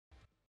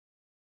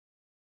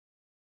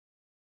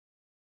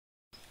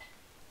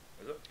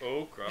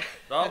crap.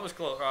 That was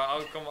close. Right,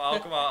 I'll come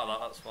out of that,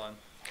 that's fine.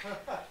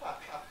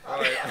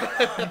 Right.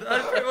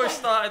 I pretty much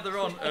started the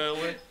run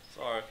early.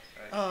 Sorry.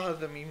 Oh,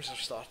 the memes have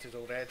started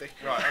already.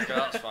 Right, okay,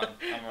 that's fine.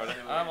 I'm ready.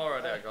 I'm all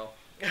ready to go.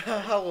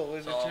 Hello,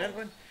 ladies and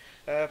gentlemen.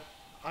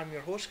 I'm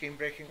your host, Game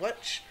Breaking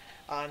Glitch,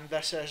 and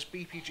this is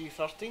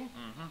BPG13,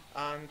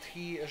 and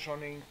he is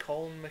running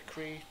Colin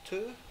McRae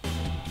 2.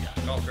 Yeah,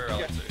 Colin McRae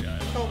Rally 2, yeah.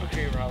 Colin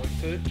McRae Rally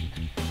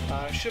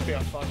 2. Should be a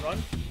fun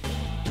run.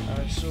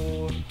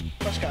 So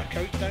let's get a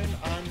countdown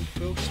and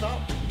we'll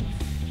start.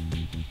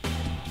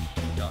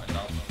 Counting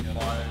down from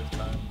 5,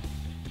 10.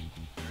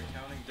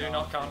 Do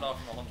not count down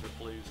from 100,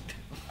 please.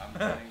 I'm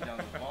turning down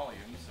the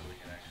volume so we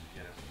can actually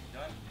get everything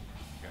done.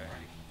 Okay.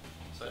 Ready.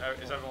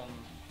 So is everyone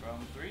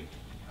From 3?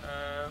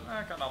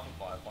 count down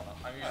from 5, why not?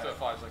 I'm used to a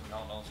 5-second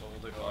countdown, so we'll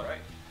do 5.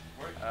 Alright.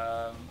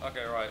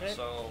 Okay, right, Okay.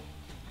 so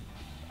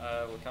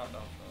we'll count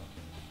down from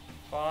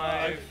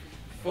 5,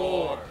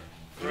 4,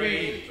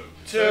 3,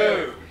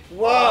 2,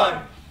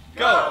 1,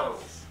 go!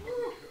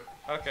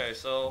 Okay,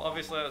 so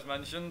obviously as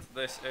mentioned,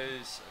 this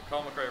is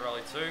Colin McRae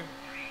Rally 2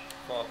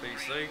 for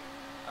PC.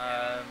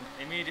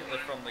 Immediately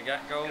from the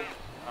get-go,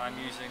 I'm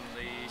using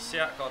the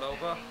Seat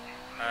Cordoba,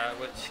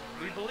 which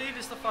we believe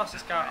is the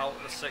fastest car out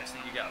of the 6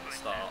 that you get at the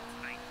start.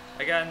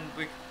 Again,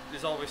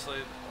 there's obviously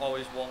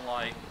always one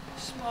like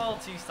small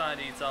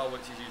tiny detail,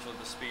 which is usually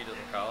the speed of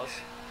the cars.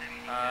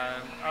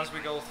 As we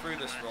go through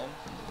this run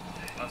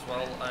as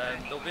well,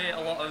 there'll be a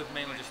lot of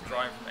mainly just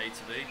driving from A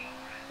to B,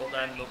 but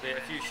then there'll be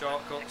a few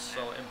shortcuts.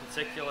 So in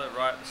particular,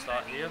 right at the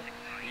start here,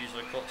 you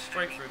usually cut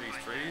straight through these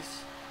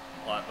trees,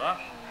 like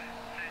that.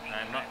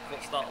 And that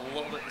cuts that a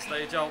little bit the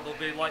stage out. There'll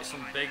be like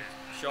some big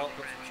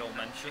shortcuts which I'll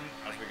mention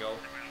as we go.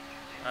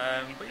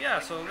 But yeah,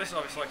 so this is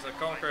obviously like the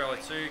Colin McRae Rally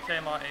 2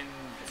 came out in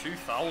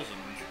 2000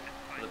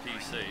 for the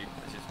PC,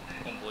 which is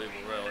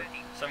unbelievable really.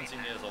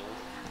 17 years old.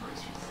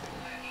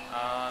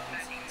 And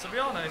to be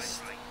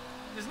honest,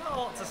 there's not a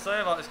lot to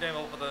say about this game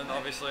other than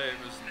obviously it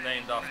was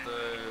named after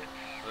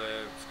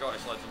the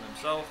Scottish legend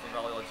himself, the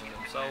rally legend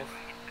himself,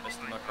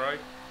 Mr. McRae.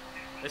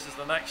 This is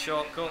the next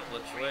shortcut,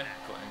 literally,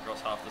 cutting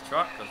across half the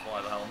track, because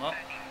why the hell not?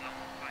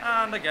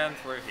 And again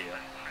through here,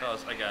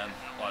 because again,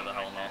 why the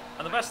hell not?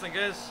 And the best thing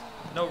is,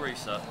 no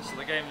reset, so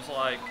the game's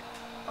like,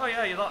 oh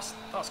yeah,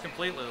 that's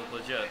completely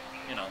legit,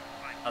 you know,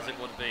 as it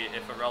would be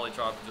if a rally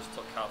driver just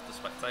took half the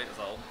spectators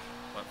out,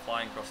 went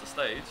flying across the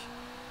stage.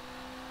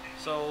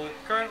 So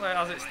currently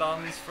as it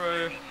stands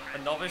for a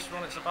novice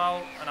run, it's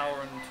about an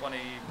hour and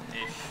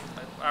 20-ish,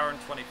 hour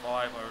and 25,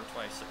 hour and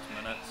 26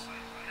 minutes.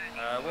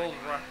 World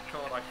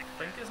record I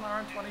think is an hour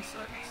and 26,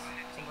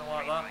 something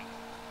like that.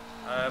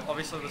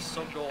 Obviously the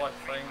sub goal I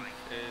think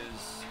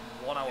is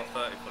 1 hour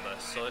 30 for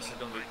this, so this is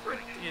going to be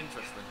pretty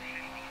interesting.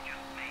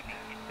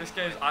 This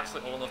game's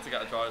actually old enough to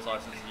get a driver's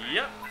license.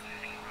 Yep,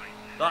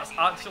 that's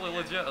actually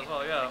legit as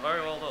well. Yeah,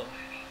 very well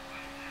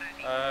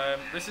done.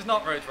 This is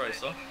not Rage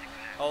Racer,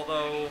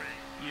 although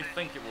you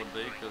think it would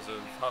be because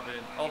of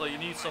having. Although you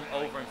need some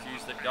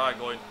over-enthusiastic guy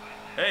going,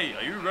 "Hey,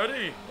 are you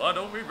ready? Why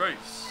don't we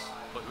race?"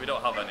 But we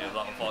don't have any of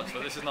that,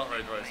 unfortunately. This is not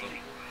Rage Racer.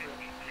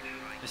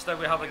 Instead,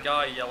 we have a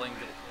guy yelling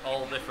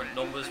all different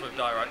numbers with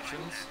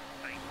directions.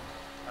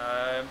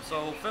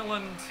 So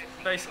Finland,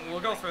 basically, we'll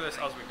go through this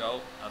as we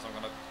go, as I'm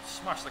going to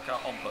smash the car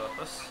on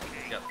purpose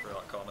to get through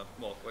that corner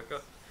more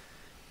quicker.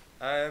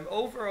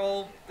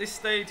 Overall, this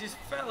stage is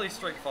fairly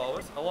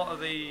straightforward. A lot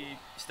of the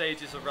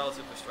stages are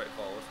relatively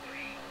straightforward.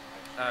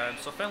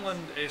 So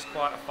Finland is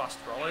quite a fast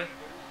rally.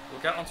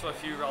 We'll get onto a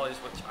few rallies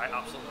which I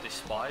absolutely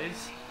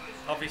despise.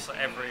 Obviously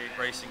every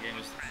racing game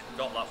has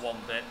got that one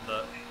bit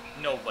that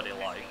nobody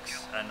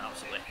likes and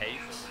absolutely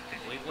hates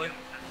completely.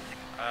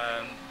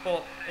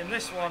 But in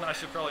this one I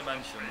should probably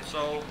mention,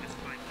 so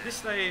this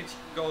stage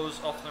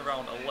goes often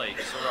around a lake,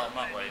 so around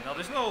that way. Now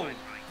there's no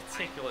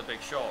particularly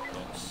big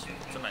shortcuts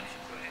to mention,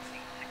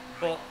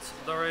 but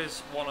there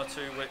is one or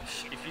two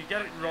which if you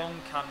get it wrong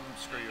can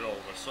screw you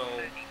over. So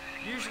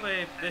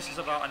usually this is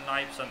about a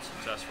 9%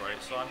 success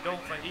rate, so I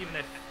don't think, even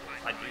if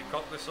I do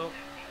cock this up,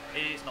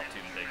 it's not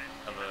too big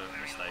of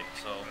a mistake,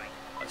 so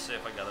let's see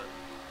if I get it.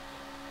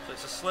 So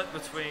it's a slip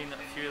between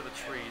a few of the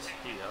trees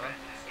here,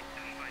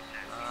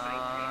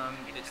 and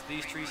it's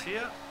these trees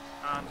here,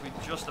 and we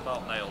just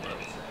about nailed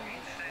it.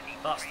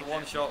 That's the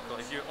one shortcut.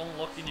 If you're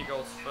unlucky and you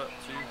go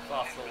too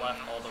far to the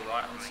left or the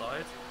right hand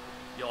side,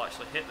 you'll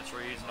actually hit the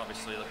trees, and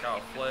obviously the car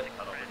will flip,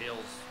 head over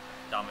heels,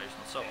 damaged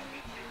and so on.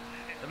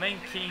 The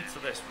main key to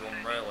this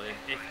run really,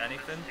 if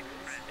anything,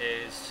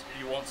 is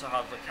you want to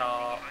have the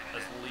car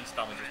as least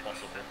damage as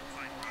possible.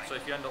 So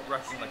if you end up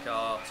wrecking the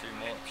car too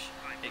much,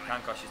 it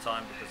can cost you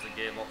time because the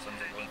gearbox ends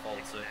up going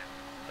faulty,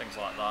 things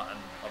like that, and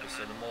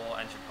obviously the more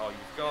engine power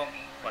you've got,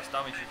 less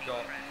damage you've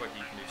got, the quicker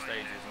you can do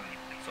stages and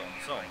so on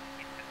and so on.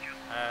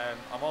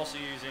 I'm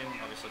also using,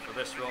 obviously for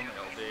this run,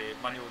 it'll be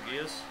manual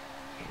gears,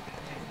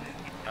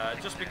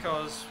 just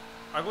because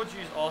I would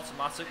use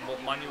automatic, but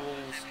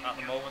manuals at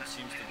the moment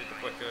seems to be the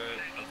quicker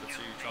of the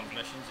two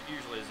transmissions. It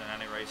usually is in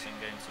any racing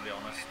game, to be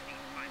honest.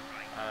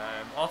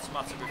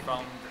 Automatic we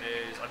found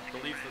is, I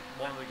believe that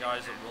one of the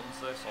guys that runs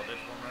this, or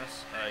did run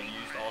this,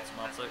 used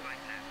automatic.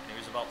 he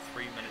was about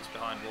 3 minutes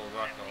behind world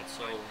record.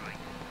 So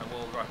a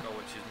world record,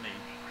 which is me,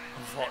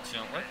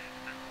 unfortunately,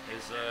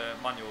 is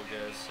manual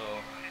gears. So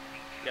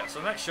yeah,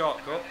 so next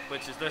shortcut,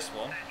 which is this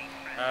one,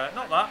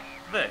 not that,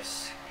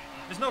 this.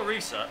 There's no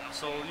reset,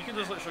 so you can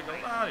just literally go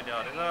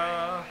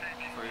da-da-da-da,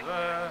 through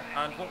there,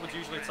 and what would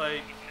usually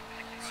take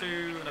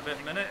 2 and a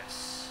bit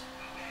minutes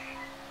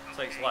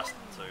takes less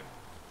than 2,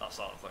 that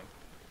sort of thing.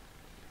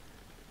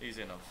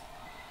 Easy enough.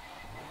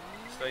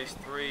 Stage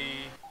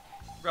 3,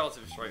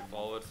 relatively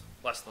straightforward,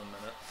 less than a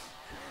minute.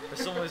 If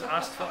someone's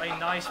asked for a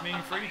nice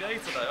meme-free day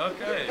today,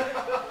 okay.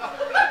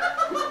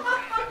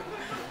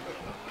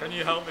 Can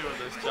you help me with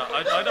this, chat?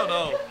 I don't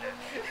know.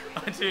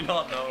 I do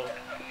not know.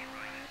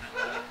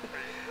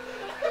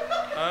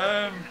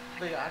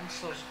 The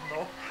answer's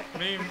no.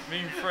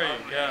 Meme-free,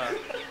 yeah.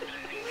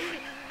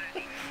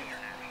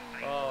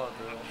 Oh,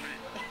 dear.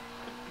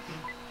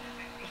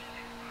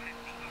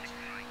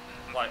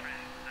 Like,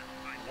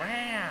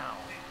 wow.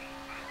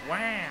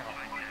 Wow.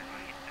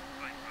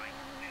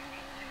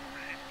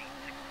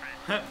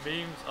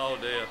 Memes, oh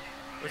dear.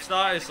 We've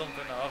started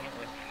something now, haven't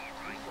we?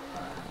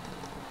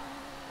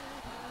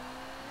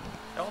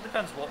 It all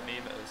depends what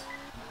meme it is.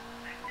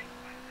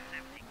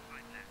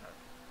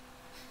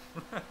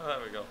 There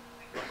we go.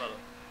 Not better.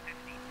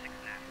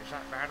 Is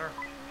that better?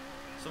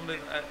 Somebody,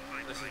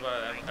 this is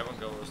where everyone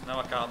goes, now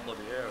I can't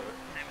bloody hear it.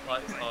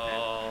 Like,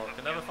 oh, I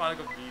can never find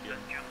a good medium.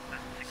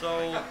 So,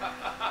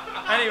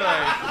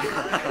 anyway.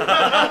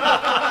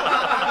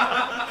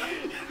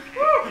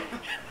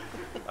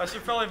 I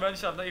should probably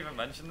mention, I've not even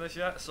mentioned this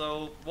yet.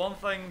 So, one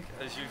thing,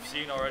 as you've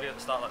seen already at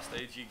the start of that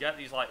stage, you get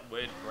these like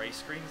weird grey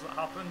screens that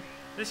happen.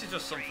 This is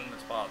just something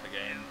that's part of the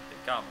game.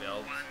 It can't be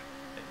helped.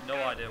 No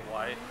idea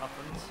why it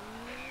happens.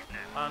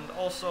 And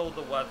also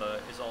the weather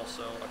is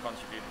also a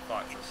contributing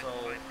factor.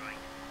 So,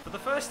 for the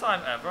first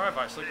time ever, I've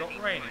actually got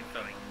rain in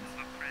Finland,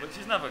 which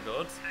is never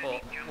good,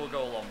 but we'll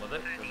go along with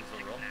it because it's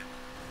a run.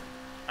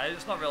 And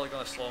it's not really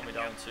going to slow me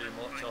down too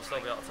much. I'll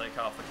still be able to take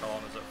half the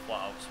corners at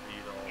flat out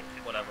speed or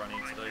whatever I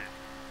need to do.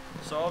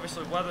 So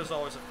obviously weather's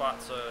always a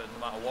factor no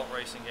matter what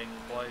racing game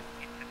you play.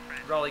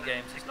 Rally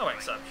games, it's no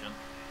exception,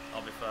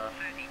 I'll be fair.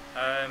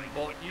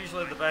 But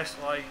usually the best,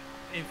 like,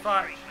 in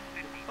fact,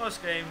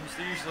 most games,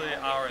 they're usually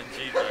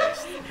RNG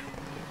based.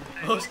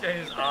 Most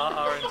games are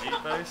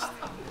RNG based.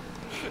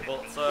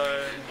 But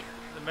the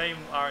main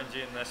RNG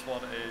in this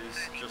one is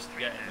just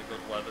getting the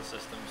good weather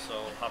system,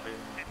 so having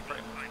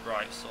pretty much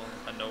bright sun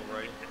and no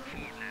rain.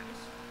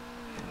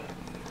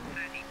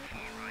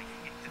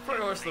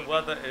 Pretty much the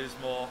weather is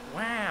more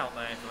wow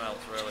than anything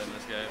else really in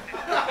this game.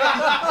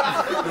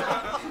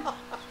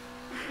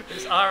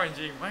 It's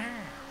RNG wow.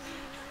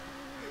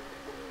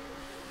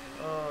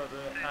 Oh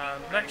dear.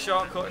 And next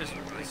shortcut is,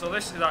 so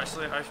this is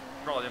actually, I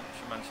probably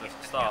should mention this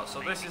at the start,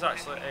 so this is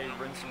actually a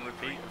rinse and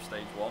repeat of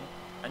stage 1.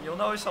 And you'll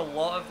notice a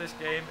lot of this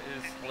game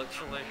is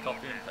literally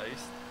copy and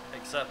paste,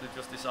 except they've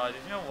just decided,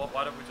 you know what,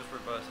 why don't we just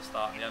reverse the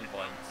start and the end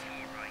points?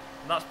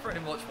 And that's pretty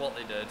much what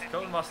they did.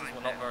 Codemasters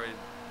were not very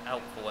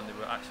helpful when they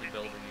were actually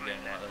building a game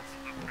like this.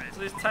 So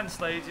there's 10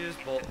 stages,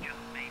 but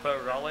per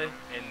rally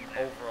in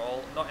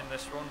overall, not in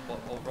this run,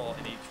 but overall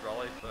in each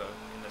rally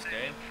in this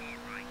game.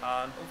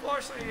 And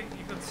unfortunately,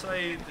 you could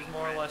say there's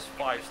more or less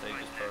 5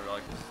 stages per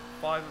rally, because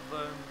 5 of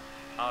them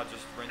are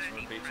just rinse and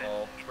repeats,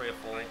 or 3 or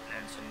 4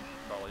 on some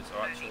rallies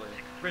are actually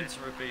rinse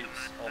and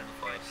repeats of the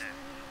first.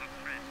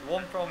 The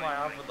one problem I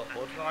have with the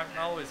HUD right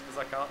now is because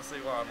I can't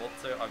see where I'm up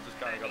to, I've just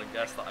kind of got to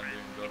guess that I'm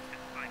doing good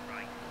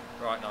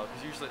right now,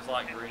 because usually it's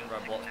like green and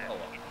red blocks, but oh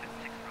well.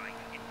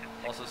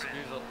 Also, some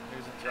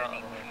who's in chat, I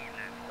don't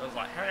know. It was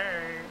like,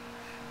 hey!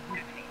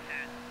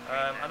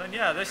 And then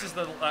yeah, this is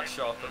the next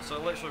shortcut, so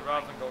literally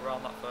rather than go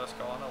around that first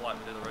corner like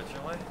we did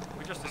originally,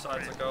 we just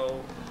decided to go,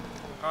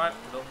 alright,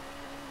 we're done.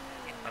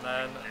 And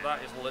then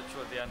that is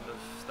literally the end of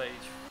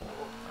stage 4,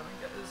 I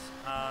think it is,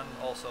 and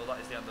also that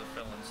is the end of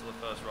Finland, so the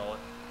first rally.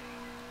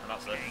 And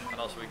that's it. And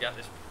also we get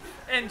this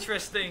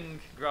interesting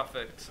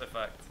graphics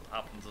effect that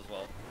happens as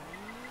well.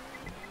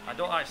 I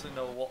don't actually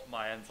know what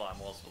my end time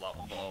was for that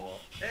one, but oh well.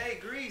 Hey,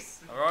 Greece!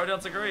 I'm already on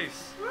to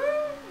Greece.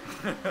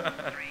 Woo!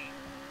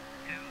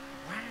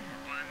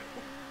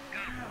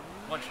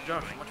 Much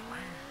Josh, much wow.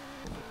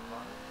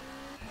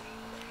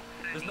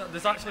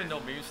 There's actually no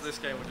memes for this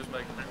game, we're just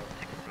making them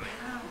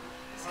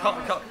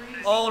up.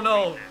 Oh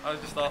no! I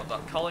just thought of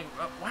that. Colin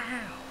wow!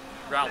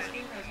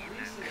 Rally.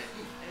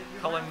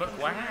 Colin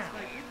McWow.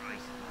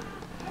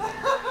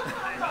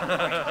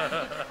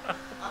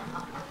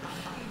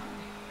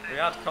 We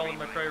had Colin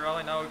McRae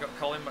Rally, now we've got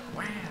Colin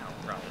McWow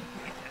Rally.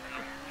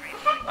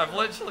 I've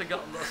literally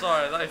got,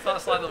 sorry, if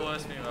that's like the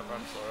worst meme ever,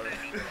 I'm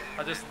sorry.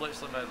 I just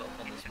literally made that up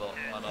on the spot,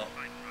 why not?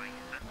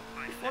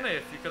 It'd be funny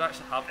if you could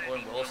actually have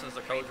Owen Wilson as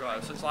the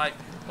co-driver, so it's like,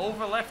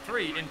 over left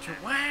 3 into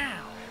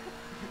wow!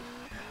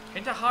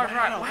 Into hard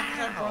right,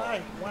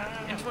 wow!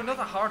 Wow! Into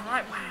another hard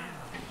right, wow!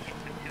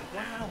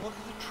 Wow, look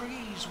at the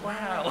trees,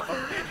 wow!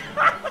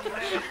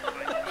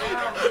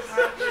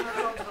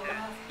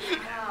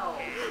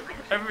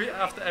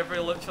 After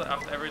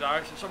every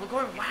direction, so we're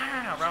going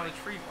wow around the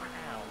tree,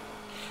 wow!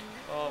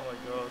 Oh my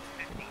god!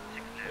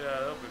 Yeah,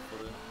 that'll be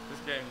funny. This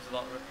game's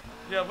not.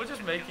 Yeah, we're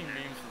just making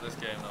memes for this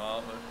game now,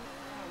 aren't we?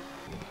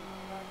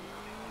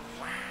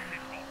 Wow.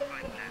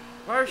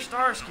 Where's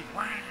Starsky?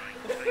 Wow.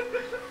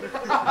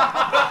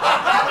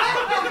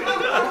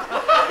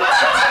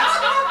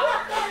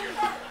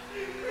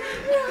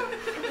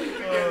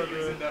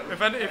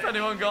 If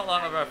anyone got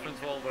that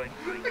reference, well done.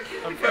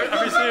 I'm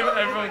assuming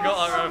everyone got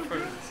that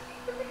reference.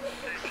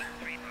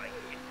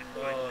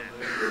 Oh,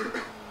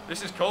 dude.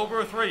 This is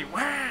Cobra 3.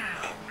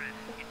 Wow.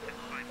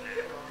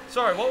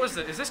 Sorry, what was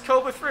it? Is this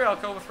Cobra 3 or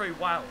Cobra 3?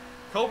 Wow.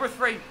 Cobra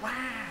 3. Wow.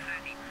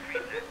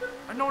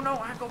 No,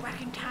 I go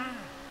back in time.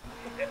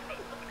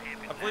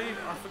 I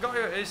forgot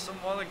who it is.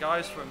 One of the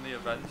guys from the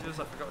Avengers.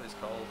 I forgot what he's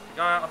called. The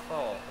guy out of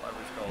Thor, whatever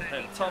he's called.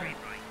 Him.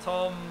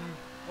 Tom.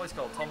 What's he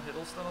called? Tom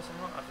Hiddleston or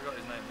something? I forgot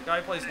his name. The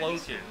guy who plays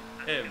Loki.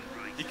 Him.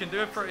 He can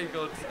do a pretty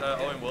good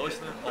Owen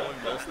Wilson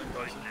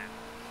impression.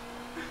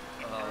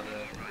 Oh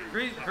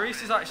dear.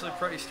 Greece is actually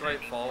pretty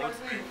straightforward.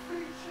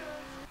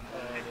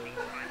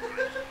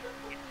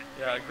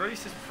 Yeah,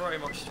 Greece is pretty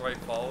much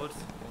straightforward.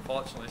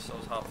 Unfortunately,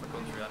 so's half the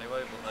country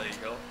anyway. But there you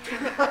go.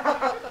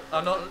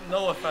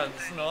 No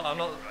offense. No, I'm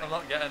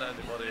not getting at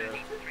anybody here.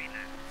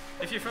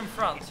 If you're from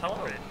France,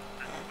 hello.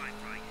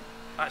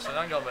 Actually,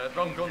 hang on a minute.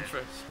 Wrong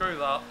country. Screw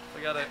that.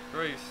 Forget it.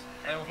 Greece.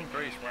 Anyone from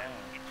Greece? Wow.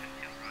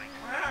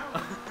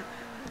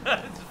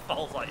 It just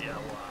falls like, yeah,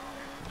 wow.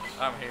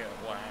 I'm here.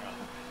 Wow.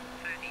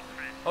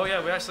 Oh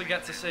yeah, we actually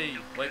get to see.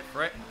 Wait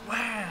for it.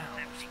 Wow.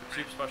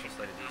 Super special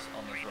stages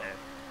on this road.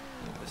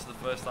 This is the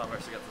first time we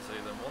actually get to see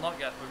them. We've not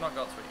got to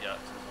it yet,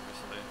 because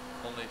it's obviously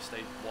only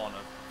stage 1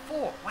 of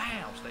 4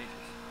 wow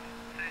stages.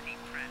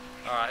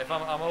 Alright, if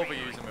I'm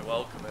overusing my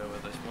welcome here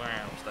with this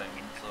wow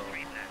statement, so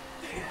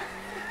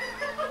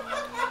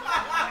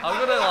I'm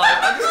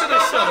just gonna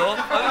shut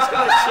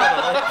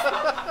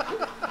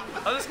up.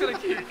 I'm just gonna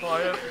keep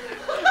quiet.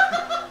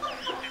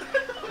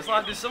 It's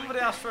like, did somebody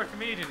ask for a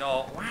comedian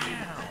or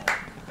wow?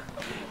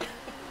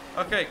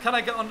 Okay, can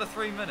I get under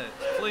 3 minutes,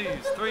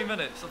 please? 3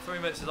 minutes. So 3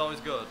 minutes is always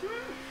good.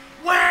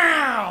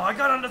 Wow! I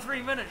got under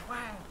 3 minutes. Wow!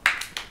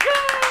 Yeah!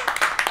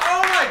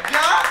 Oh my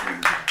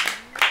god!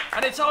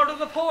 And it's out of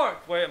the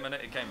park. Wait a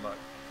minute, it came back.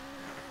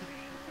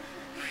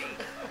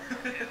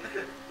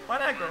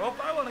 When I grow up,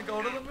 I want to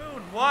go to the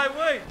moon. Why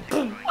wait?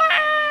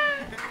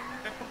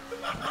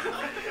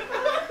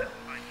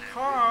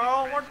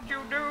 Carl, what did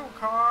you do,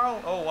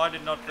 Carl? Oh, I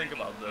did not think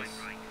about this.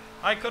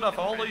 I cut off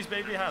all these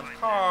baby hands.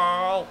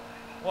 Carl!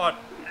 What?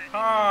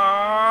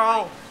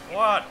 Carl!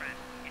 What?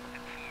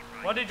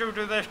 What did you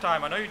do this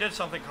time? I know you did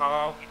something,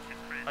 Carl.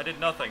 I did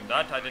nothing.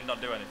 That I did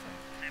not do anything.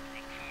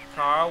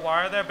 Carl,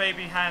 why are there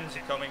baby hands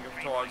coming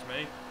towards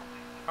me?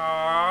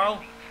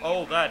 Carl!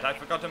 Oh, that. I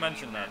forgot to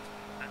mention that.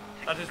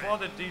 That is one of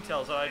the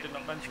details that I did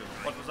not mention.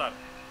 What was that?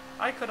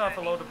 I cut off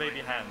a load of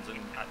baby hands and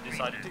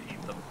decided to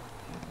eat them.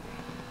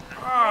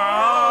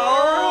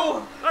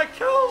 Carl! That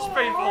kills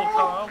people,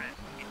 Carl.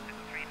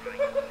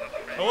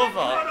 I love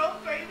that. Cut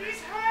off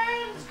baby's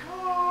hands,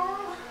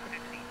 Carl.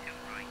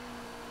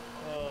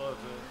 Oh,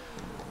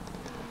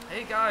 dude.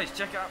 Hey guys,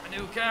 check out my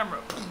new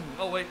camera.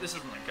 Oh wait, this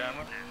isn't the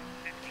camera.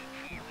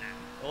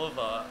 I love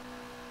that.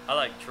 I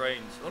like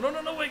trains. Oh no,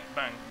 wait,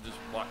 bang! Just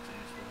whacked it.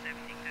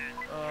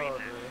 Oh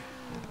dear.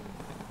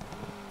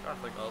 I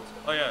think else.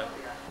 Oh yeah.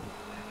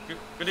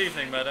 Good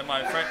evening, madam.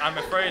 I'm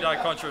afraid I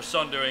caught your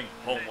son doing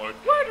homework.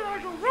 Where did I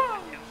go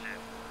wrong?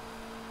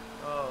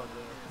 Oh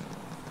dear.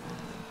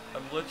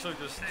 I'm literally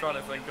just trying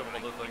to think of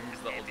other things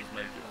that will just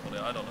make it funny.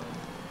 I don't know.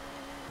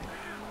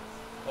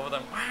 Other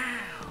than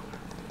wow.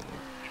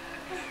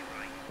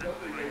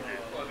 Nothing makes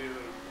it funny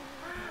though.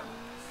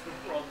 That's the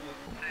problem.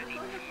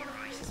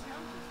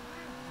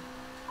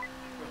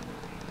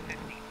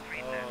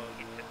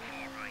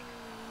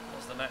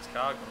 What's the next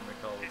car going to be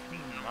called?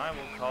 I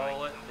will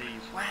call it the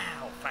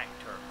Wow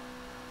Factor.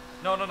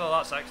 No,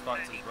 that's X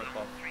Factor's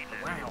rip-off.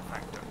 The Wow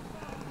Factor.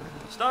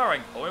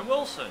 Starring Owen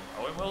Wilson,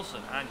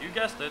 and you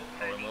guessed it,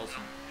 Owen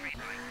Wilson.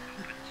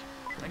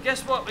 And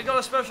guess what? We got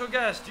a special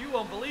guest. You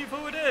won't believe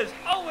who it is.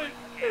 Owen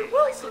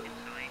Wilson.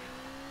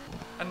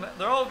 And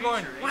they're all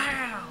going,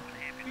 wow.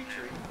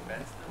 Featuring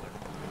Ben Stiller.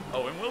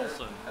 Owen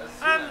Wilson.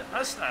 And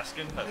a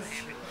Starsky and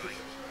Hutch.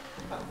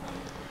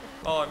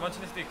 Oh,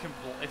 imagine if they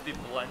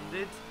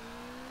blended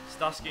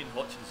Starsky and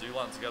Hutch and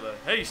Zoolander together.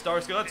 Hey,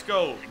 Starsky, let's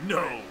go.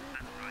 No.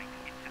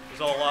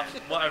 It's all that,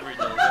 whatever he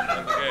does in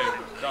the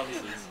game,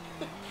 dances.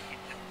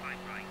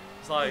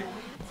 It's like,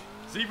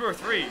 Zebra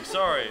 3,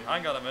 sorry,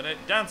 hang on a minute,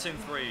 Dancing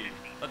 3,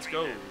 let's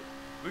go.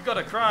 We've got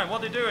a crime,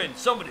 what are they doing?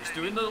 Somebody's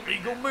doing the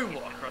illegal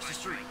moonwalk across the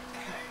street.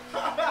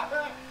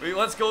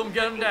 Let's go and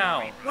get him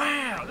down.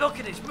 Wow, look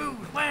at his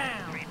moves,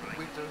 wow.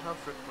 We do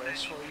have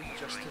requests for you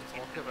just to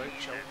talk about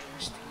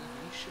children's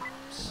TV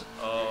shows.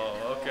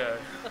 Oh, okay.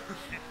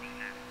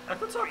 I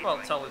could talk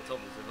about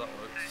Teletubbies if that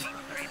works.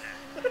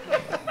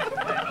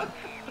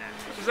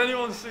 Has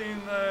anyone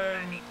seen,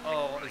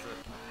 oh, what is it?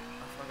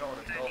 I forgot what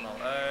it's called now.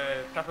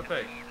 Peppa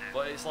Pig.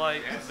 But it's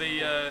like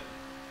the,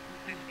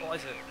 what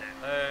is it?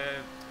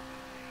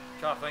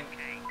 Can't think.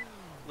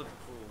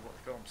 Liverpool, what's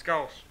it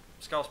called?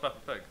 Scouse Peppa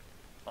Pig.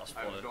 That's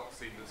funny. I've not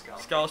seen the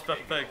Scouse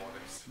Pepper Pig.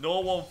 No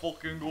one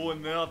fucking go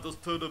in there,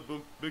 just to the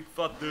big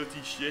fat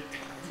dirty shit.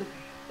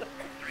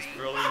 It's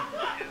brilliant.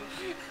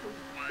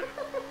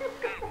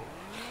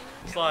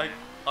 It's like,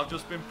 I've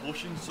just been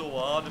pushing so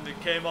hard and it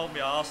came out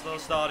my arse and I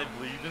started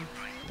bleeding.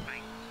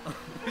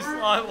 It's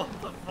like, what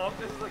the fuck,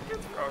 this is a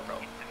kid's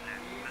program.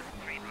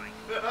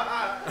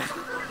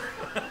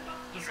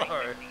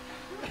 Sorry.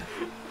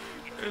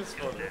 It's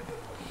funny.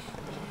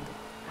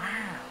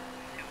 Wow.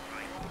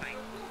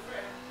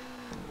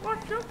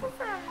 What's your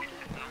profanity?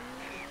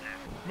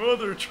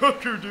 Mother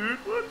trucker, dude.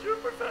 What's your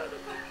profanity?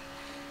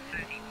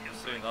 I've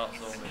seen that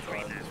so many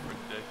times. It's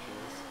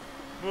ridiculous.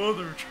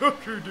 Mother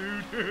trucker,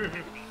 dude.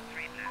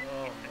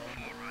 Oh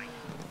man.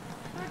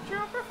 What's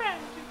your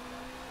profanity?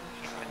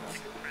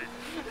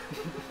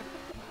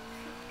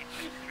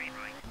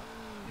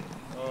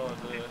 Oh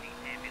dear.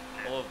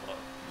 I love that.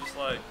 Just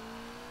like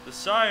the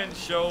science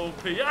show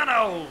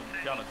piano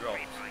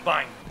drops.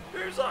 Bang.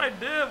 Whose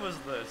idea was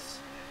this?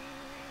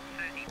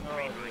 Oh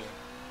dear.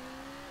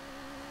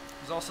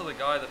 There's also the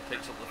guy that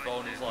picks up the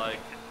phone. He's like,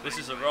 "This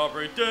is a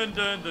robbery." Dun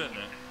dun dun.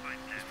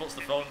 Just puts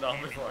the phone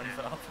down before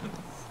anything happens.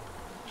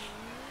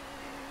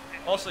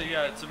 Also,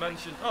 yeah, to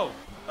mention. Oh,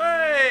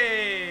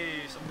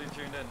 hey! Somebody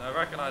tuned in. I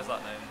recognise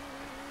that name.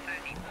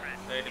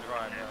 David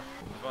Ryan, yeah.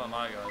 He's one of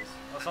my guys.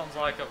 That sounds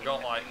like I've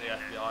got like the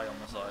FBI on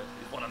my side.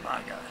 He's one of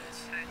my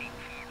guys.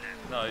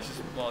 No, he's just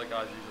one of the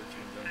guys who usually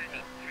tunes in.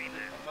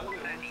 By the way,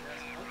 how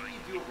do you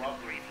do a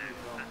robbery through your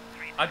phone?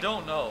 I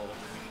don't know.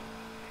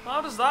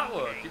 How does that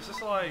work? It's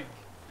just like...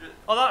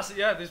 Oh, that's...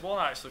 Yeah, there's one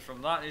actually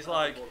from that. He's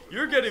like,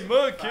 "You're getting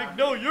murk kicked."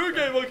 "No, you're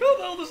getting murk." "How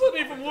the hell does that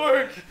even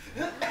work?"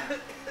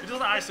 He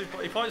doesn't actually...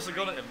 He points the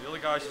gun at him. The other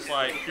guy's just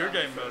like, "You're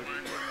getting murk."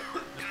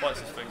 Just points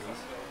his fingers.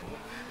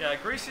 Yeah,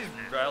 Greece is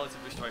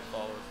relatively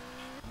straightforward.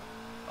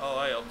 Oh,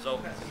 hey up,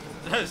 Zoton.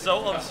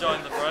 Zoton's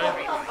joined the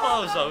fray.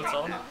 Hello,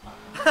 Zoton.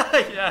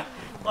 Yeah,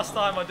 last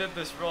time I did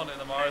this run in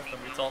the marathon,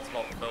 we talked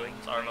about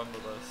films. I remember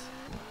this.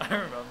 I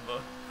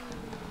remember.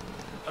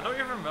 I don't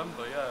even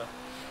remember, yeah.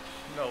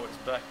 No, it's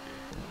Becky.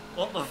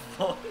 What the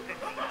fuck?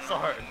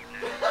 Sorry.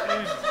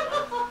 Jesus.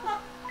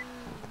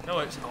 No,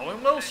 it's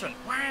Owen Wilson.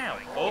 Wow.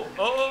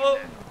 Oh.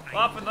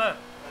 What happened there?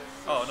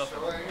 Oh, nothing.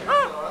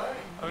 Ah!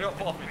 I got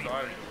put off my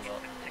driving with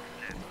that.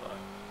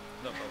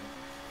 No problem.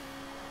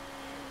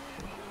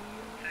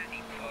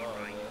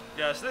 Oh,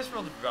 yeah, so this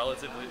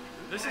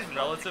is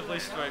relatively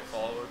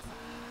straightforward.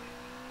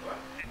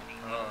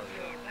 Oh,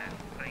 yeah.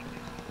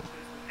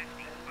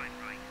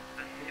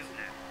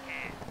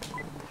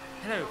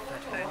 Hello,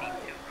 fat man.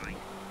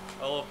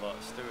 I love that,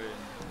 Stewie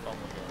and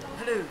Family Guy.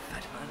 Hello,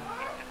 fat man.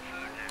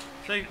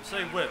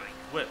 Say whip.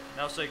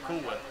 Now say cool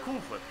whip. Cool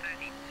whip.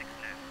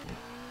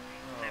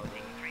 Oh, yeah.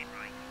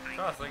 I'm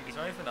trying to think, is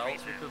there anything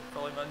else we could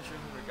probably mention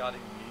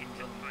regarding memes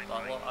and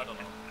that lot? I don't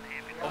know.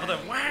 Other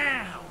than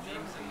wow!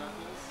 Memes and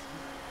knuckles.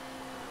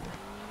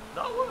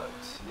 That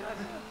works. Yeah,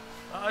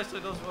 that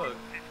actually does work.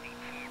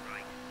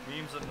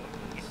 Memes and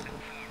Knuckles.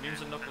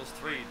 Memes and Knuckles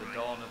 3, The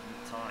Dawn of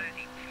Time.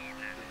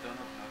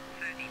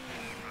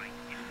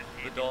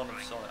 The Dawn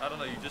of Sonic. I don't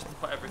know, you just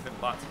put everything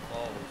back to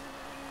forward.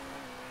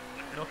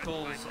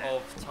 Knuckles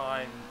of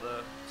Time,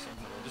 the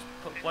something. Just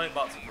play it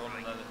back to front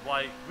and then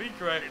like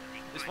recreate.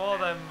 It's for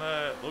them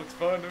looks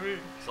fun to me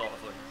sort of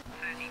thing.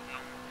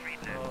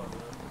 Oh, yeah.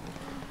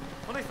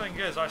 Funny thing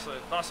is, actually,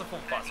 that's a fun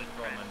fact I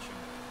forgot to mention.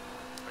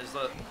 Is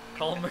that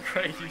Colin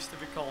McRae used to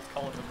be called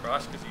Colin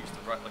McRae because he used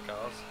to wreck the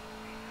cars.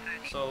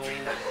 So,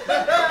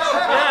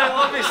 yeah,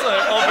 obviously.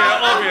 Why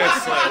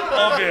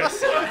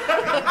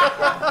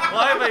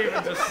have I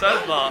even just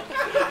said that?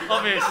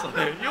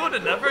 Obviously, you would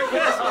have never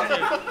guessed, would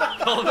you?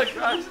 Colin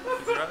McRae used to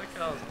wreck the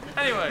cars.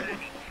 Anyway.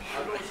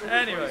 I'm not sure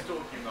what he's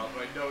talking about,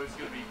 but I know it's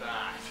going to be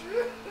bad.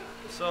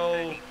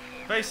 So,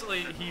 basically,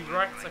 he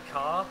wrecked a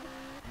car.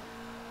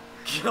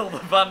 Killed a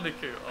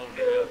bandicoot. Oh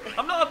dear.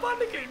 I'm not a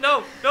bandicoot.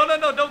 No,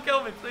 don't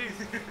kill me, please.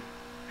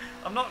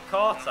 I'm not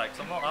Cortex.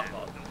 I'm not that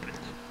bad.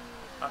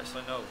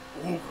 Actually, no.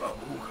 Ooga.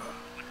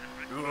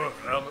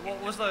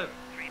 What was the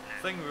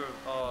thing we were...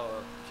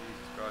 Oh,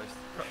 Jesus Christ.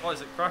 What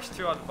is it? Crash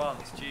 2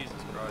 Advance.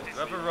 Jesus Christ.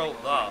 Whoever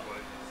wrote that,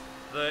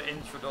 the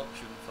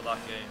introduction for that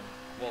game,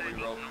 what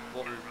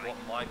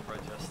Mike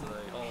read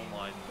yesterday. Oh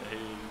my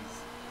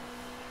days.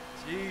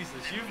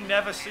 Jesus, you've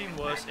never seen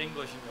worse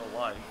English in your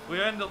life. We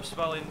end up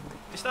spelling,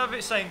 instead of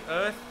it saying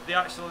Earth, they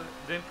actually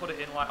didn't put it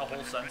in like a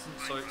whole sentence,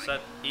 so it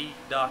said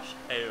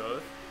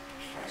E-A-Earth.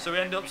 So we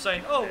end up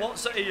saying, oh,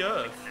 what's a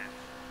E-Earth?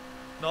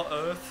 Not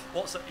Earth,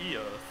 what's a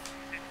E-Earth?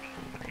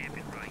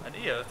 An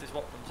E-Earth is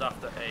what comes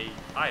after a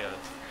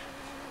I-Earth.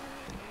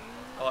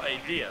 Or a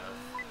D-Earth.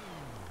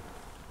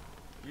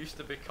 Used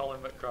to be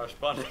Colin McRae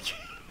Bandicoot.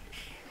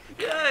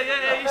 Yeah,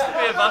 it used to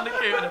be a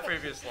bandicoot in a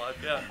previous life,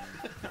 yeah.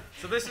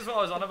 So this is what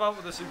I was on about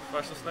with the super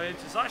special stage.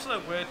 It's actually a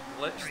weird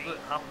glitch that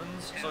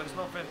happens, so it's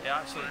nothing, it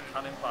actually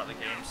can impact the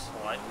game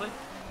slightly.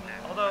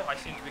 Although I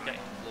seem to be getting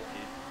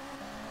lucky.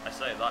 I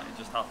say that, it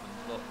just happens,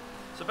 but...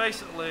 So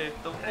basically,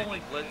 the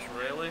only glitch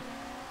really,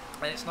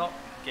 and it's not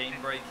game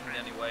breaking in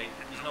any way,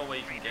 there's no way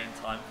you can gain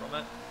time from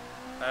it,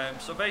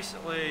 So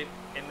basically,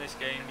 in this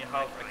game, you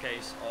have a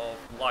case of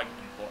lag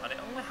input, and it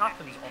only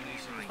happens on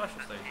these super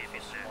special stages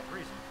for some odd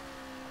reason.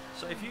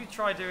 So if you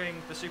try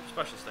doing the super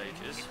special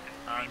stages,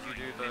 and you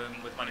do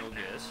them with manual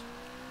gears,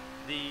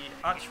 the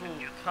actual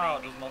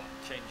car does not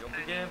change up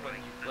a gear when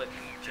you click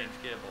change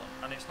gear button,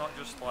 and it's not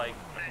just like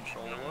a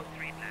controller,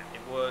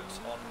 it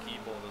works on the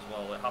keyboard as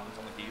well, it happens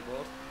on the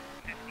keyboard,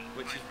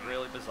 which is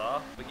really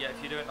bizarre. But yeah,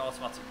 if you do it in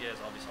automatic gears,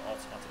 obviously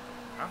automatic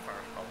doesn't have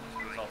very problems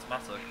because it's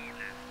automatic.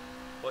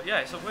 But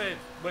yeah, it's a weird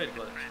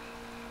glitch.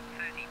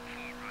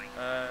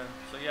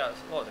 So yeah,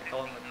 it's what the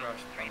Colin McRae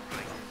Rally.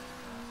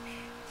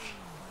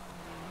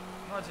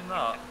 Imagine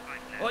that.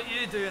 What are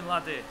you doing,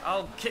 laddie?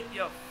 I'll kick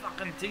your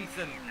fucking teeth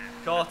in,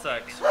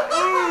 Cortex.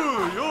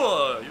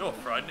 Ooh, you're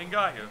frightening,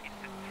 aren't you?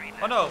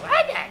 Oh no.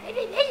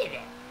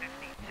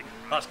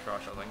 That's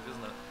Crash, I think,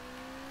 isn't it?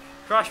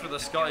 Crash with a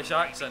Scottish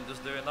accent,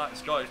 just doing that in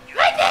Scottish.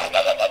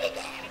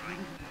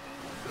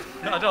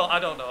 No, I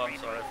don't know. I'm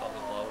sorry if that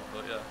was loud,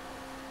 but yeah.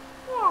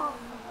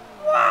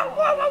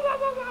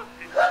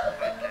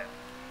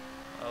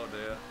 Oh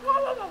dear.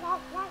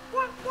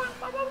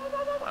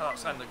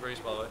 That's 10 degrees,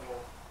 by the way.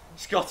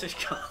 Scottish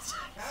Cortex.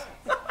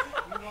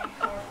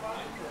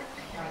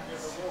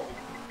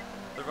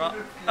 The rat.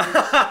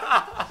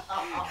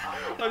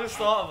 I just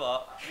thought of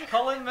that.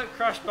 Colin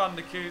McRae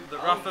Bandicoot, the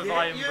Wrath of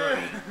Iron Brew.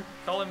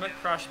 Colin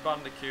McRae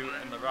Bandicoot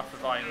and the Wrath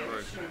of Iron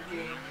Brew.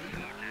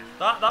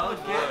 That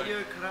would get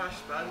you,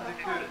 Crash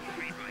Bandicoot.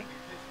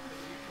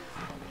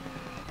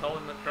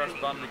 Colin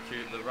McRae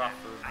Bandicoot, the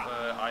Wrath of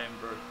Iron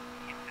Brew.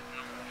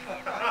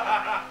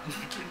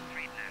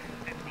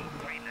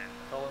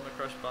 Colin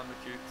McRae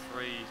Bandicoot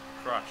 3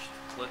 crashed,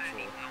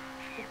 literally.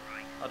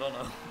 I don't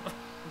know.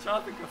 I'm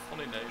trying to think of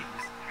funny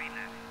names.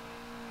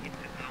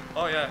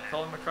 Oh yeah,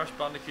 Colin McRae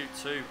Bandicoot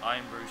 2,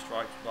 Iron Brew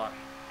Strikes Back.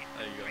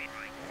 There you go.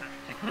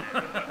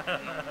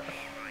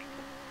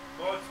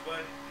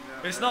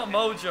 It's not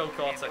Mojo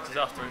Cortex is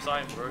after, it's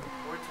Iron Brew.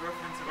 Or to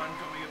reference a run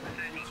coming up in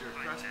the future,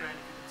 Crash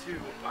Bandicoot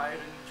 2, Iron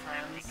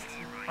Trans.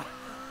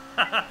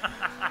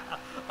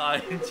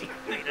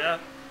 Yeah,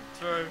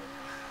 true.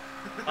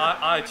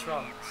 I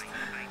tranced.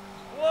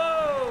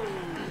 Whoa!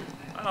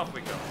 And off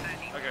we go.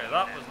 Okay,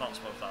 that was not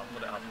supposed to happen,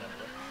 but it happened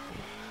anyway.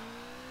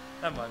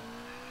 Never mind.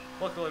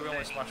 Luckily we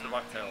only smashed the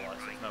back tail light,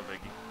 so it's no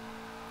biggie.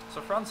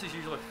 So France is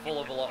usually full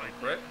of a lot of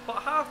grip, but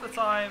half the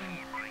time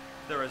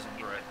there isn't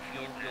grip.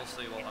 You'll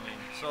see what I mean.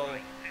 So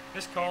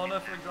this corner,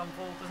 for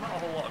example, there's not a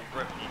whole lot of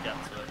grip when you get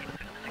to it.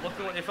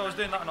 Luckily, if I was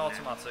doing that in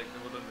automatic,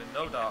 there would have been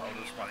no doubt I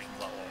would have smashed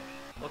that wall.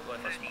 Luckily,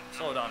 if I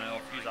slow down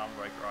enough, use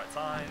handbrake at the right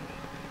time.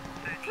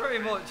 Pretty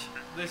much,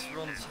 this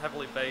run's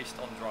heavily based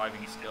on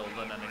driving skill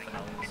than anything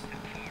else,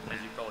 as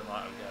you probably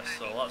might have guessed.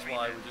 So that's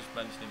why we're just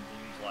mentioning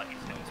games like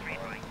there's no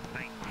tomorrow.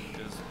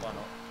 Because why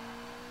not?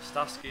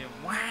 Starsky and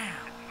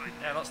wow!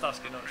 Yeah, not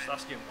Starsky, no,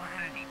 Starsky and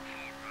wow!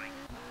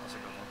 That's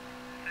a good one.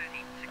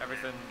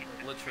 Everything,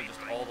 literally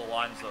just all the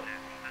lines that,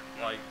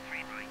 like,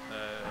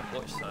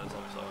 Butch says,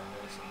 obviously,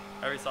 listen.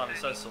 Every time he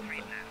says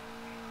something.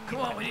 Come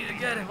on, we need to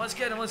get him, let's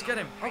get him, let's get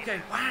him! Okay,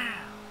 wow!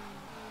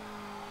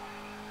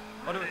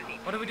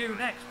 What do we do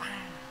next? Wow!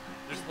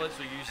 Just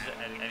literally uses it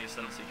in any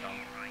sense he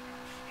can.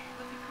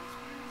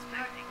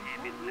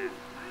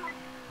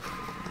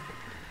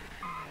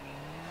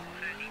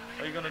 What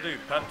are you gonna do?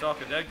 Pep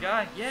talk a dead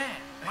guy? Yeah!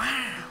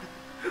 Wow!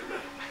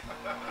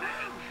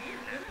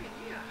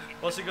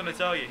 What's he gonna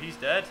tell you? He's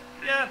dead?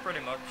 Yeah, pretty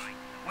much.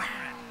 Wow!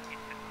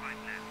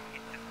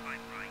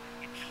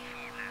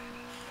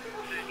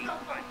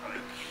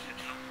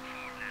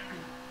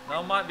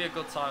 Now might be a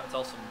good time to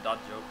tell some dad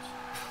jokes.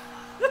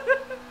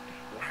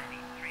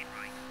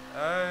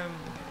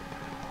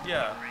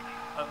 Yeah.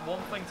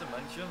 One thing to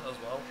mention as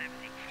well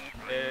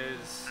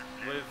is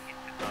with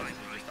we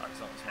just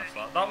accidentally smashed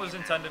that. That was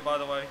intended, by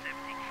the way.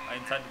 I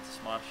intended to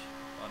smash.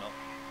 Why not?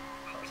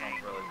 That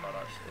sounds really bad,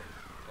 actually.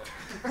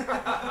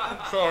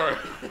 Sorry.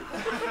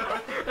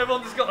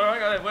 Everyone just got the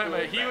right idea. Wait a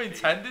minute. You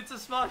intended to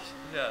smash?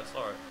 Yeah.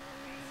 Sorry.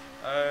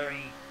 Oh,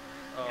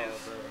 I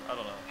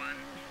don't know.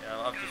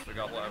 Yeah, I've just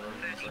forgot whatever I was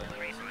going to say.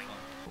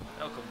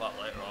 I'll come back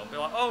later on. I'll be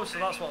like, oh, so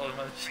that's what I was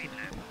mentioning.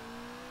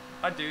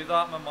 I do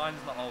that. My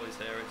mind's not always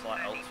here. It's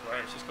like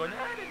elsewhere. It's just going.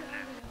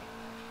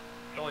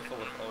 Probably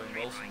full of Owen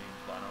Wilson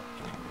memes by now.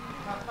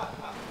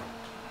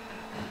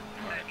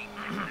 Right.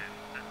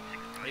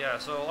 Yeah,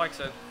 so like I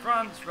said,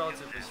 France,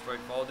 relatively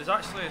straightforward. There's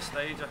actually a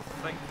stage I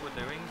think we're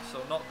doing,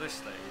 so not this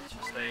stage,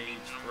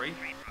 stage 3,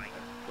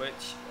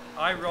 which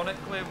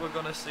ironically we're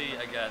going to see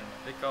again,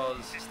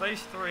 because stage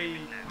 3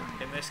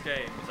 in this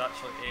game is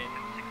actually in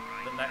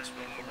the next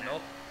one coming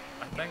up,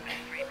 I think,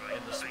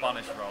 in the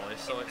Spanish rally,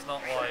 so it's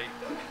not like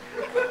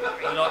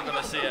we're not going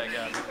to see it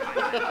again.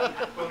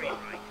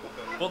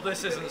 But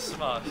this isn't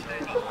Smash.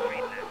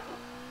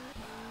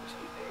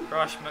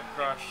 Crash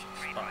McCrash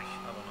Smash. I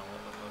don't know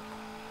what the fuck.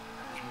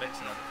 Just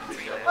mixing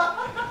everything together.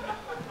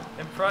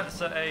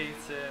 Impreza 8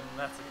 in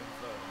Meta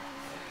confirmed.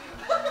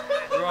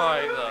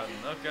 Right then,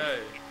 okay.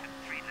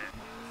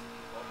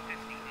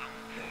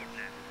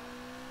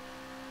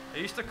 I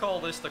used to call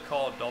this the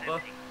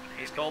Cordoba.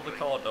 It's called the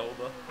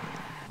Cordoba.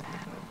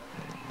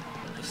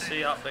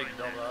 See that big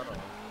double, I don't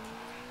know.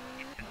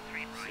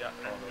 See that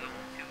double.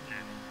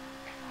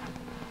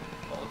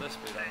 What would this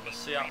be then? The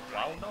see that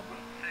wow double?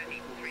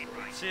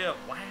 See a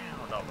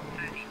wow double.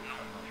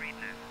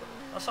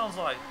 That sounds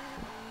like,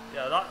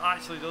 yeah, that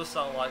actually does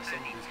sound like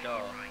somebody's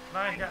car.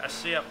 Can I get a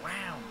see a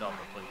wow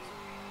double, please?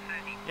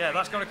 Yeah,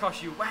 that's going to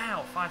cost you,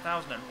 wow,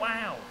 5,000 and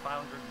wow,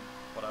 500,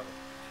 whatever.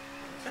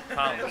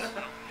 Pounds.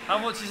 How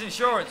much is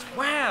insurance?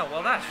 Wow,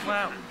 well that's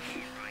wow.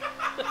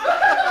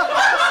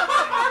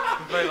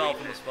 Very well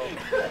from the spot.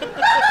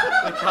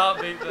 We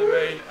can't beat the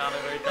main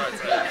anime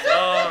characters.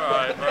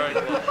 Alright, very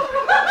good.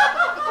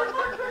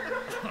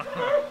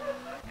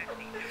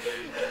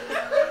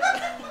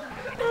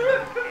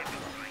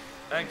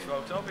 Thanks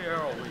folks, I'll be here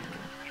all week.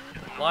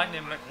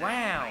 Lightning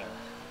McWow.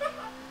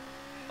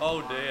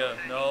 Oh dear,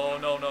 no.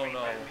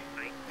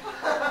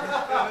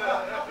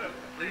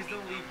 Please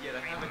don't leave yet, I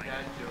have a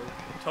dad joke.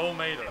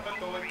 Tomato.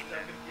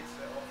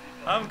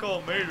 I'm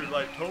called Mater,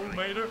 like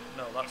tomato?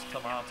 No, that's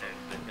tomato.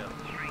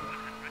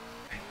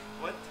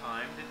 What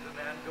time did the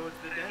man go to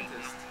the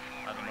dentist?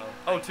 I don't know.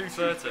 Oh,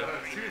 2:30.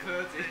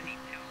 2:30.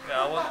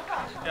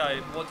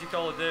 Yeah, what do you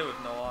call a deer with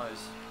no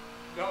eyes?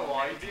 No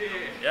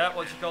idea. Yeah,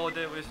 what do you call a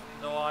deer with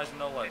no eyes and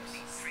no legs?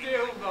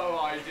 Still no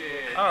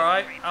idea.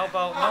 Alright, how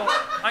about no,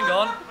 hang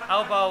on,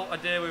 how about a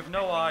deer with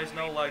no eyes,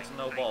 no legs and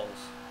no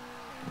balls?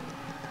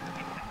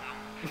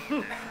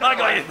 That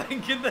got you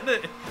thinking, didn't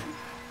it?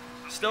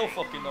 Still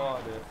fucking no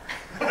idea.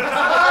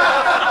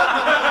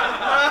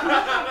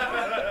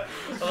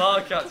 Well,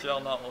 I'll catch you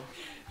on that one.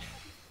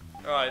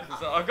 Right,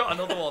 so I've got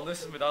another one.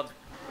 This is my dad's.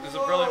 This is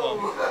a brilliant one.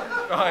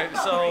 Right,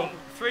 so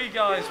 3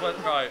 guys went.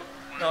 Right,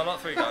 no,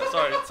 not 3 guys.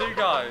 Sorry, 2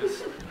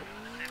 guys.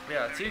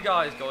 Yeah, 2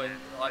 guys going.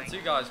 Like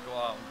 2 guys go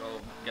out and go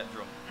get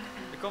drunk.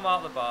 They come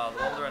out of the bar.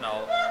 They're wandering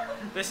out.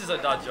 This is a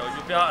dad joke.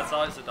 You'll be out of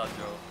sight. It's a dad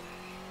joke.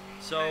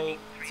 So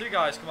 2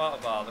 guys come out of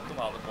the bar. They come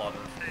out of the bladder.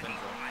 They've been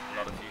drunk. They've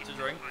had a few to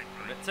drink.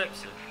 A bit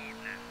tipsy.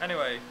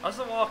 Anyway, as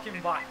they're walking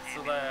back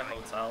to their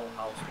hotel,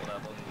 house,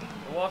 whatever,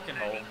 they're walking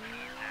home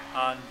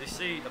and they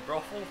see a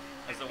brothel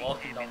as they're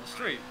walking down the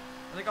street.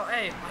 And they go,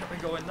 hey, why don't we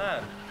go in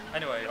there?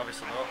 Anyway,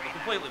 obviously they're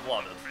completely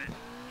bladdered.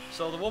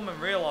 So the woman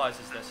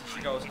realises this and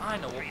she goes, I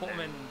know, we'll put them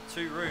in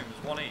 2 rooms,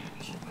 1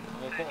 each,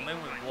 and we'll put them in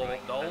with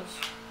blow-up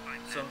dolls.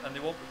 So, and they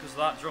won't, because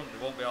they're that drunk, they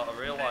won't be able to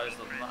realise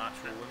that they're not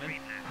actual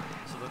women.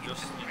 So they're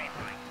just, you know,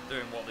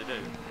 doing what they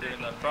do,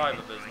 doing their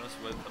private business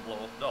with a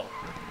blow-up doll.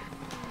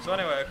 So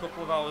anyway, a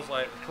couple of hours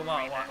later, they come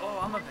out and like, oh,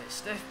 I'm a bit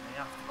stiff, me,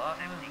 after that.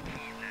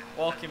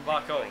 Walking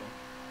back home,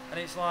 and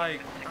it's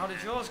like, how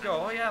did yours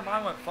go? Oh yeah,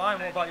 mine went fine,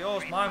 what about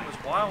yours? Mine was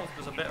wild,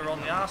 because I bit her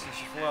on the arse and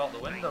she flew out the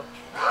window.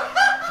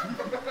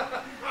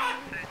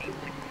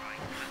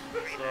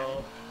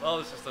 So, that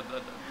was just a you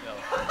know,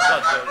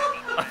 bad joke.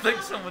 I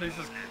think somebody's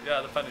just,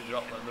 yeah, the penny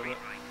dropped then, didn't it?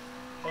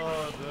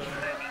 Oh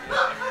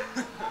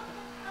dear.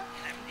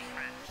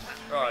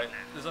 Right,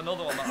 there's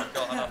another one that I've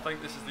got, and I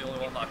think this is the only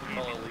one that I can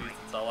probably leave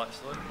to tell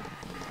actually.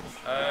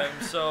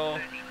 So,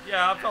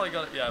 yeah, I've probably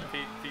got it, yeah,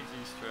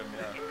 PG's trim,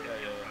 yeah.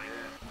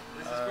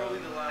 This is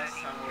probably the last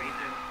time where we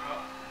can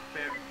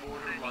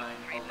borderline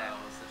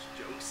allow such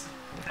jokes.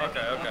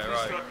 Okay,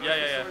 right. Start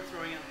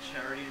throwing in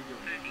charity and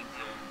donations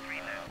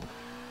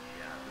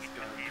yeah, this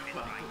gonna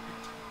go out.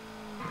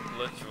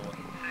 Literally.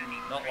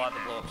 Not like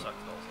the blow-up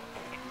sector also.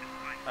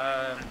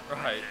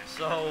 Right,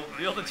 so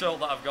the other joke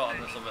that I've got,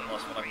 and this is a bit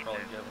less one I can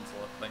probably give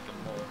until I think of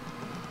more.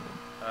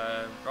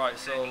 Right,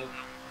 so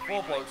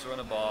 4 blokes are in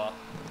a bar,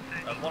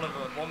 and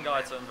one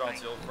guy turns around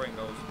to the other and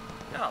goes,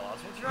 yeah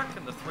lads, what do you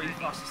reckon the 3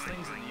 fastest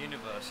things in the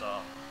universe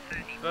are?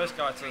 First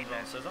guy turns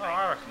around and says, oh,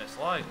 I reckon it's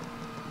light.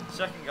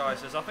 Second guy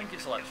says, I think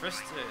it's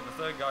electricity, and the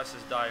third guy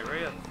says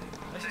diarrhea.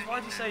 And he says,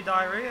 why did you say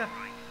diarrhea?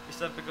 He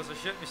said, because I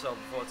shit myself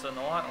before I turned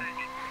the light on.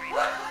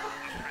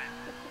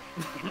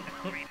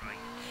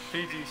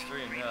 PG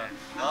stream, yeah.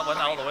 That went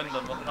out the window.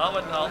 That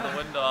went out the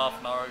window half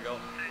an hour ago.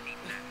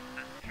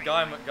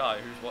 Guy McGuy,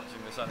 who's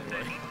watching this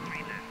anyway.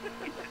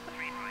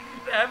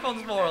 Yeah,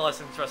 everyone's more or less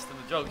interested in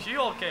the jokes. You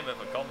all came here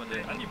for comedy,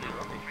 and you'd be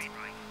right.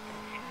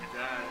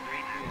 Dad,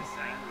 make me a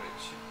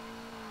sandwich.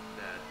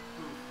 Dad,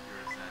 poof,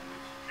 you're a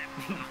sandwich.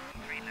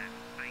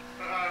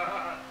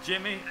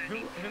 Jimmy,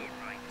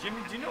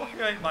 Jimmy, do you know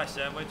who ate my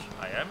sandwich?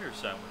 I am your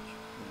sandwich.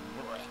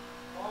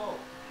 Oh,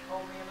 call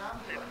me an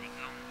ambulance.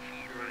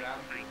 You're an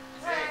ambulance.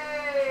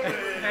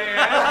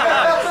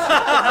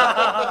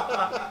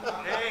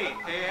 Hey,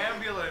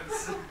 ambulance!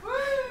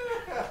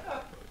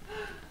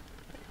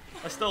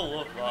 I still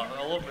love that. I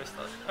love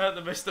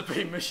the Mr.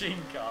 Bean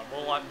machine car,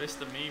 more like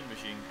Mr. Meme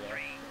machine car.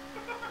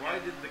 Why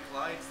did the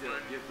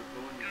Clydesdale give the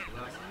pony a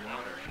glass of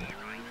water?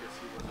 Because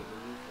he was a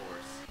little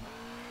horse.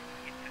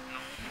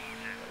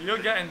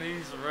 You're getting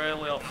these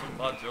really off some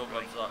bad joke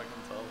website, I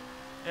can tell.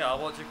 Yeah,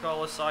 what do you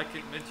call a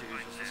psychic midget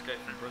who's just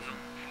escaped from prison?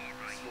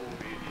 Yeah,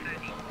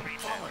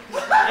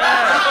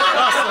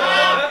 that's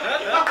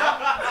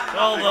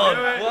the one.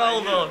 Well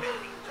done.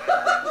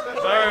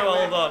 Very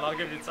well done. I'll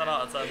give you 10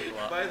 out of 10 for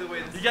that. By the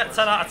way, you get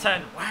 10 out of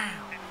 10. Wow,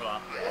 for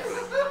that.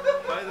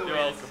 By the way, you're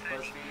welcome.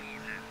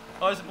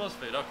 Oh, it's a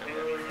BuzzFeed. Okay.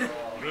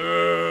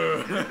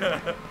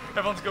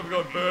 Everyone's gonna be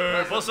going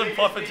boo. Put some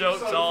fluffer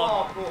jokes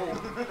on.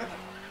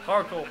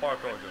 Hardcore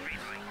jokes.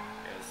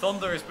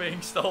 Thunder is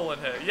being stolen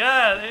here.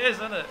 Yeah, it is,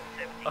 isn't it?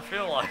 I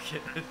feel like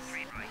it is.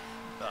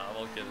 Nah, I'm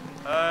all kidding.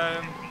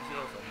 No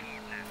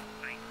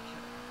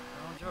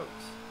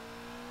jokes.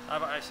 How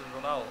about actions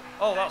run out?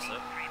 Oh, that's it.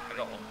 I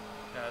got one.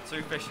 Yeah,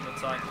 2 fish in the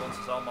tank, once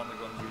it's on the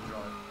guns you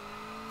drive.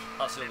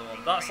 That's the other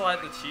one. That's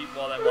like the cheap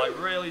one, them like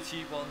really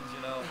cheap ones,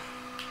 you know.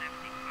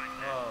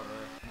 Oh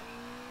man.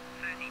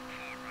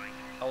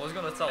 I was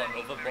gonna tell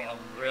another, but I'm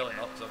really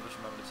not, because I've just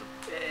remembered it's a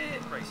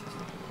bit racist.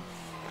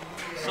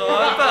 So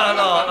I better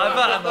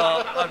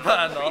not.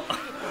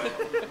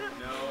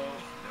 No.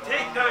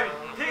 Take down.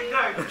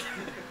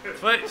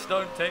 Twitch,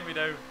 don't take me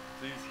down,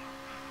 please.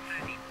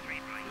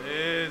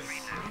 Please.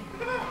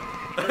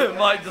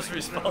 Mike just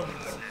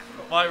responds.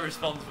 Mike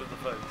responds with the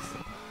face.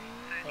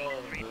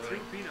 Oh, 2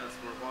 peanuts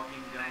were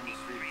walking down the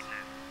street.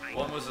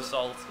 one was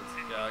assaulted.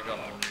 Yeah, I got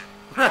one.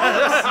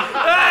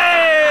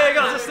 Hey!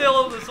 Got to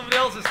steal somebody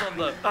else's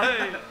thunder.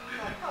 Hey!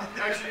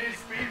 Actually, need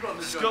speed run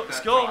the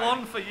Score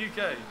 1 for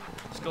UK.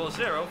 Score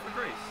 0 for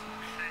Greece.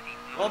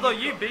 Although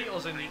you beat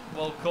us in the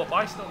World Cup,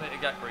 I still need to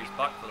get Greece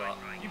back for that.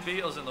 You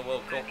beat us in the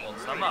World Cup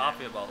once. I'm not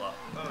happy about that.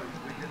 Oh,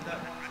 we did that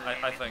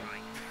once? I think.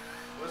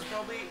 It was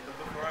probably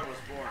before I was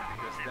born,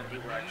 because then we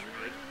were actually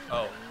good.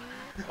 Oh.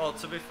 Well,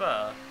 to be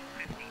fair,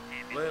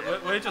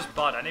 we're just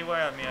bad anyway.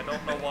 I mean, I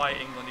don't know why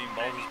England even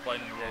bothers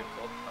playing in the World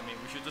Cup. I mean,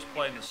 we should just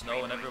play in the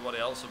snow and everybody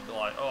else would be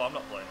like, oh, I'm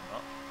not playing in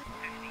that.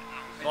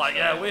 Like,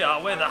 yeah, we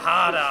are. We're the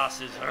hard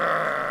asses.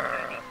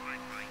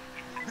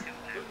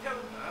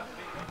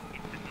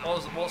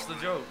 What's the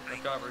joke? I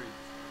can't read.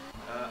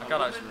 I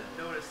can't actually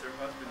read. Noticed her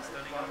husband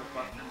standing on the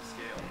bathroom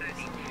scale.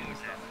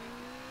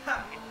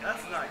 Ha!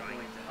 That's not going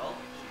to help,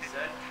 she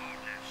said.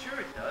 Sure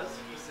it does,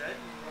 he said.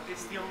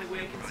 It's the only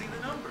way I can see the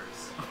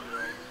numbers.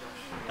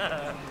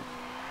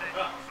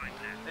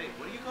 Hey,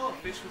 what do you call a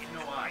fish with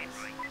no eyes?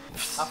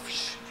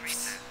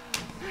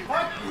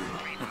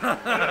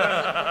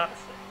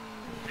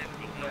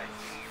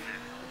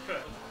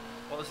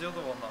 What was the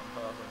other one that I'm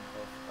parting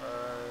of?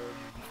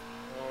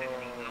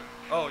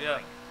 Oh yeah.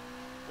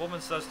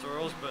 Woman says to her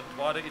husband,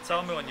 why don't you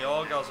tell me when you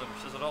orgasm?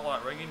 She says, I don't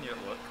like ringing you at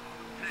work.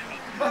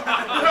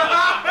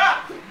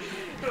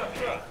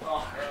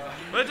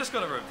 We're just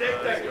gonna rip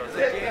Take there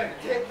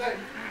that.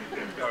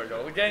 we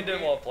go. The game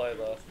didn't want to play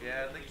though.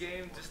 Yeah, the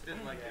game just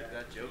didn't like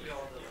that joke.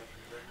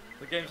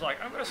 The game's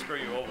like, I'm gonna screw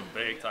you over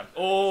big time.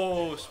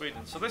 Oh,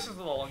 Sweden. So this is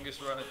the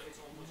longest run,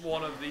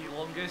 one of the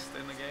longest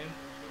in the game.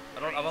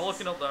 Am I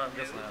looking up there? I'm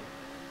guessing I am.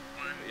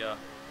 But yeah.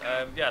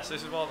 Yes,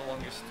 this is one of the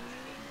longest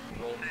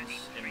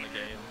runs in the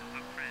game.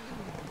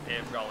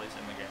 Rallies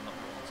in the game, not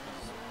runs,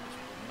 because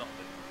it's not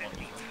the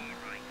longest run.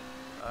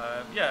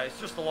 Yeah, it's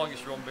just the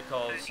longest run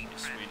because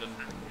it's Sweden.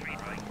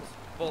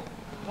 But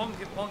one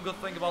good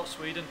thing about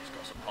Sweden, it's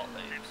got some hot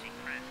babes.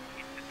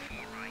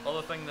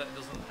 Other thing that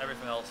doesn't,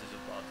 everything else is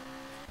just bad.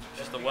 It's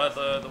just the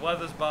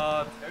weather's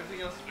bad.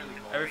 Everything else is really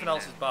cool. Everything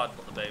else is bad,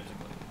 but the babes are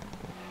good.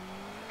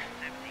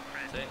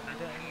 Take me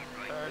down,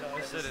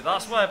 Paradise City.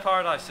 That's where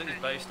Paradise City is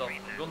based off.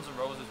 Guns N'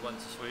 Roses went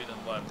to Sweden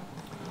and went,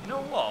 you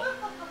know what?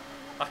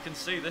 I can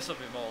see this will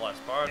be more or less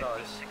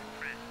Paradise.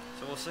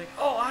 So we'll see.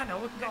 Oh, I know,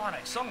 we can go on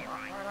next song,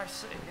 Paradise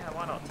City. Yeah,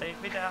 why not? Take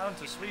me down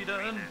to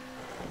Sweden.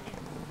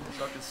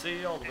 So I can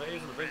see all the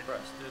babes with the big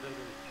breasts.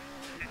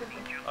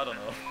 I don't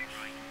know.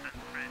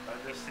 A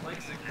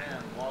dyslexic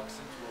man walks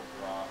into a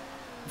bra.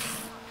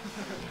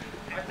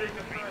 I think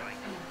I'm right.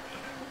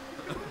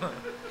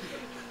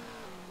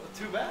 Well,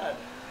 too bad.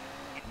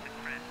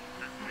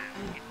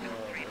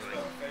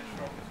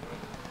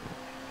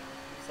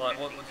 It's like,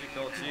 what would you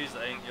call cheese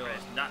that ain't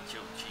yours?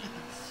 Nacho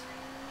cheese.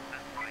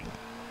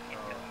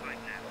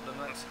 What the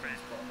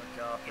Mexicans put on the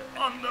carpet.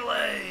 On the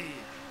way!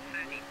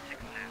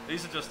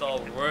 These are just all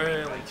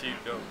really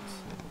cheap jokes.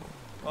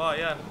 Oh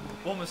yeah,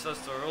 woman says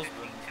to her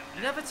husband,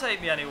 you never take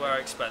me anywhere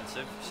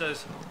expensive. She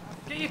says,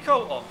 get your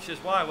coat on. She says,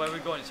 why? Where are we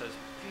going? He says,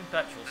 green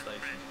petrol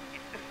station.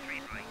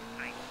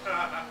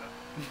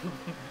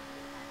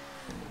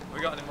 We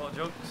got any more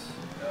jokes?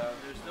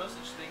 There's no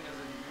such thing as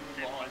a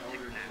new Law and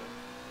Order joke.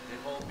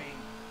 They've all been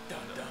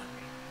done.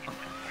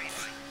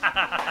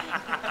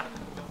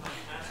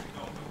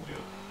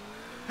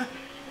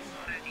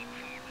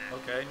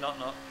 Okay, not.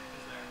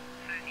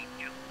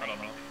 I don't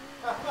know.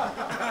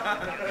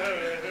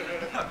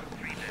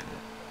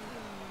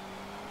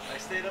 I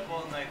stayed up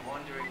all night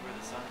wondering where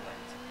the sun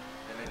went,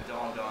 and it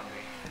dawned on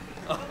me.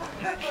 Oh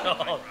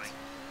God.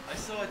 I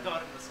saw a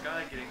dot in the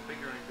sky getting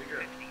bigger and bigger,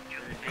 and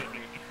it hit me.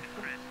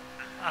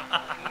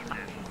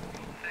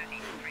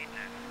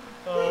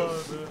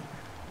 Oh,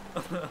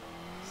 man.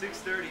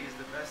 6:30 is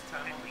the best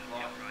time on the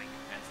clock,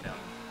 hands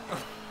down.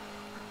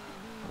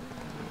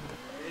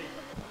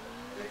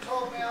 They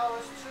told me I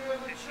was true in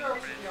the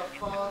church, your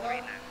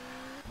father.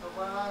 But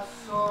when I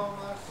saw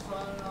my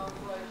son, I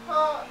was like,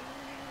 ah!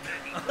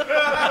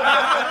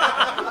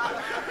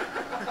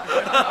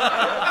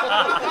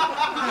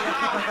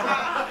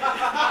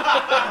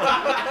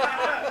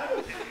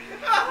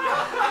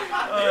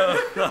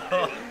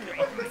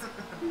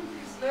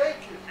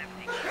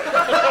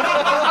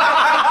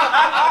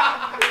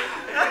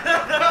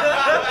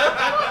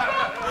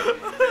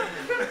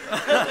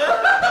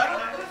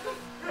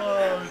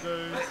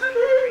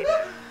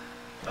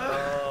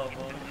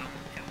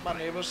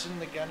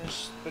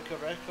 Guinness Book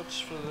of Records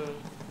for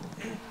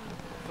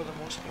the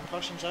most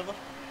concussions ever.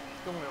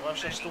 The only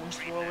lives a stone's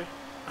throw away.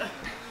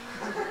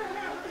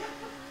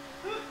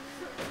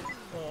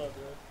 Oh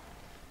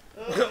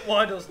dear.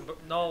 Why does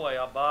Norway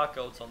have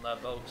barcodes on their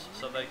boats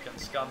so they can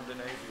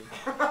Scandinavian?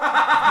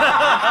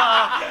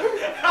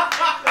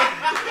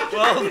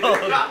 Well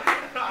done.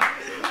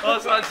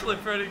 That's actually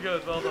pretty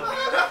good. Well done.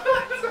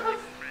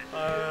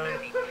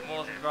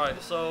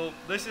 Right, so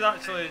this is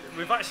actually,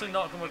 we've actually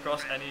not come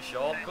across any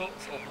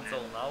shortcuts up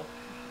until now.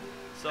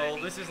 So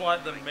this is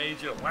like the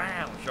major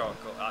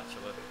shortcut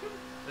actually.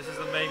 This is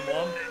the main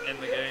one in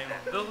the game.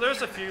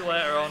 There's a few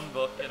later on,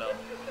 but you know.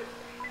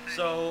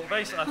 So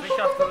basically I think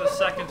after the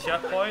second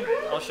checkpoint,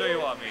 I'll show you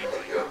what I mean.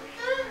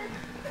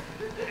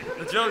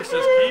 The jokes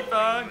just keep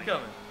on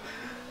coming.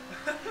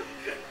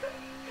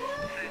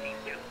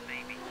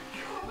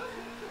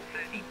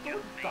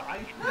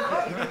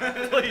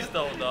 Please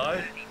don't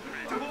die.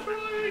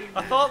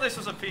 I thought this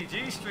was a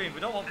PG stream. We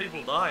don't want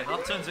people dying.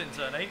 That turns it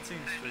into an 18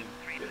 stream.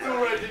 It's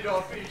already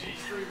not PG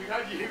streaming,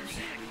 how do you?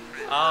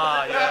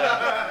 Ah,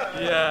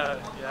 yeah.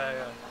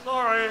 Yeah.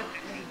 Sorry.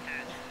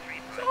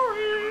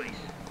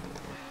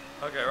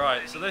 Okay,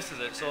 right, so this is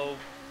it. So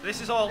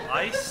this is all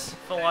ice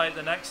for like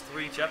the next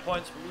 3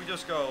 checkpoints, but we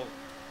just go,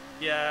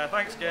 yeah,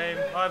 thanks game,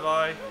 bye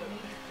bye.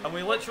 And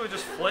we literally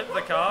just flip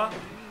the car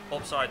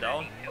upside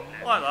down,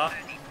 like that.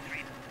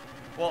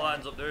 What that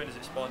ends up doing is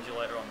it spawns you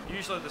later on.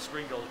 Usually the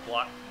screen goes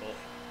black, but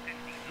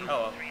oh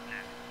well.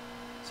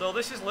 So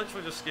this is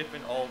literally just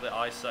skipping all the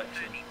ice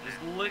section.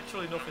 There's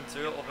literally nothing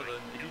to it other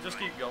than if you just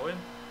keep going.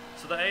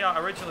 So the AI,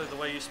 originally the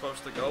way you're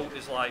supposed to go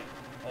is like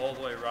all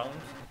the way around.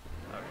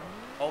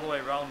 All the way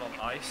around on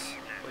ice.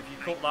 But if you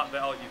cut that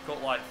bit out, you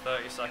cut like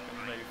 30 seconds,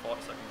 maybe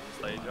 40 seconds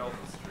of the stage out.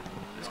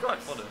 It's quite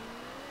funny.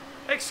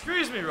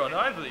 Excuse me, Ron,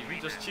 I believe you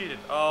just cheated.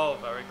 Oh,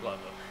 very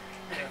clever.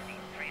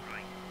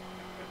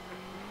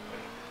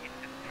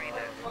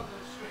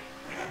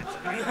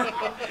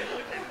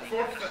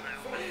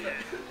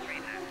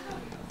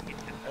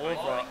 I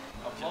love that.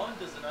 A blonde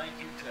does an IQ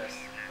test.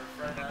 Her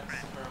friend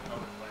asks her how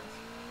it went.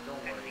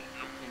 Don't worry, it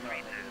came out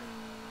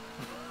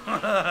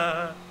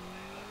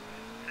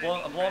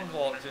negative. A blonde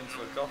walked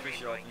into a coffee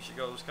shop and she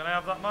goes, "Can I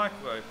have that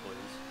microwave,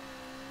 please?"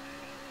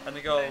 And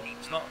they go,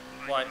 "It's not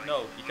like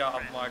no, you can't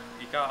have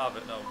you can't have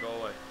it. No, go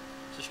away."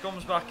 So she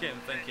comes back in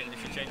thinking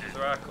if she changes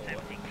her hair colour,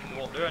 it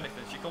won't do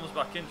anything. She comes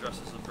back in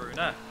dressed as a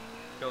brunette.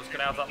 Goes,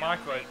 "Can I have that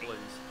microwave,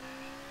 please?"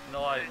 And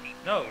they're like,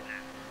 "No,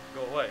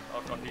 go away."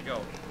 Off you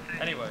go.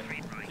 Anyway,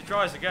 she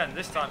tries again.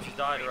 This time she's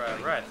dyed her hair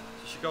red.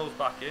 So she goes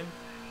back in.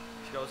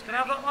 She goes, "Can I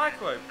have that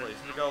microwave, please?"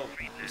 And they go,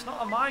 "It's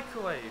not a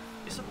microwave.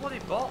 It's a bloody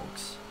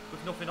box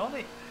with nothing on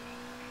it."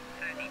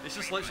 It's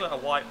just literally a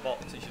white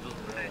box and she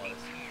doesn't realise.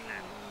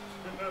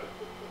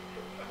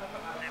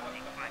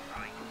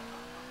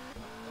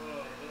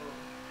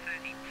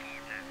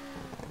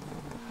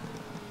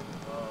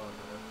 Oh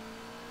dear.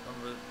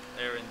 Remember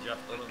hearing Jeff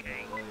Dunham the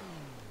other day,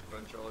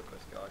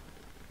 ventriloquist guy.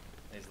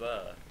 He's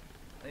there.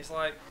 And he's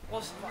like,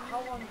 what's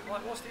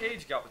the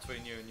age gap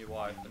between you and your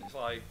wife? And it's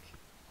like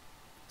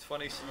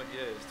 20 something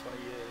years,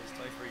 20 years,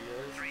 23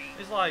 years.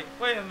 He's like,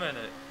 wait a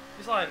minute.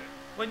 He's like,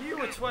 when you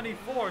were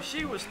 24,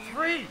 she was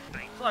 3.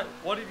 It's like,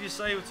 what did you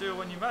say to her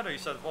when you met her? He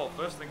said, well,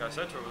 first thing I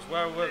said to her was,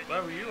 where were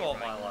you all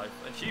my life?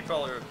 And she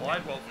probably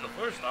replied, well, for the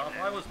first half,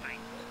 I wasn't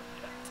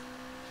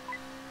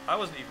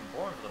even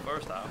born for the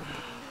first half.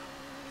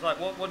 It's like,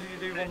 what did you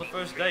do on the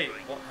first date?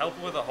 What, help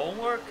her with her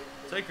homework?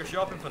 Take her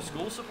shopping for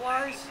school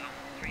supplies?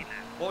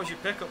 What was your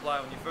pickup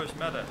line when you first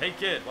met her? Hey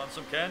kid, want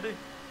some candy?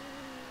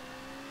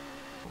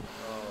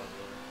 Oh,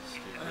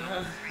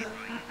 stupid.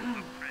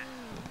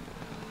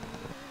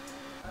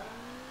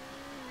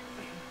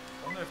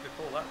 I wonder if they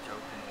pull that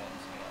joke in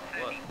once in a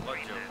while. What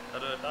joke?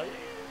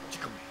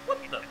 What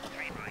the?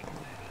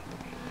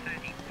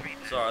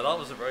 Sorry, that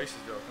was a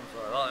racist joke, I'm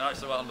sorry. That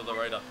actually went under the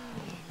radar.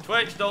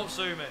 Twitch, don't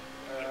sue me.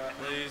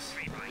 Please,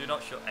 do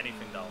not shut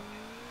anything down.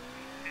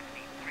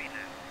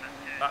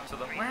 Back to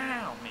the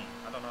wow me.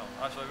 I don't know.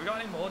 Actually, have we got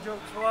any more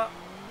jokes for that?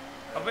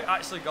 Have we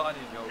actually got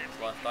any jokes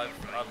left? I've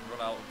run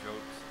out of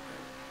jokes.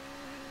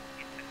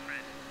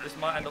 This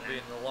might end up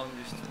being the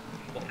longest,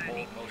 but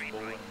most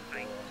boring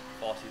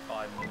for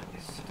 45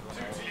 minutes to an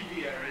hour.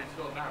 TV areas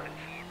got married.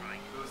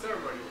 The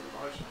ceremony wasn't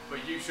much, but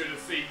you should have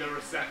seen the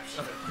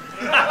reception.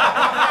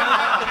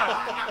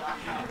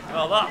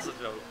 Well, that's a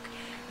joke.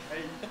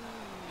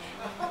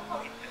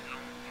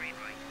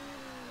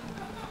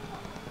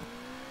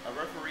 A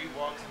referee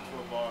walks into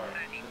a bar.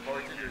 The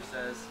bartender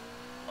says,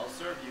 "I'll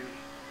serve you,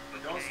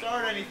 but don't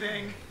start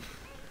anything."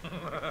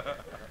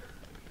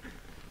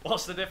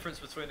 What's the difference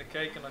between a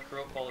cake and a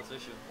corrupt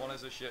politician? One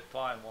is a shit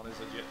pie and one is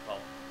a jit pal.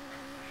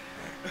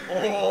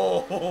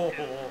 Oh,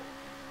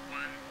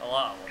 I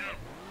like that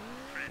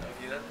one.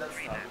 Okay, that's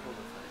topical.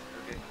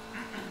 Okay.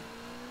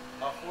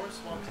 A horse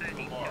walks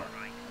into a bar.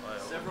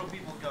 Several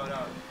people got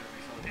out because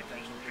we saw the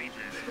potential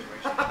danger in the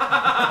situation.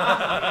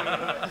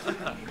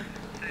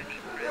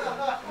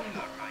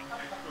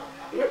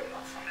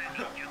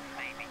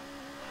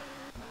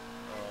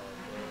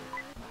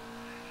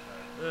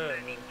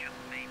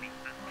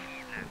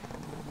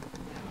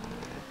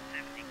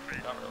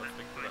 Can't really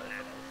think of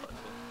anything else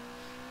actually.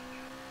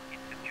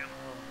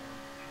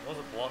 There was a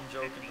blonde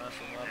joke in there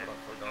somewhere, but I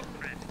forgot.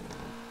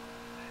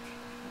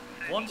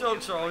 Blonde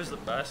jokes are always the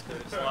best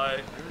because it's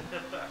like,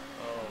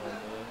 oh,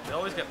 they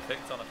always get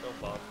picked on. I feel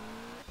bad.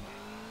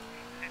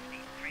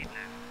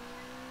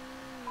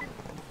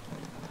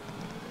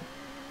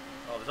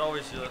 Oh, there's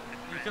always you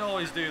can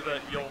always do the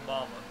your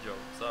mama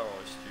jokes. They're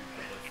always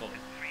stupidly funny.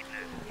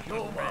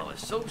 Your mom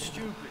is so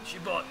stupid. She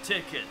bought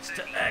tickets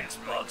to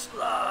Xbox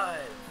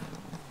Live.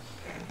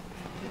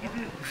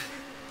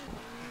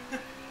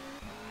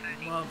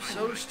 Your mom's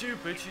so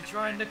stupid. She's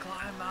trying to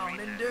climb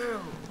Mountain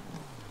Dew.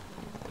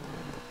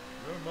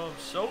 Your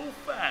mom's so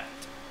fat.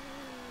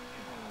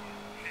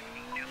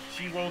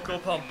 She woke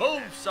up on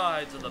both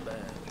sides of the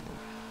bed.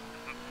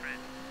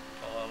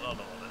 Oh, I don't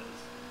know what it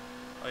is.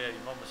 Oh yeah,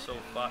 your mum is so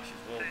fat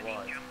she's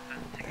worldwide.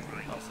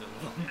 That's the other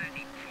one.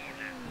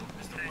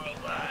 Mr.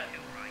 Worldwide.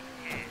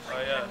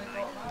 Oh yeah.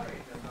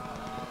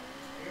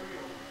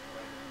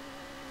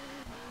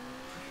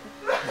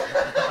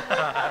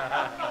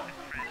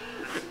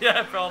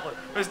 Yeah, probably.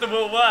 Mr.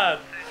 Worldwide.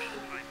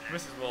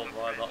 Mrs.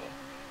 Worldwide, that one.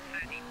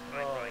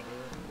 Oh, dude.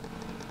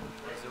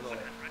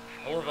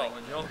 I love that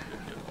one.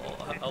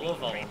 I love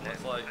that one.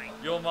 It's like,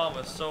 your mum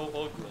is so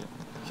ugly.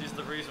 She's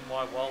the reason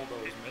why Waldo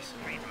is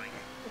missing.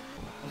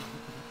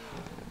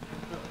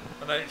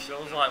 And then it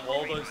shows like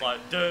Waldo's like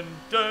dun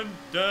dun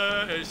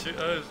dun, and she's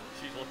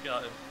looking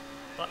at him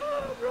like,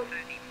 oh bro.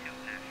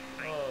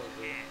 Oh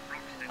dear.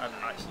 I'm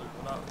actually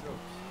run out of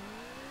jokes.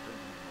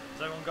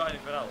 Has everyone got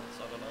anything else?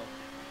 I don't know.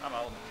 I'm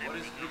out. What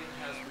is eating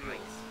has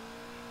wheels?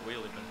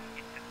 Wheelie bin.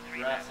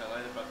 Grass, I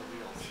lied about the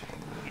wheels.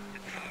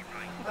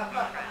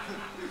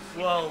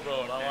 Well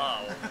done,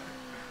 allow.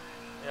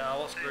 Yeah,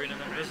 what's green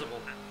and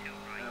invisible?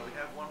 We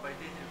have one by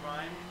David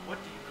Rhyme. What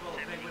do you call a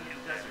penguin in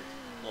the desert?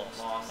 Lost.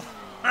 Lost.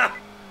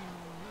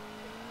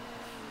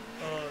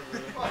 Oh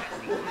dear.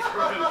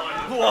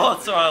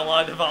 What? I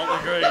lied about the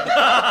green.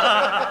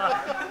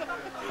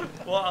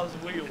 What has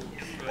wheels?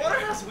 Water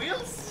has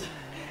wheels?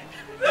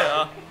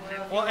 Yeah.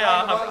 Well,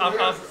 yeah,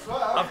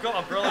 I've got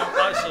a brilliant,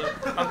 actually,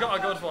 I've got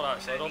a good one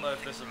actually. I don't know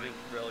if this will be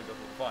really good, but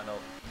we'll find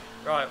out.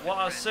 Right, what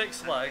has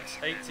 6 legs,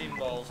 18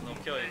 balls, and will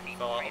kill you if you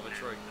fell out of a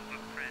tree?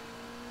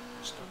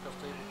 Snooker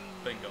table.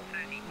 Bingo.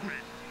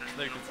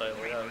 Snooker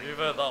table, yeah. You've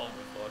heard that one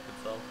before, I can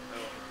tell.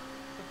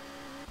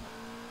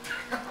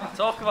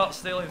 Talk about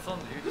stealing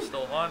thunder, you just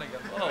stole mine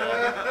again. Oh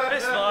well.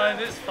 It's fine,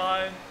 it's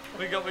fine.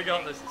 We got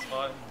this, it's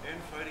fine.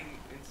 Infighting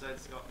inside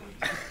Scotland.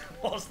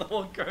 What's the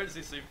one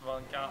currency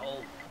Superman can't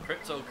hold?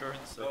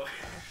 Cryptocurrency.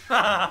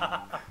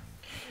 Oh.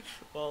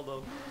 Well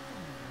done.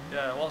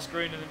 Yeah, what's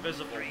green and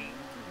invisible?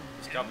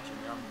 It's cabbage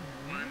and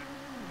yam.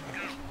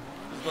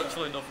 There's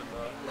literally nothing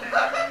there.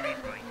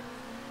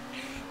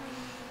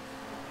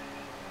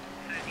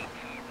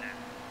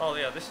 Oh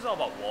yeah, this is all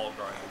about wall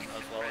grinding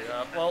as well,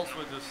 yeah. Well, we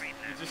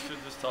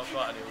should just talk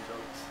about any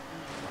jokes.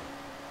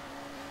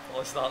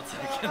 We'll start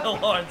taking the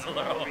law into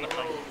their own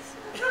hands.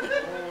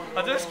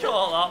 I just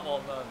caught that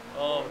one then.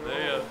 Oh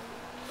dear.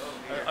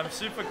 I'm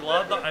super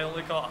glad that I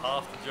only caught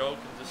half the joke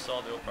and just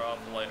saw the upper half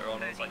later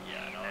on. I was like,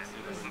 yeah, no, I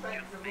see this.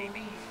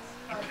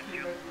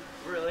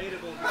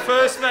 Relatable.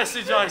 First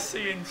message I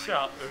see in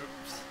chat.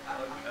 Oops.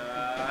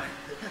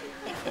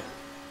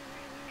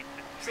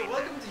 So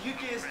welcome to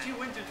UKSG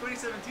Winter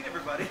 2017,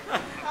 everybody.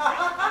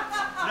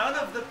 None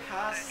of the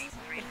past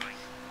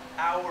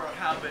hour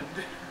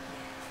happened.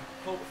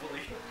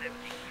 Hopefully.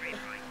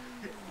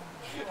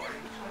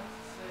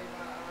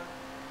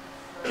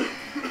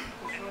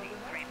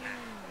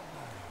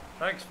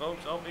 Thanks,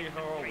 folks. I'll be here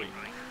all week.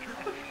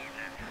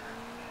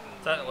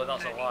 Technically,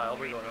 that's a lie. I'll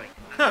be going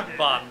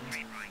banned.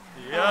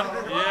 Yeah.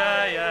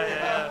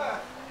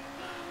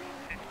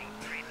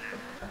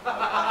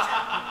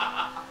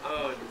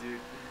 Oh, dude.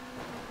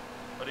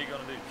 What are you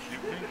gonna do?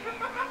 Shoot me?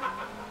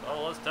 Oh,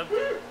 that's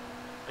tempting.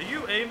 Are you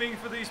aiming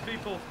for these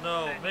people?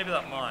 No, maybe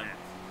that mine.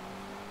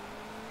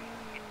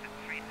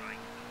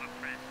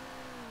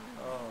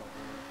 Oh.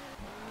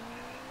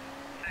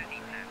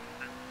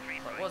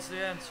 Like, what's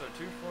the answer?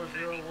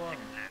 2401.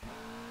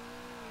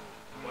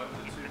 One of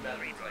the 2 men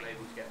was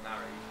unable to get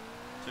married.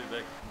 Too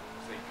big.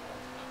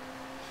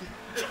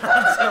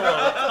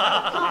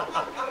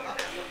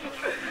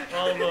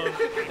 Well done.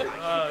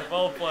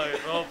 Well played,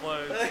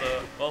 sir.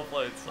 Well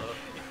played, sir.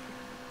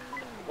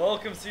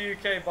 Welcome to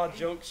UK Bad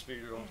Joke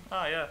Speedrun.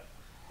 Ah, yeah.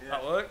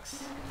 That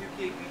works.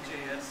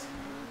 UKPJS.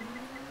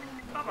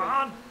 Come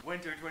on!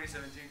 Winter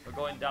 2017. We're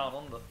going down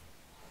under.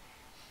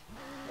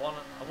 One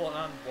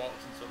hand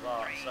walks into a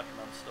bar at a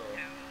second-hand store.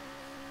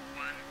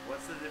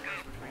 What's the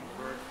difference between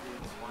bird flu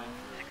and swine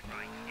flu?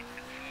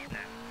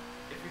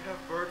 If you have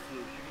bird flu,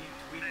 you need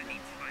tweetment.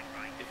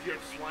 If you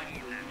have swine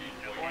flu, you need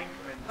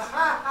ointment.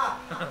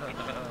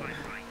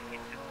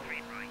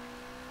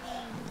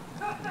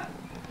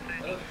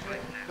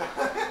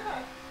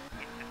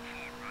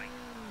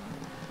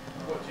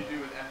 What do you do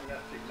with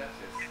epileptic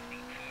lettuce?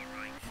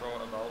 Throw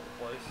it about the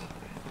place.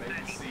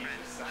 Maybe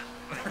seizures.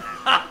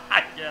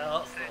 Yeah,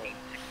 that's the one.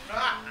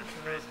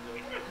 That's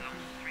good.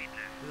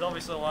 There's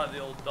obviously like the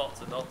old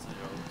doctor jokes. I'm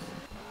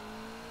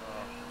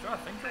trying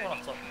to think of one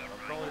off the top of my head. I'm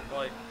probably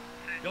like,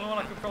 the only one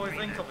I could probably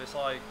think of is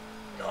like,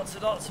 doctor,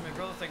 my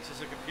brother thinks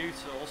he's a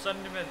computer. We'll send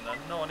him in then.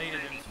 No, I needed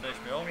him to finish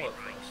my homework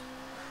first.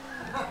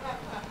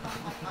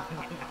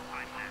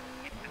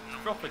 It's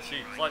proper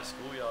cheap. It's like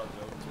schoolyard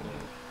jokes.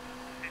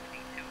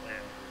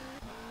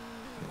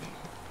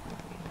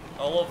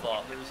 I love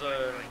that. There's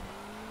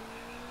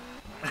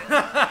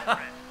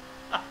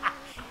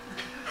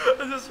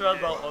I just read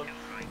that one.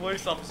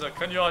 Police officer,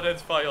 can you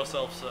identify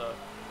yourself, sir?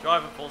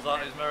 Driver pulls out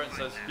his mirror and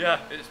says, yeah,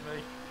 it's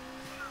me.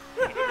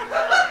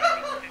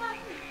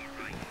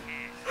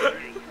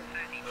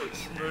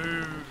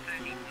 Smooth.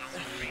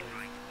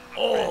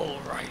 All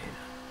right.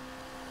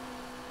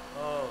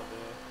 Oh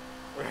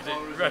dear.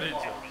 Reddit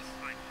jokes.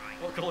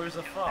 What colour is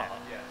a fart?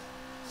 Yes.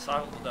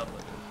 Silent the devil.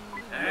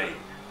 Hey!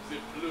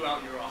 It blew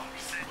out your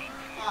arse.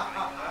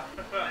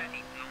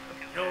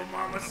 Yo,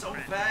 mama's so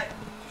fat. You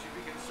should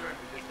be concerned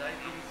because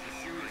diabetes is a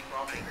serious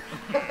problem.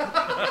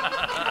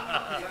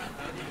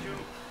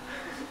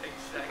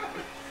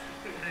 Exactly.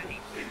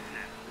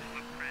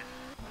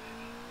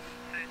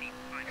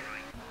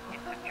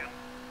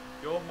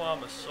 Your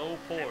mom is so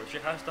poor, she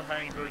has to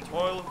hang her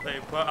toilet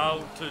paper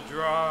out to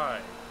dry.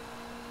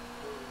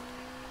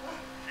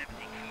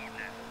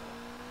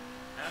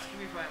 Ask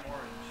me if I'm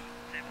orange.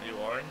 Are you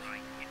orange?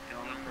 No,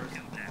 I'm a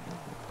person.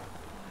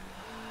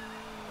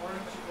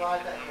 Orange, you glad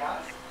that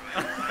gas?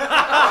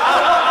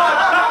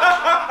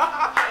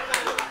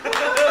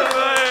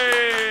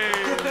 Hey!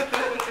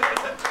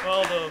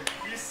 Well done.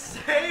 You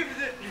saved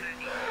it!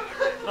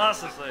 That's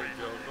the same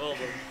joke. Well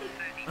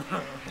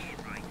done.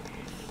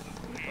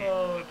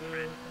 Oh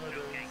dear.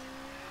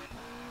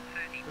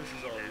 This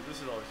is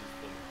always just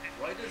funny.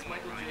 Why does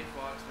Michael J.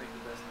 Fox make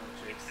the best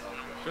milkshakes?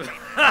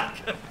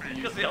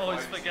 Because he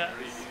always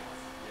forgets.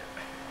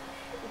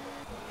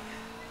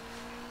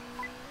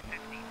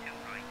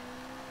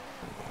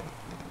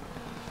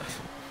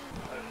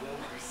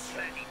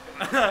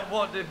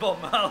 What did Bob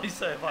Marley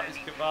say about his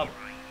kebab?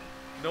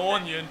 No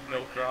onion,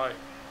 no cry.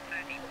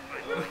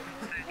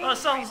 That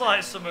sounds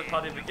like something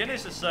Paddy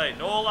McGuinness would say.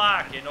 No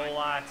larky, no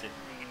lighting.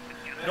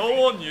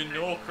 No onion,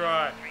 no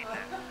cry.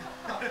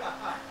 Oh.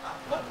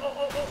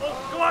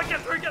 Come on,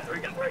 get through,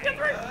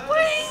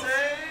 please!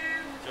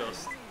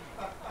 Just.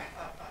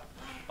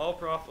 All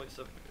pro athletes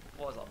are,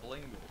 what is that,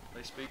 bilingual?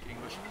 They speak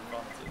English and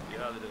profanity.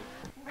 Yeah, they do.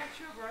 What's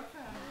your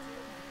girlfriend?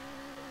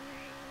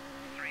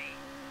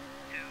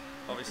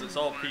 Obviously, it's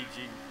all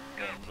PG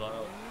ones, I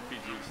know.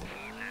 PG stuff.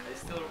 I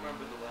still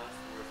remember the last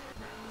words my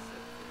grandpa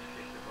said before he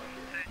kicked the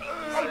bucket.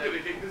 I'm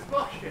gonna kick this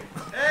bucket.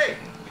 Hey!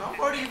 How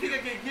far do you think I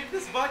can kick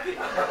this bucket? A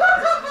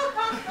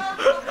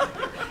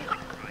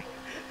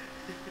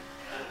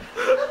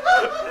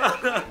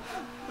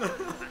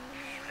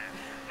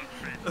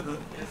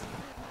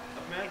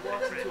man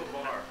walks into a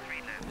bar.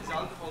 His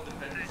alcohol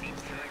dependency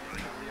is tearing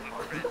his family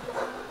apart.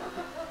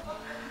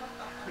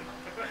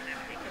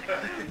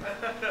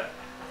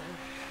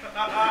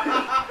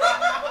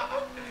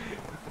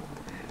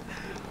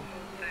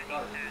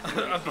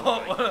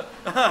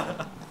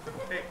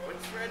 Hey,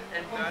 what's red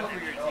and bad for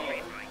your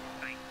teeth?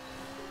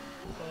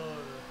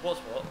 What's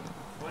what?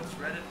 What's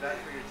red and bad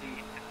for your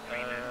teeth?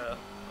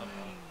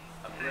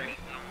 A brick.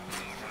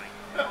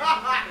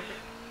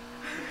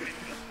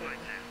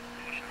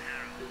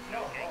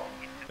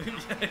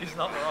 Yeah, he's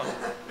not wrong.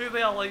 Who the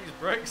hell eats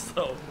bricks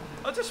though?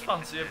 I just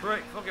fancy a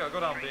brick. Fuck it, I'll go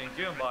down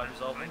B&Q and buy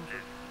myself one.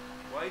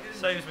 Why didn't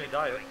Saves me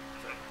diet.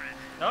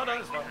 No,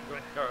 it's fine.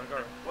 Go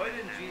on. Why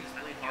didn't Jesus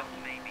play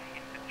hockey?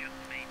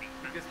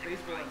 Because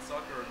baseball and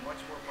soccer are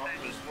much more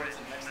popular sports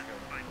in Mexico.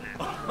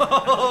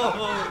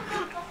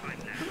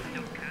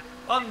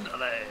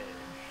 Ándale.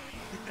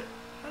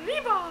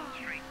 Arriba.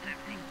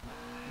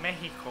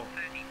 Mexico.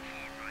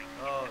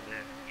 Oh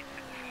dear.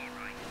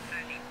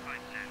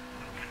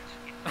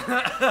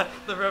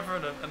 The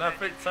Revenant, an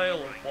epic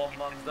tale of one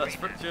man's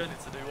desperate journey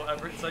to do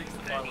whatever it takes to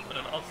finally win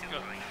an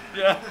Oscar.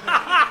 Yeah,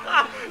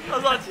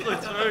 that's actually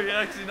true,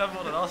 yeah, because he never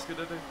won an Oscar,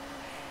 did he?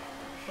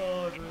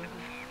 Oh dear.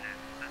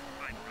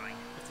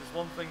 If there's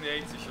one thing the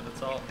 80s should have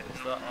taught me,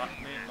 it's that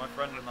my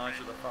friend and I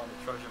should have found a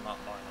treasure map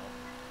by now.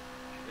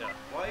 Yeah.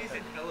 Why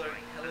isn't Helen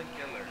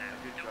Keller a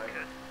good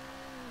driver?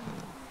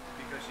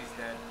 Because she's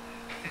dead.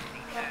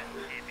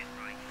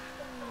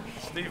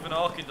 Stephen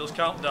Hawking does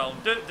countdown.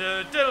 That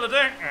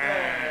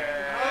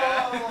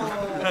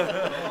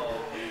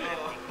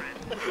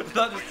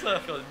just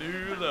took a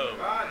new low.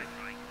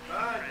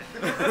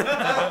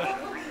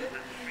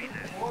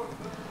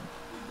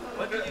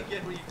 What do you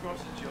get when you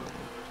cross a joke?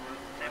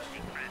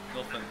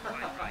 Nothing.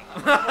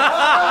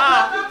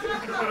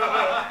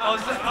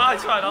 I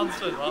tried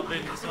answering that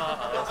being the smart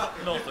ass.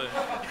 Nothing.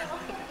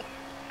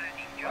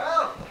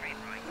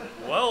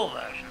 Well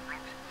then.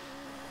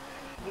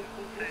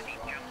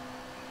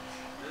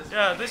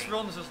 Yeah, this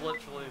runs as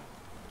literally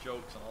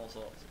jokes and all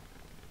sorts.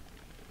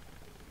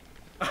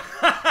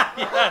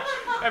 Yeah,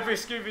 every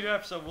Scooby-Doo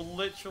episode will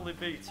literally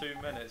be 2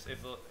 minutes,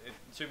 if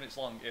 2 minutes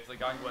long, if the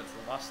gang went to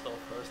the mask store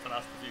first and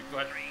asked a few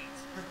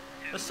questions.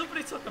 Has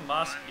somebody took a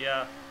mask?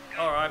 Yeah.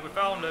 Alright, we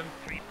found him.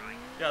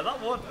 Yeah,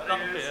 that would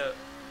be it.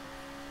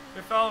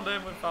 We found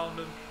him.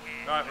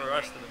 Right, we're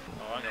arresting him.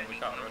 Oh, hang on, we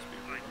can't arrest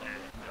people. We're not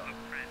doing that.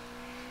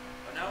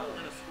 An owl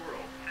and a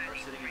squirrel are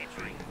sitting in a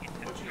tree,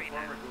 watching a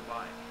farmer go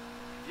by.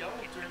 The owl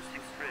turns to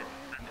the squirrel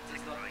and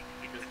says nothing,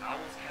 because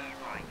owls can't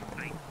talk.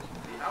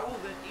 The owl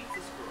then eats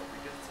the squirrel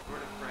because it's a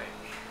bird of prey.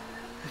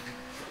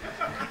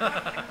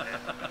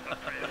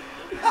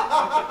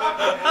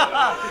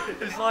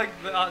 It's like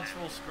the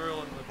actual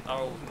squirrel and the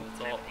owl can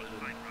talk.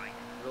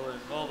 Really,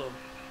 well done.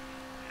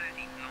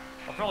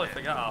 I'll probably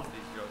forget half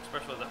these jokes,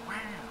 especially the wow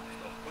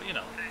stuff, but you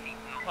know,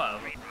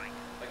 whatever. A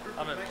group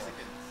I'm of in.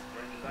 Mexicans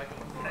were in the back of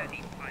a car. They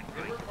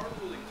were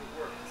carpooling to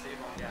work to save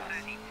on gas.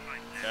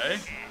 Okay.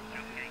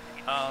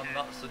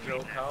 That's the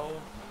joke. How?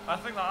 I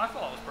thought that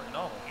was pretty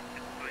normal.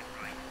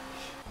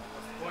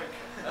 That's the point.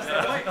 That's the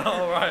point.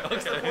 Oh right,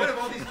 That's the okay. point of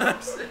all these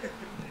jokes.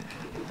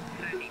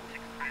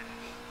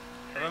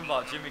 I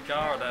remember Jimmy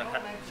Carr had a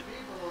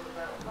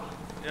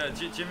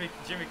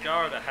Jimmy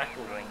Carr had a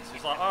heckle once.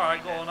 He's like, all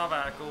right, go on, have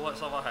a heckle. Let's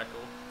have a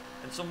heckle.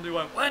 And somebody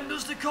went, when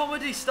does the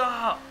comedy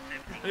start?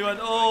 And he went,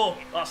 oh,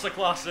 that's a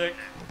classic.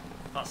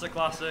 That's a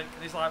classic.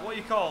 And he's like, what are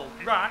you called?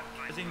 Rack,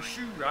 as in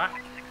shoe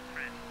rack.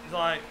 He's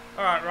like,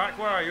 all right, Rack,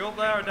 where are you? Up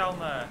there or down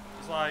there?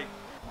 He's like,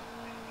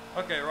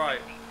 okay,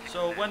 right.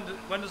 So when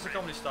does the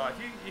comedy start?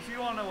 If you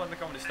want to know when the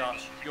comedy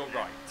starts, you're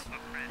right.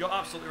 You're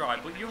absolutely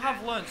right. But you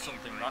have learned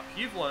something, Rack.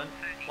 You've learned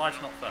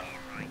life's not fair.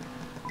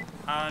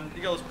 And he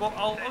goes, but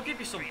I'll give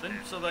you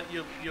something so that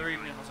your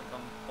evening hasn't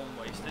gone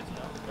unwasted. You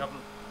know, you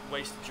haven't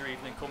wasted your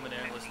evening coming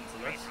here and listening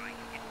to this.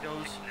 He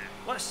goes,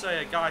 let's say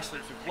a guy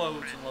sleeps with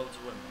loads and loads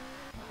of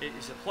women.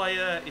 He's a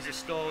player, he's a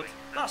stud.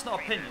 That's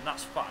not opinion,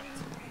 that's fact.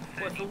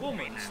 But if a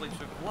woman sleeps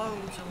with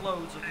loads and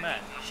loads of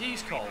men,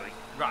 she's called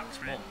Rack's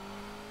mum.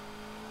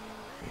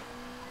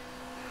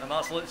 And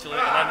that's literally,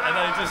 and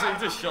then he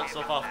just shuts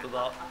up after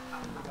that.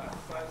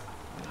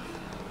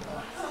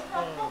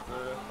 Oh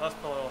dear, that's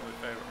probably one of my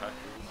favourite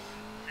heckles.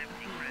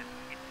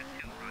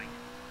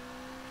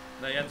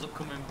 And he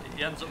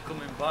ends up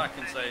coming back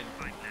and saying,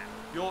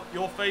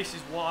 your face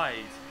is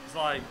wide. It's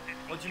like,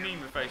 what do you mean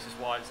my face is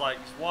wide? It's like,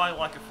 it's wide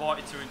like a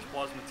 42-inch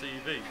plasma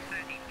TV.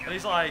 And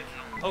he's like,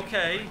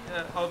 okay,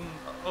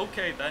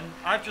 okay then,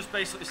 I've just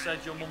basically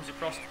said your mum's a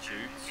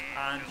prostitute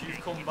and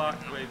you've come back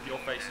with your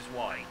face is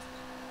wide.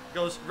 He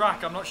goes,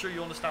 Rack, I'm not sure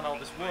you understand how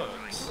this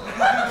works.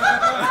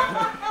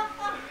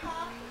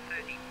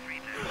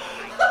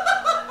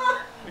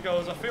 He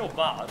goes, I feel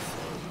bad.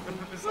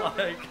 It's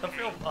like, I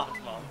feel bad,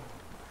 man.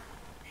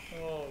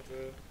 Oh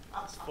dear,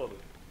 that's funny.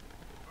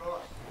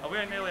 Are we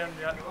at nearly the end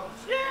yet?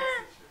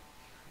 Yeah!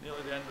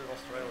 Nearly the end of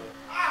Australia.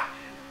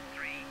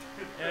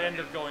 Yeah, end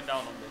of going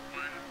down under.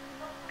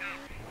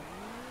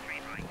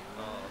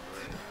 Oh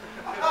dear.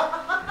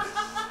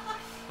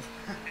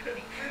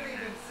 Didn't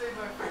even say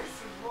my face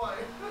was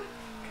white.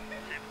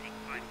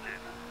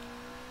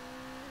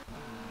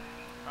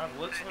 I've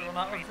literally run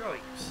out of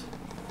jokes.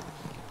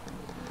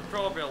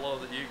 Probably a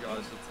load that you guys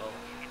would tell.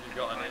 If you've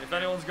got any. If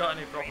anyone's got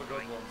any proper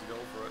good ones, go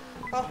for it.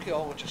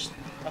 Archaeologist,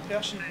 a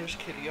person whose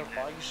career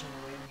buys and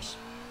ruins.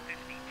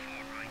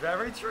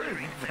 Very true,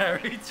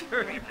 very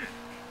true.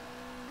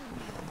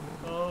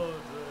 Oh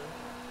dear.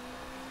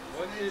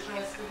 What an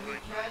interesting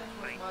weekend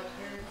with my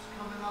parents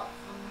coming up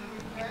from the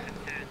weekend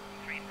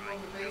from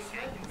the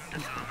basement.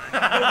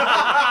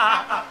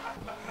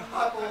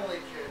 I'm only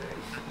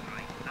kidding.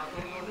 I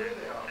don't know who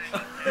they are.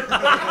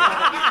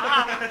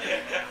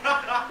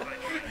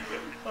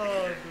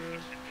 Oh dear.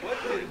 What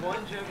did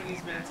one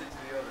Japanese man say to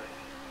the other?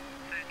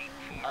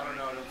 I don't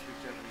know, I don't speak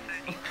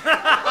Japanese.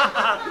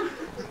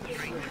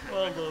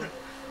 Well done.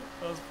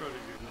 That was pretty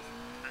good.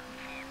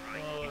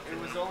 Oh, It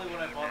was only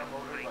when I bought a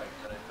motorbike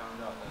that I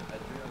found out that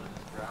adrenaline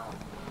is brown.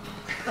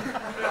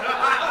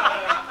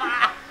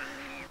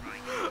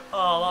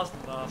 oh, that's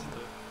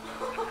nasty.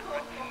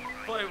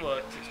 But it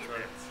worked, it's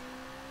true.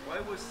 Why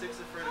was 6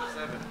 afraid of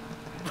 7?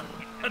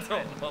 I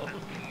don't know.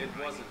 It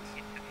wasn't.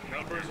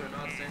 Numbers are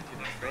not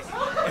sentient. Thus, people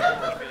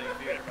are feeling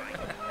fear.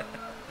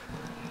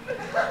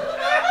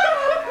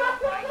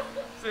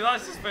 See,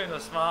 that's just being a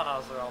smart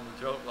ass around the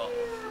joke, that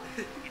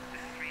one.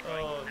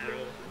 Oh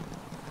dear.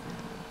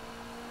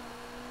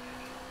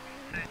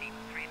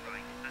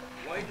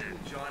 Why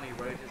didn't Johnny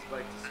ride his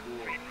bike to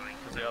school?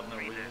 Because he had no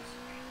wheels.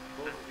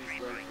 Both of these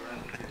legs were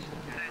amputated. He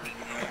can't ride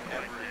the bike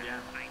ever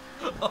again.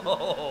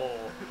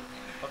 Oh,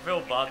 I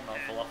feel bad now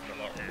for laughing at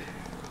that one.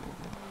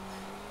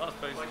 That's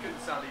Why basically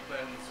couldn't Sally play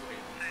on the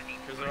swing?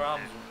 because her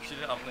arms, she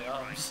didn't have any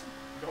arms.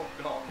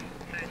 Not.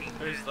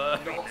 Who's there?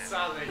 Not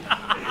Sally.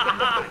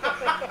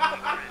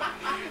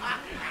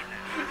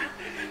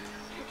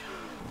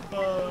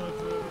 Oh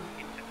dear.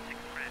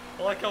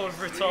 I like how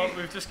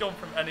we've just gone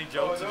from any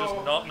joke to just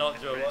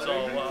not jokes.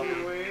 Oh wow.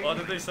 What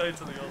did they say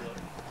to the other?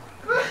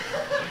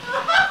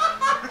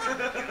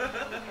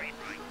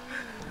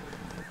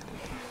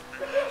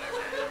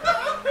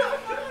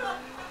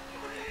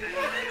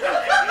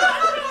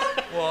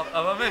 What?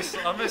 Have I missed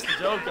the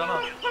joke, haven't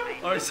I?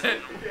 Or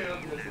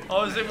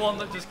is it one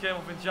that just came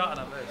up in chat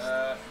and I missed?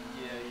 Yeah,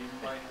 you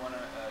might want to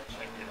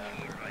check it out.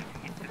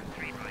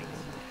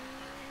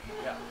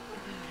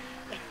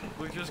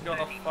 We've just got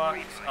a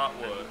fax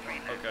at work.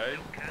 Okay,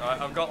 right,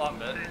 I've got that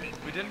bit.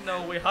 We didn't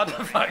know we had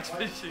a fax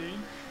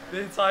machine.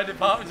 The entire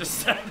department just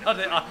said that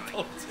it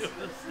idle to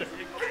the stick.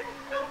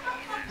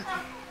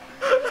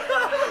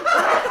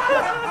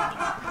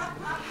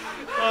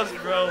 That's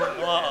brilliant.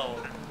 Wow.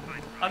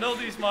 I know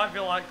these might be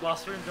like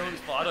classroom jokes,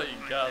 but I don't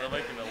even care. They're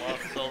making me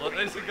laugh. So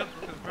it's a good,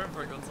 it's room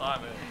for a good time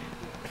here.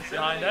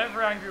 Behind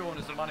every angry one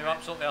is a man who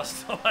absolutely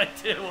has no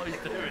idea what he's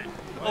doing.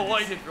 Oh,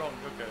 what he did wrong.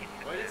 Okay.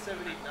 Why did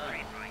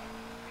 789?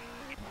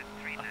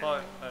 I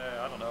thought,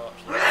 I don't know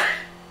actually.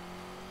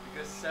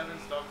 Because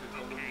 7's doctor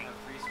told him to have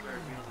 3 square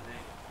meals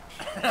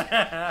a day.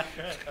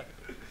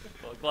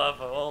 Well,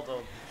 clever, well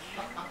done.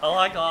 I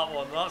like that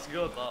one, that's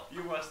good that.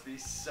 You must be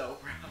so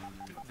proud.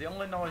 The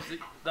only knowledge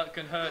that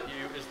can hurt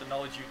you is the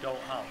knowledge you don't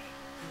have.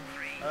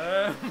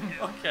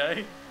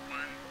 Okay.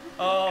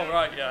 Oh,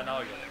 right, yeah, now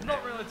I get it.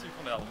 Not really too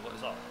funny, Alan, but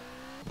it's alright.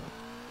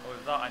 Oh,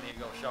 with that I need to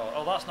go shower.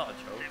 Oh, that's not a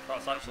joke,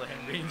 that's actually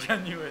him being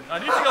genuine. I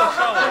need to go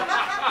shower!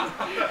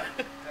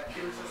 He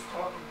was just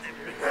talking to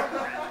you.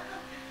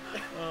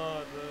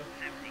 Oh, dear.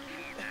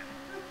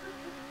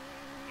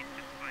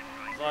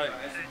 It's like,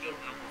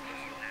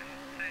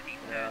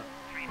 yeah.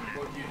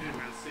 What do you do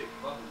with the sick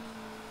bubbles?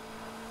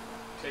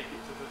 Take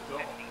it to the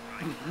dock.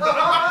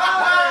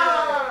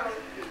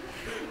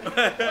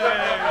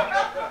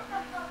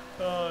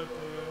 Oh,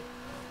 dear.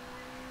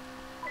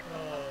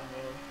 Oh,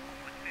 no.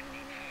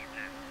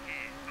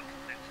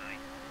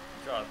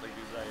 I'm trying to think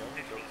who's there.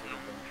 Only jokes that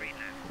have been good.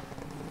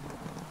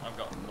 I've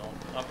got none.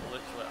 I'm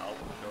literally out of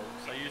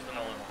jokes. I used them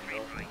all in one go.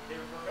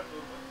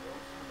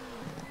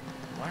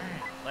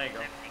 There you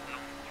go.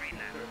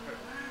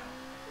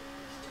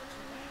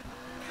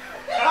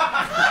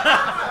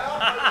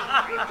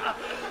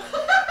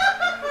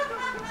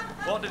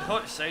 What did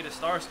Hutch say to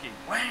Starsky?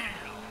 Wow!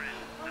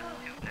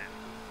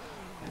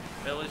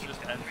 Bill is just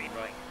entering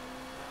right.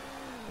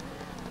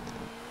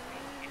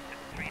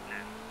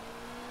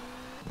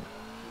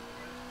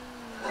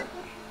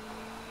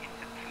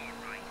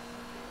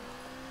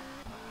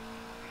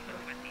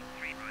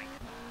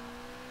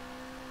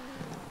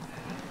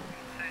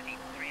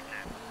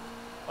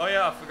 Oh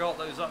yeah, I forgot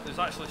there's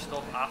actually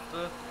stuff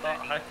after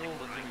that heckle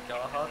that Jimmy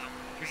Carr had.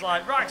 He's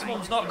like, Rack's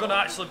mum's not gonna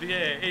actually be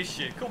here, is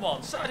she? Come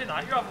on, Saturday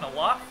night, you're having a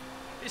laugh.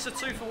 It's a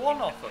 2-for-1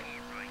 offer.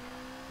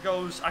 He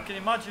goes, I can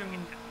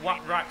imagine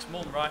what Rack's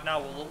mum right now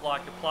will look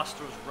like a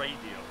plasterer's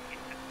radio.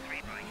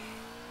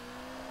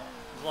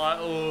 He's like,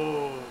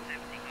 oh.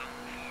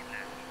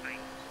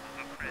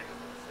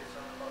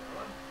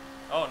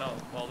 Oh no,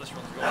 well this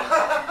run's going.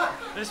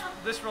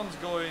 this run's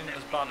going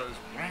as bad as.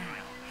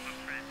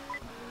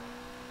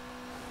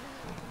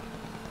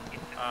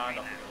 And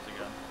off it goes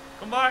again.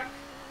 Come back!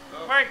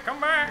 Wait, come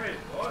back! Wait,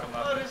 what? Come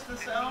back. What is the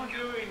sound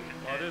doing?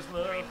 What is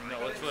love? No,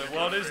 literally,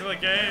 what is the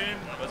game?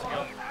 Let's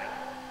go.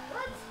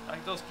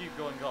 That does keep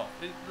going off.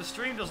 The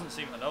stream doesn't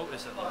seem to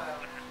notice it though.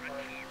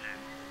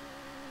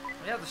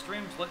 Yeah, the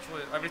stream's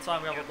literally, every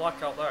time we have a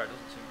blackout there, it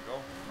doesn't seem to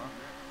go.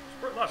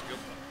 No. That's good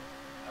though.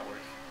 That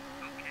works.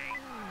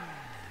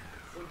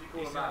 What do you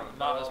call It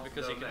matters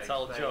because he can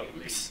tell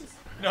jokes.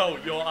 No,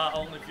 you're our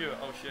only viewer.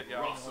 Oh shit, yeah,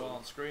 I'm the only one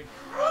on screen.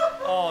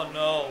 Oh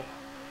no.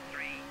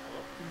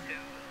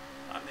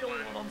 I'm the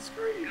only one on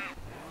screen.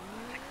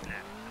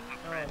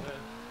 Oh man.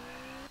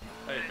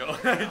 There you go.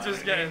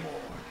 Just getting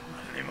more.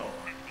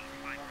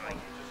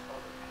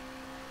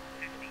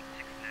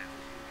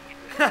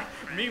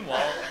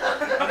 Meanwhile,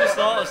 I just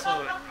thought of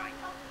something.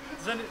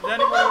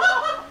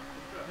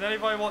 Did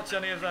anybody watch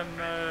any of them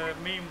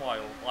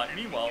Meanwhile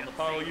in the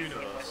parallel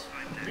universe?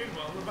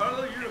 Meanwhile, in the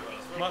parallel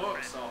universe, where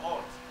books are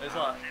hot. It's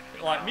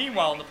like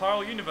Meanwhile in the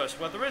parallel universe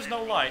where there is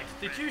no light.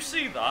 Did you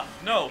see that?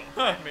 No.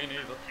 Me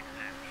neither.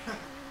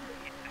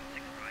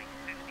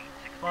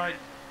 Like,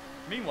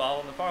 meanwhile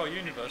in the parallel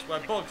universe where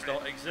bugs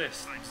don't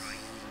exist.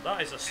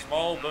 That is a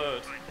small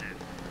bird.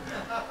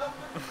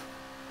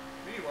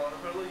 Meanwhile, in a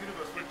parallel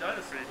universe where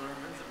dinosaurs are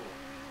invincible.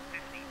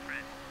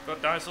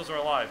 But dinosaurs are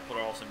alive, but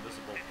are also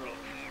invisible.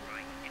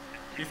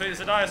 You think it's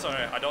a dinosaur?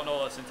 I don't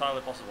know, that's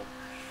entirely possible.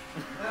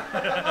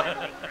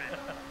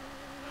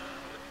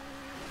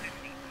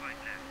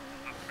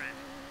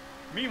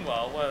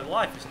 Meanwhile, where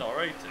life is not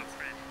rated,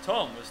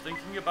 Tom was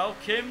thinking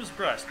about Kim's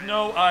breast.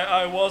 No,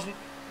 I wasn't.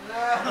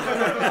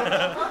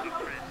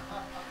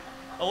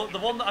 Oh, the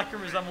one that I can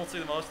resemble to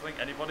the most, I think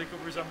anybody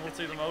could resemble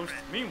to the most.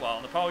 Meanwhile,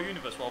 in the parallel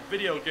universe, while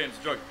video games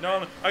are drug.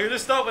 No, I can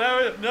just stop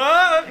whenever. No!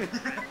 I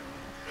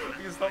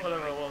can stop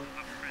whenever I want.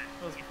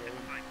 That's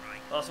brilliant.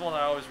 That's the one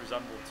I always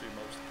resemble to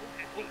most.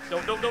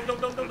 Oh,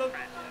 no.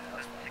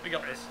 We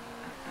got this.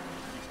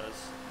 He says.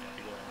 Yeah,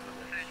 he will enter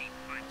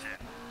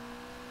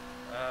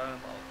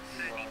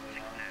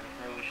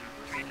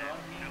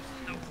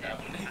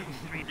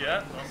this. Yeah,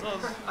 that's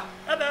us.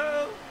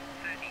 Hello!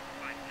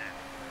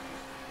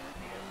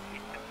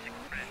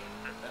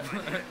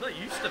 That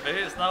used to be,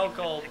 it's now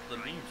called the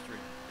meme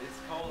stream. It's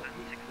called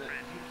the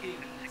UK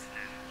memes.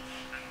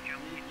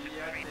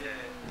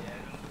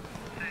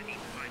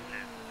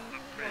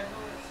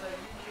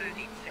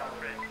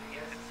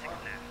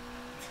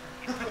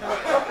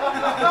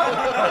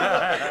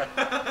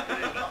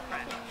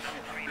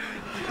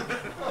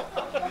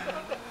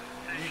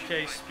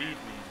 speed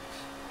memes.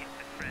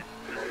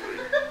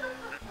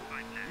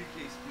 UK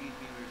speed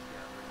meters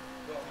gathering.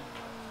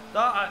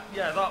 That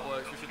yeah, that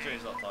works. We should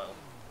change that title.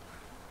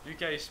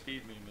 UK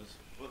speed memers.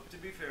 Well, to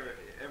be fair,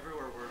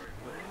 everywhere where we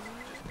put it is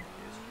just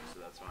UKSG, so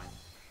that's fine.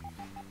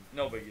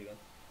 No biggie then.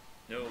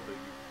 No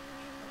biggie.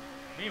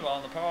 Meanwhile,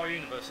 in the Power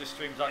Universe, this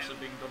stream's actually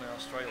being done in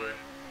Australia.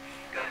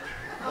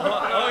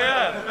 Oh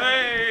yeah!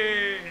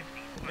 Hey!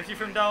 If you're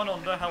from down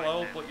under,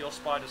 hello, but your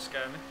spiders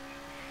scare me.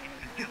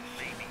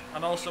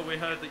 And also, we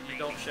heard that you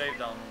don't shave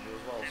down under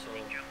as well, so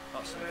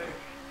that's something.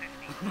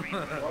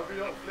 Why we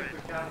don't flip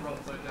the camera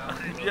upside down?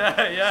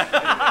 Yeah,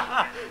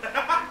 yeah.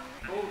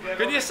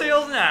 Can you see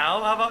us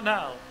now? How about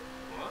now?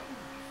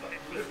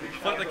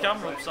 Flip the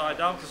camera upside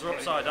down because we're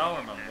upside down,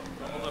 remember?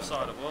 On the other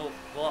side of the world.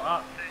 Like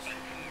that.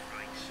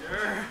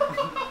 Sure.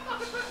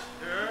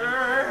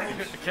 Sure.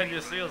 Can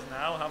you see us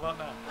now? How about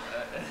now?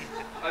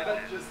 I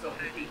bet just on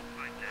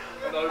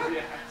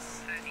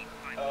OBS.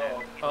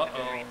 Oh.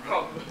 Uh-oh.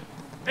 Come.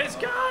 It's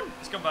gone!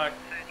 It's come back.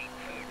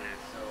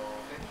 So,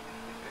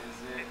 is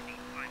it?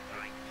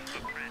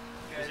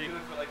 Can I do it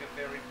for like a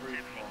very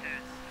brief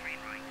moment?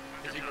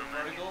 Is he,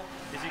 Vertical?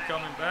 is he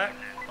coming back?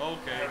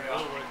 Okay.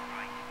 Alright.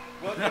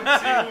 Welcome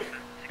to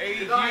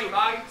Good night,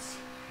 mates.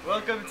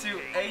 Welcome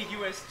to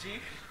AUSG.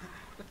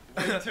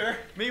 Winter.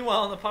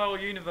 Meanwhile, in the Power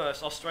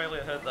Universe,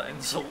 Australia heard that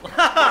insult.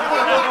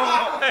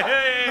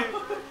 Hey!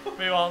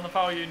 Meanwhile, in the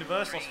Power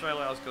Universe,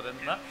 Australia has good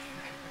internet.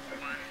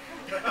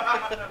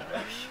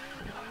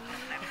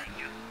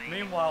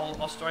 Meanwhile,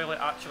 Australia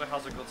actually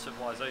has a good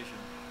civilization.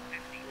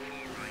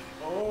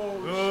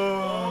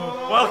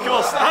 Oh.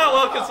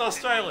 Welcome to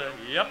Australia.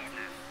 Yep.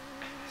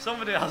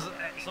 Somebody's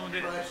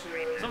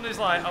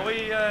like, are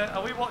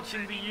we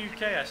watching the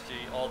UKSG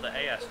or the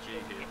ASG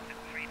here?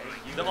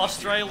 The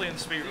Australian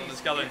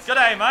speedrunners going,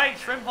 "G'day mate,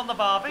 shrimp on the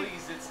barbie."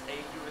 Please, it's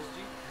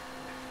AUSG.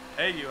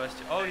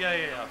 AUSG. Oh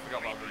yeah, I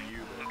forgot about the U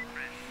bit.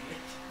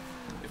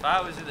 If I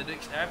was in the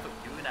dictionary, I'd put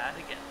you and I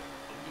together.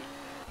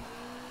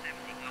 I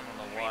don't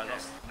know why,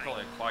 that's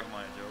probably a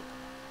Quagmire joke.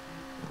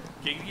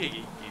 Stick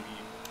around.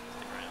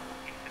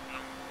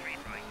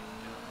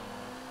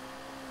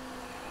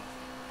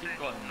 Keep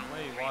going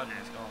way wide in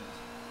these guns.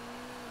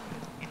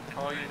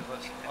 Power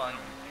Universe. What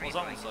does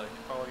that one say?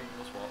 Power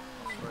Universe what?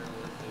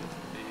 Australia is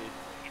the...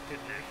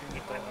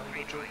 Making the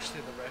under jokes to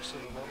the rest of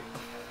the world.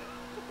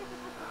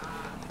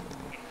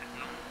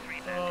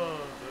 Oh,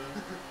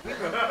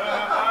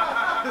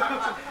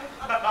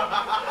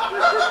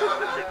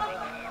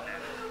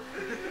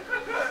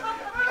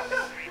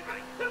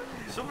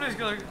 somebody's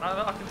gonna...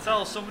 I can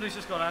tell somebody's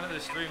just gonna enter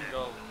this stream and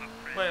go,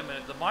 wait a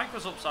minute, the mic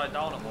was upside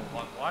down at one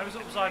point. Why was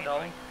it upside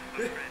down?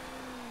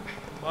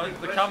 Why is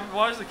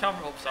the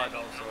camera upside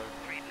down, sorry?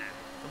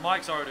 The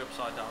mic's already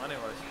upside down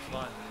anyways, it's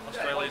fine.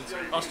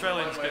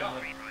 Australians can...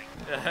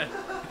 Yeah,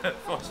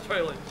 for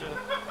Australians, yeah.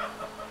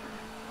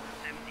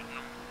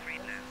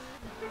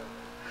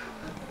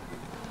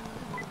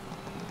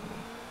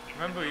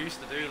 Remember we used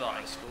to do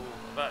that at school.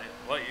 I bet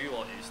what you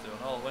lot used to.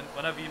 And all,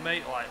 whenever you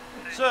mate like,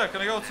 "Sir,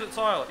 can I go to the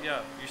toilet?" Yeah,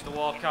 you used to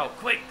walk out.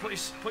 Quick, put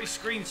your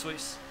screen so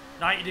it's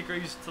 90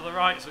 degrees to the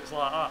right, so it's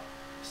like that,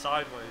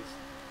 sideways.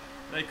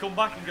 And they come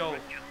back and go,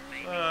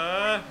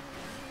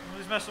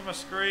 "Somebody's messing with my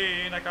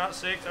screen. I can't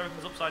see 'cause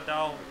everything's upside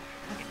down."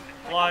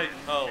 Like,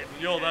 oh,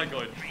 you're there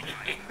going.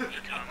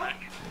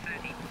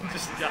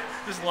 just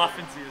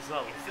laughing to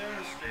yourself. Is there an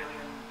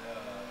Australian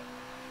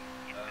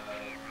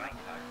map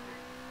pack?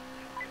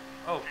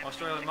 Oh,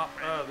 Australian map.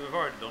 We've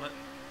already done it.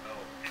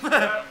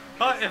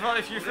 Oh.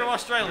 if you're from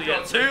Australia,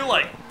 you're too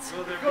late.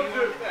 Will there Come be do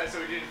one? it there, so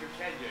we did it for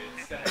Kenya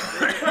instead.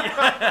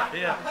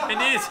 Yeah. It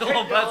needed to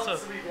look better.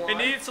 It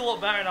needed to look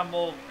better and have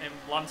more in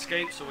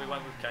landscape, so we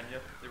went with Kenya.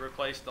 They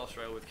replaced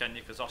Australia with Kenya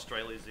because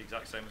Australia is the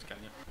exact same as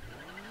Kenya.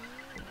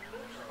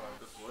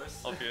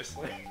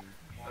 Obviously.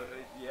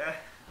 Yeah.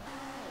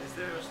 Is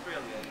there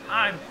Australian?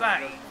 I'm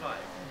back. 2005?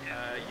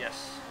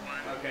 Yes.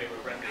 Okay,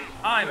 we're ready.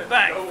 I'm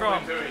back Know what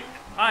from. we're doing.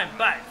 I'm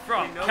back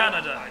from We know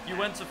Canada. what- You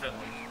went to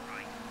Finland.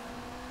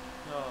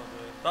 Oh,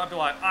 dude. That'd be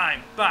like,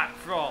 I'm back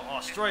from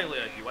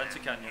Australia. You went to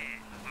Kenya.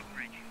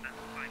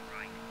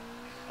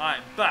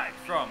 I'm back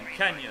from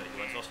Kenya. You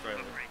went to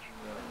Australia.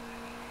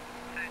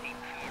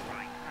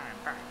 I'm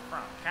back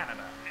from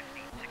Canada.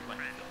 You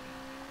went to Finland.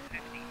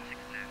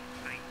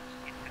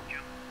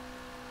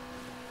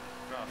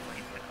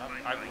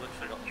 I've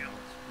literally got the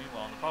notes.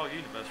 Meanwhile, in the Power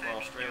Universe, where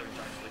Australians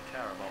actually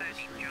care about this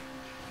stream.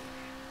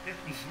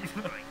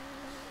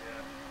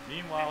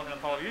 Meanwhile, in the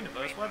Power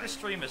Universe, where this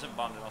stream isn't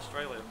banned in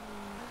Australia.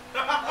 I'm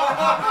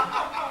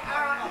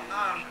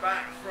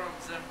back from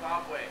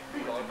Zimbabwe.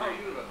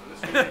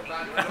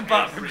 I'm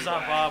back from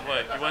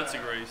Zimbabwe. You went to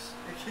Greece.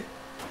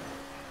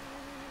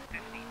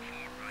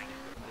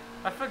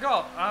 I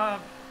forgot.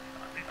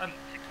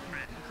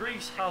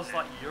 Greece has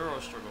like Euro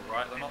struggle,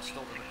 right? They're not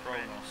still in the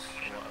Kronos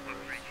or whatever it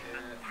is.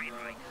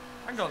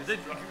 Hang on, did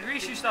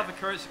Greece used to have a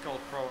currency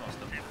called Kronos,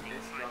 didn't it?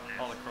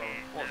 Oh, the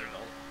Kronos. What was it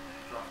called?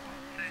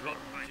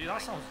 Gee,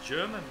 that sounds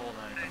German more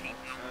than anything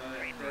else.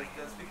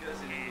 That's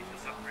because in English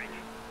it's not.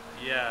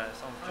 Yeah, it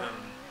sounds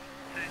German.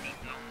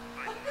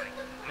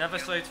 Never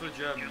say to a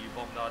German you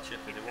bombed our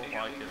chippy, they won't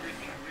like it.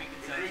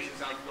 Greece it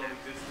sounds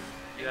non-existent.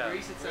 Yeah. In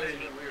Greece it sounds a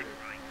bit weirder.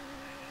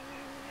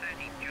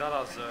 That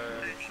has,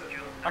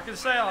 I can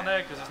say it on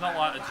air because it's not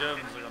like the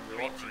Germans are going to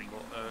be watching,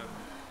 but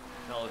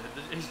no,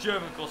 his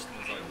German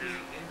customers like this.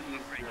 Indy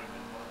is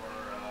German, one of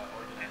our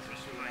organizers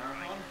for the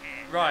marathon.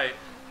 Right,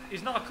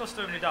 he's not a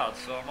customer of my dad,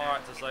 so I'm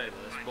alright to say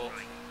this, but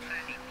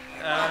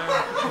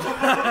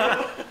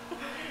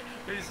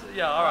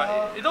yeah,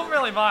 alright. It don't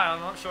really matter, I'm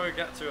not sure he'll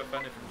get too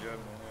offended from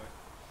Germany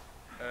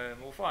anyway.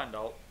 We'll find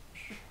out.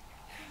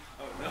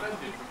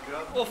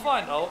 We'll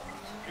find out.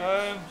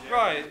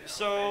 Right,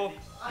 so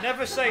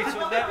never say to a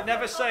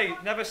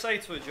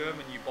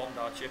German you bombed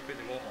our chippy,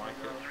 they won't like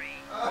it.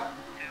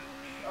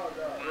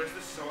 Where's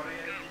the sorry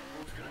Andy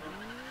post going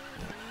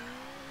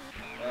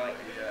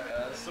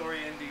on? Sorry,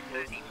 Andy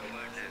posted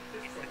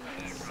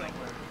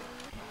somewhere.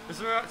 Is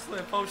there actually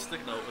a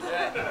post-it note with Yeah,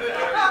 that? there we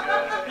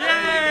go.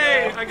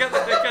 Yay! I get the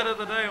Dickhead of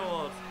the Day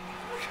award.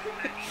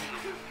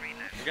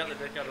 I get the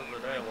Dickhead of the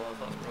Day award,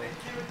 that's brilliant.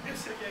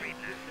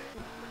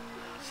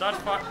 Sad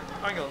fact,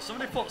 hang on,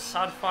 somebody put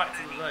sad fact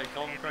of the day,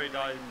 Colin McRae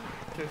died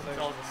in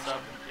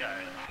 2007. Yeah,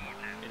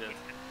 he did.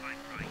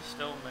 It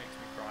still makes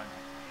me cry now.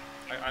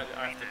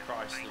 I have to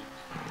cry sleep.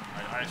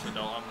 I actually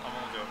don't, I'm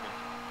only joking.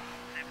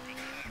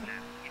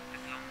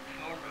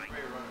 Colin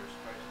McRae runners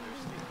cried their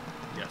sleep.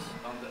 Yes.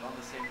 On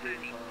the same day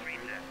as Colin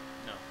McRae died.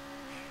 No.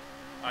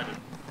 I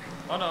didn't.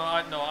 Oh no,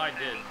 I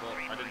did, but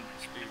I didn't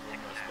speed run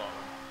this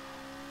bottom.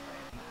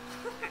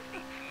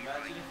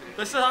 Imagine if it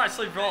This has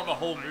actually brought the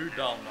whole mood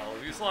down now.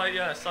 It's like,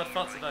 yeah, sad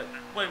fact today.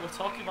 Wait, we're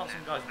talking about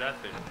some guy's death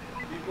here.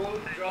 people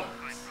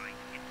drugs.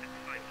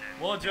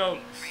 More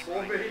jokes.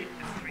 For me.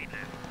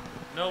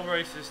 No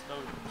racist, no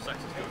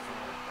sexist jokes.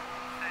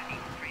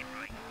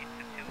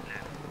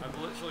 I've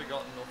literally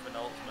got nothing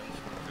else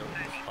mentioned in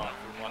jokes apart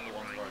from like the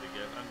ones I've already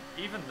given. And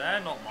even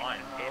they're not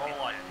mine. They're all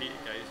like Peter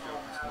Kay's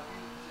jokes and stuff.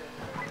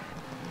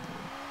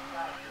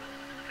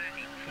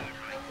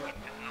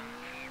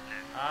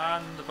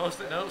 And the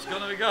post-it note's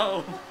gonna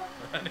go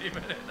any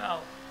minute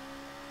now.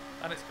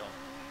 And it's gone.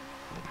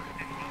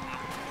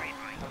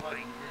 How about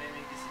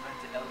renaming this event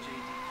to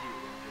LJDQ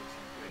and doing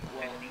some quick?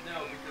 Well,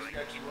 no, because we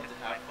actually want to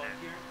have fun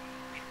here.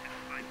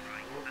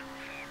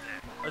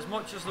 As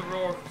much as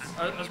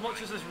as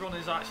much as this run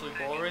is actually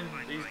boring,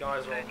 these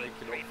guys are all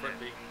making up for it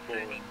being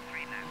boring.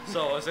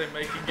 So, as in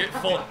making it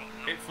fun.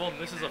 It's fun.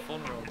 This is a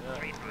fun run.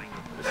 Yeah.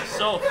 This is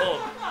so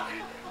fun.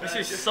 This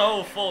is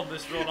so fun.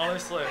 This run,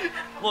 honestly.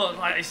 Look,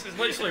 like it's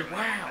literally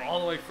wow all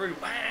the way through.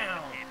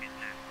 Wow.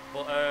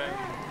 But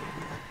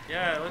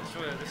yeah,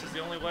 literally, this is the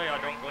only way I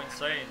don't go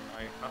insane.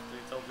 I have to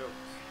tell jokes.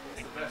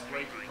 It's the best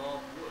way to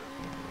call wood.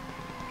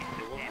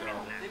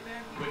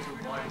 Whittle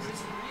by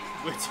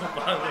Whittle.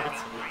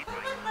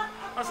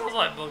 That sounds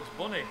like Bugs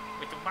Bunny.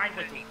 Whittle by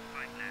Whittle.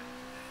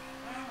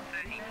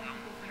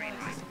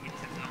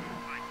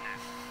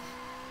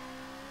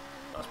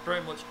 That's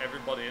pretty much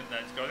everybody in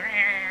there. It's going.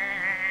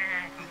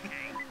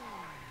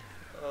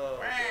 Oh,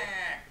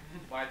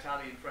 My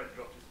Italian friend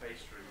dropped his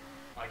pastry.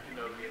 I can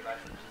only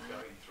imagine she's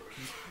going through.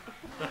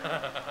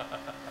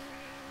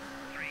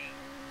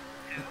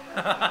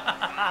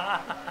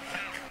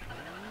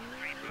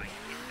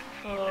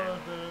 Oh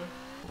dear.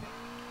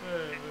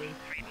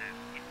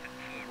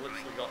 I've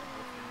literally got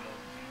nothing more.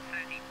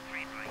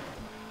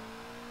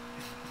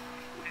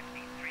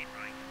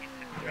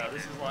 Yeah,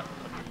 this is like a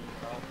meme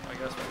now, I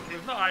guess.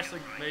 We've not actually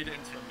made it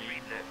into a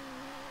meme, but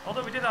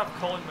although we did have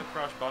Colin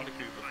McRae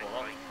Bandicoot before,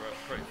 that was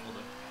pretty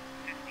funny.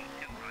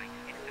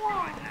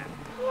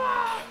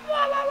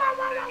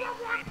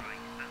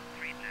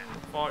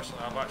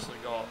 Fortunately, I've actually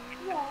got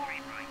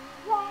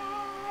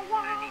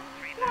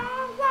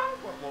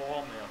more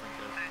on me, I think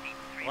it is.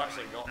 I've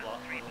actually got that.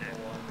 I don't know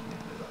why.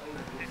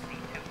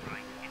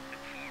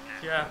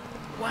 Yeah.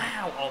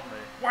 Wow on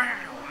me. Wow,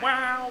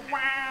 wow,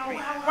 wow,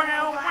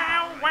 wow,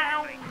 wow, wow.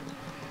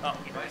 Oh,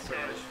 My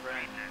Scottish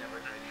friend never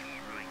did his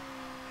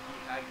He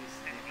had his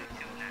sneakers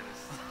on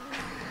twist.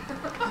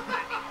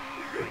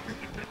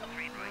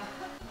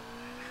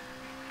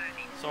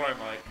 sorry,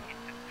 Mike.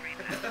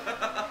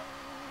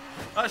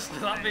 Actually,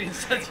 that being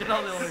said, you're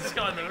not the only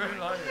guy in the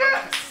room, are you?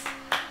 Yes!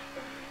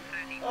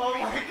 Oh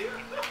my god!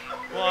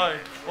 Why?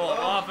 What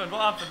happened?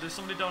 What happened? Did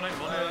somebody donate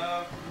money?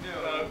 No,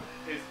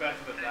 it's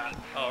better than that.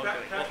 Oh, okay.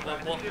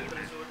 What? Did, but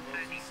it's already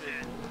most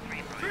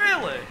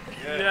Really?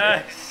 Yeah.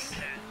 Yes!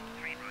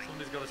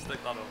 Somebody's got to stick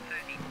that on.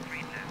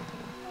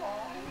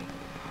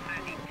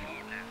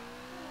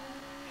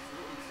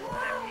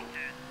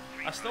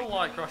 I still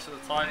like Crash of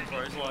the Titans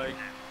where it's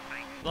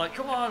like,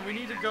 come on, we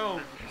need to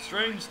go.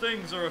 Strange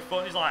things are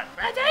fun. He's like,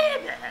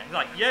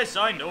 yes,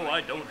 I know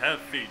I don't have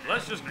feet.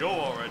 Let's just go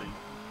already.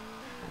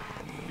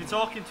 You're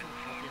talking to a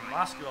fucking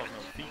mask who has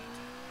no feet.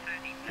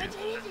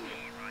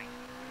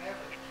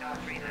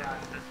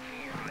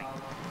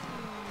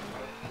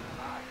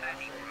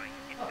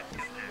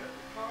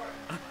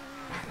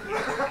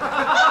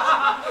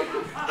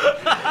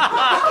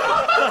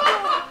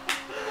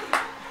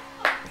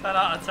 Ten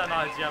out of 10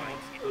 IGM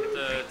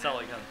would tell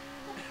again.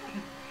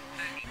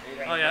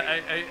 Oh yeah,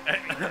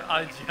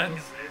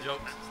 IGN's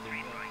jokes.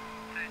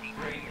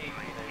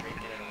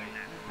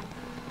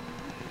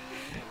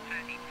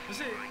 Was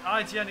it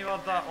IGN who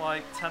had that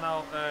like 8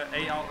 out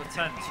of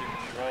 10 to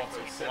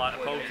water for like a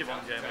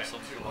Pokemon game or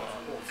something like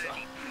that?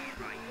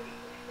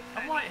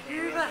 I'm like,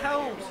 who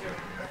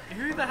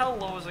the hell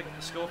lowers a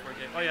score for a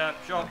game? Oh yeah,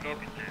 shortcut.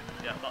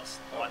 Yeah, that's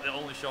like the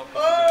only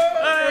shortcut.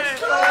 Hey!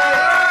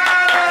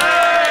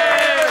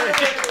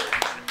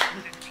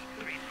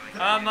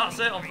 And that's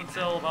it up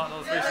until about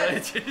another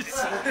 3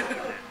 stages.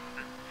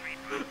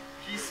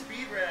 He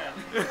speedran.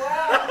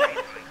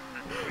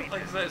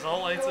 Like I say, it's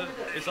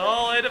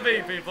all A to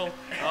B, people.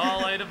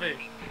 All A to B.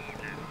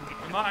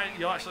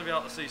 You'll actually be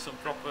able to see some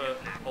proper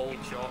old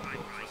shortcuts.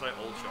 I say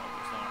old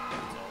shortcuts, not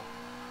old at all.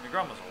 My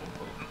grandma's old,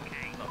 but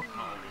not old.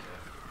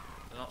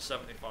 They're not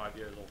 75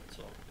 years old,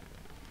 so.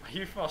 Are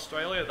you from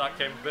Australia? That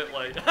came a bit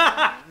late.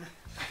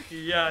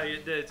 Yeah,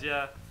 it did,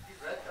 yeah.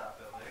 Red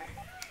carpet,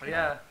 like.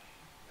 Yeah.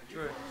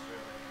 True.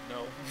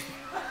 No.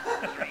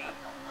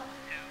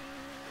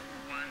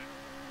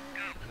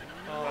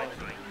 Oh.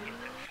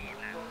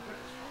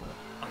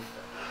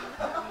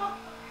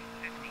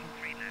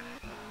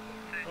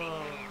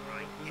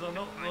 There's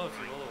a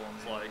few other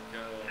ones like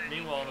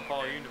Meanwhile in the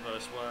Power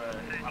Universe where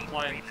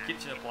applying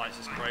kitchen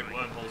appliances create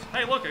wormholes.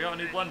 Hey look, I got a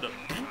new blender.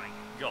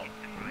 Gone.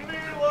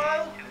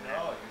 Meanwhile,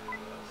 no.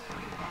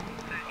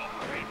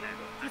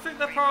 Do you think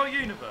they're Power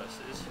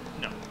Universes?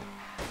 No.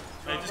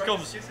 It just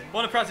comes.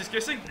 Want to practice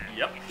kissing?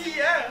 Yep.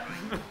 Yeah.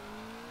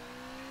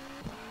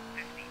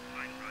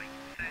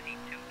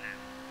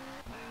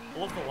 I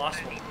love the last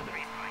one.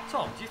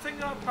 Tom, do you think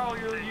there are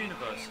parallel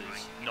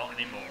universes? Not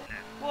anymore.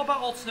 What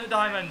about alternate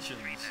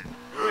dimensions?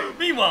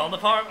 Meanwhile, in the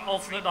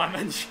alternate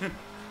dimension.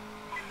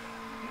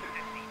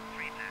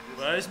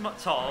 Where's my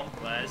Tom?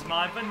 Where's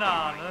my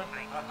banana?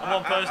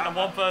 And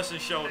one person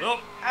showed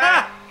up.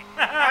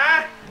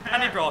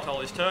 And he brought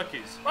all his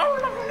turkeys.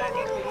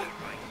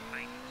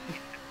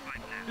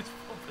 It's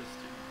proper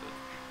stupid.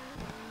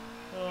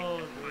 Oh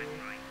dear.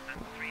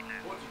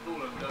 What do you call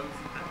them,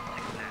 nosy?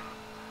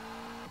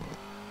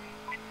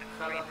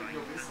 Fell up in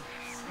your business.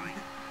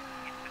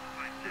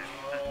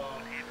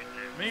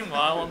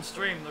 Meanwhile, on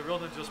stream, the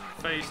runner just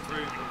phased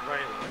through the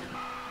railing.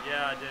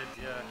 Yeah, I did,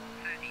 yeah.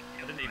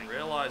 I didn't even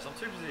realise. I'm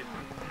too busy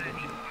looking at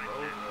the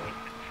road.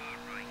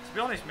 To be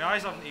honest, my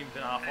eyes haven't even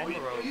been half on the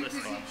road this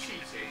time.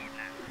 Cheating?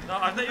 No,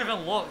 I've not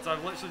even looked.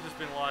 I've literally just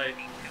been like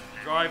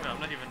driving. I've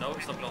not even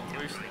noticed I've gone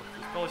through stuff.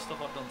 There's probably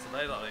stuff I've done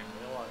today that I didn't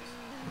realise.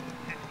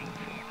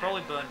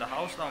 Probably burned a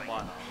house down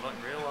by now. I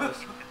didn't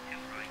realise.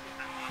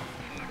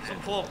 Some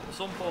poor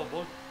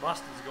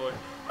bastards going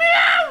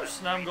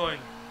meows. Now I'm going.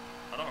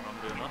 I don't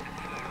remember doing that.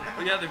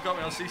 But yeah, they've got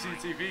me on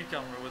CCTV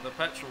camera with a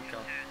petrol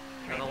can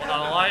and a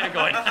lighter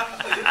going.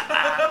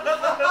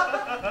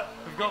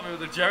 They've got me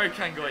with a jerry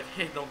can going.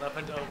 Hey, they'll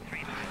never know.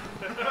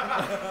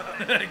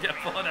 Get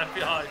put on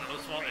FBI.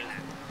 That's what it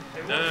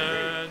is.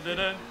 Dun dun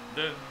dun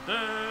dun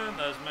dun.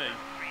 There's me.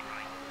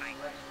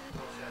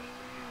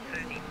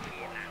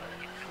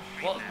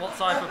 What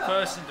type of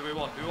person do we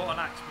want? Do we want an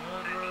axe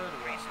murderer? Do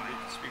we want somebody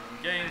speaking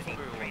games? What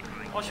do we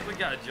want? Or should we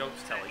get a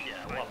jokes teller?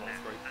 Yeah, we'll have all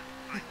three.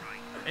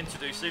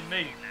 Introducing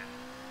me.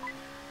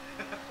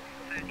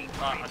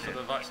 I should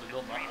have actually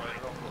done that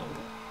later on.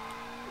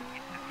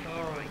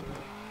 Oh.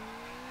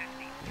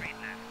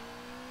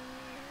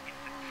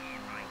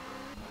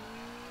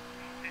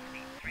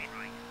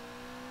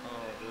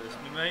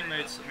 My mate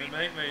made something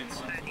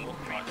up,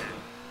 actually.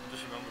 I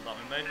just remembered that.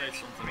 My mate made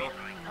something up,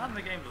 and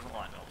the game doesn't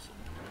like Nelson.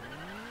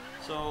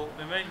 So,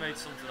 my mate made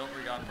something up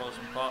regarding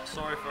Postman Pat.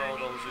 Sorry for all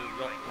those who've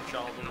got a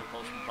childhood with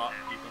Postman Pat,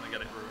 you're going to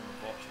get it ruined,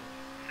 unfortunately.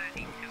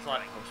 It's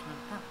like,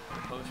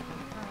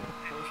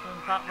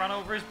 Postman Pat ran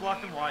over his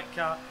black and white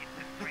cat.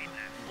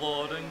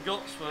 Blood and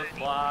guts were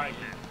flying.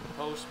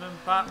 Postman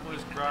Pat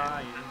was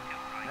crying.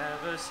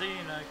 Never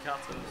seen a cat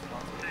as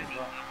fat as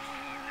that.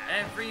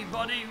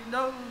 Everybody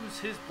knows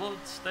his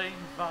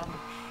blood-stained van.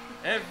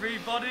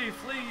 Everybody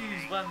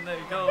flees when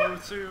they go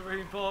to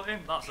report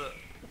him. That's it.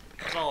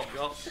 That's all I've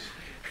got.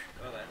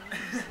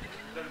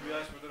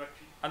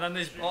 And then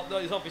there's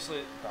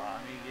obviously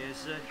Barney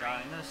is a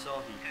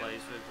dinosaur, he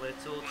plays with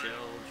little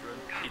children.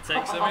 He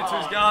takes them into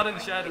his garden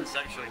shed and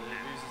sexually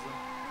abuses them.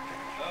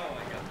 Oh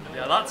my god.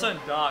 Yeah, that turned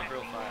dark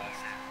real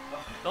fast.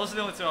 Those are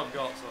the only two I've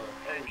got, so.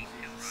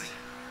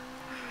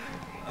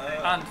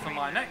 And for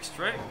my next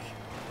trick,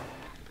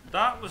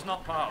 that was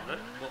not part of it,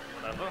 but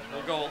whatever.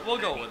 We'll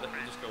go with it.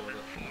 We'll just go with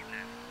it.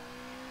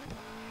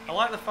 I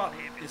like the fact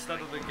that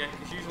instead of the game,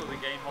 because usually the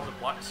game has a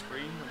black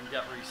screen when you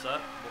get reset,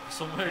 but for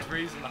some weird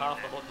reason half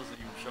the HUD doesn't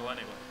even show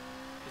anyway.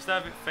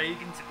 Instead of it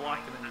fading to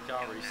black and then your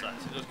car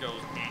resets, it just goes,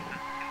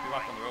 you're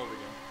back on the road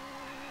again.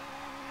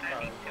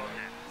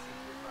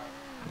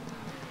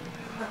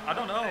 I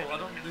don't know,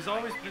 there's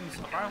always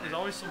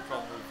some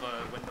problem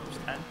with Windows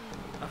 10,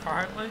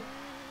 apparently.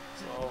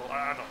 So,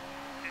 I don't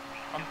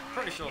know. I'm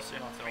pretty sure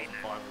CMR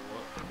 2005 will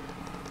work.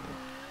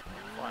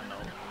 Find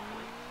out.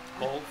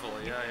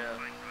 Hopefully, yeah.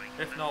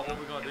 If not, what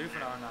we're going to do for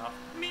an hour and a half?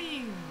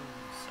 Memes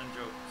and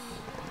jokes.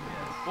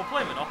 We'll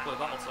play Monopoly,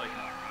 that'll take an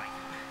hour.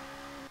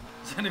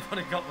 Has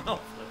anybody got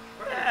Monopoly?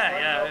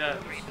 Yeah.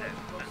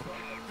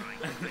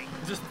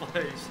 Just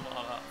play something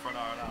like that for an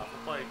hour and a half.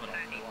 We'll play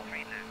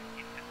Monopoly.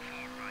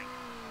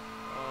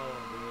 Oh,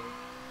 dear.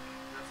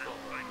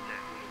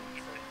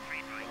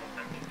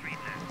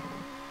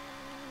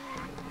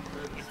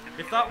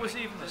 If that was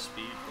even a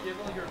speed,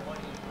 Give all your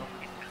money to one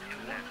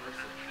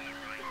person.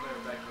 Declare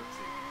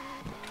bankruptcy.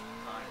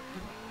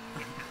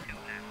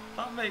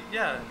 Time.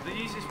 yeah, the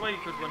easiest way you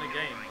could win a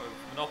game of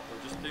Monopoly,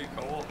 just do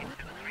co-op.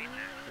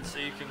 And so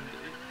you can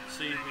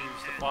see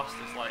who's the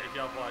fastest, like if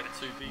you have like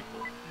 2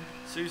 people.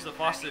 So who's the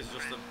fastest,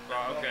 just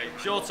right, okay,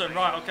 it's your turn,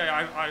 right, okay,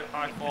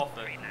 I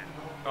forfeit.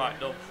 Right,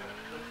 done.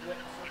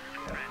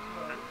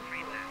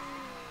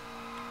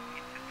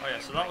 Oh yeah,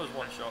 so that was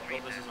one shot,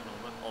 but this is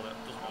another, although it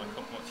doesn't really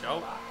cut much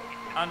out.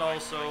 And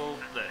also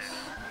this.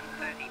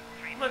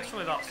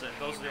 Literally that's it,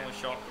 those are the only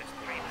shortcuts to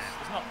this.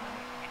 There's not many.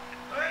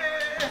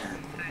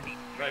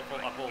 I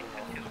pulled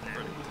them off,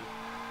 pretty easy.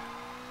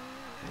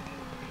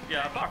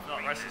 Yeah, apart from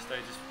that, the rest of the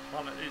stage is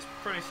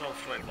pretty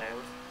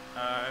straightforward.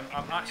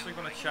 I'm actually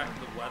going to check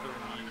the weather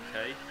in the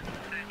UK.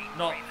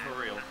 Not for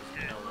real, because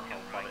we know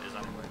how bad it is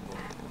anyway, but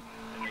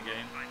in the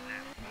game.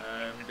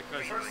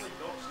 Because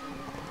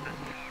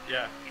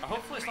yeah,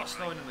 hopefully it's not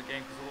snowing in the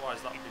game, because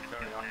otherwise that would be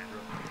very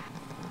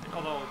accurate.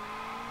 Although,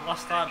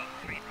 last time,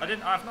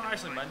 I've not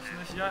actually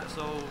mentioned this yet,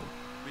 so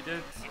we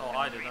did, or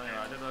I did anyway,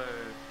 I did a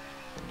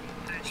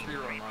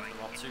speedrun like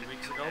about 2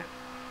 weeks ago,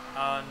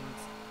 and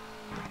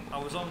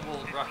I was on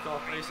world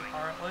record pace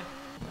apparently,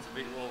 to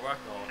beat the world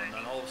record, and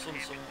then all of a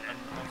sudden and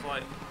I was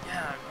like,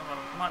 yeah,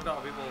 I might be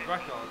able to beat world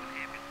record.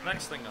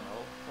 Next thing I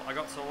know, I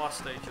got to the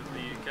last stage of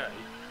the UK,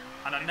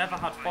 and I never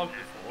had fog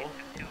before,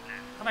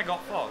 and I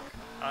got fog,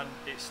 and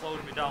it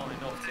slowed me down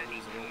enough to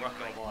lose the world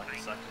record by like a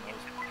second. I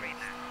was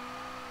pissed.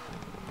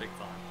 Big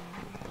time.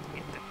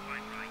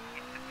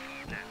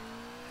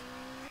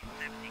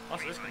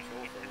 Also, this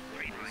control feels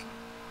pretty decent.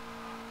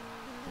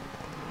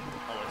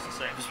 Oh, it's the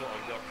same as what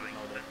I've got, there's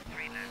no difference.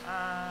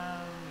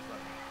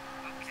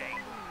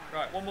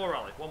 Right, one more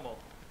rally, one more.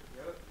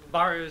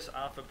 Barriers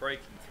are for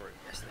breaking through.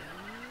 Yes, they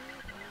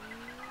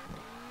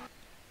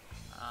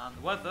are. And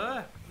the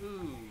weather,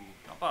 ooh,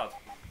 not bad.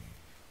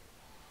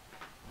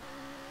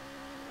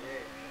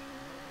 Yeah.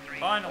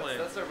 Finally.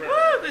 That's a rare.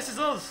 Woo, this is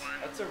us.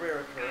 That's a rare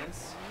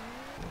occurrence.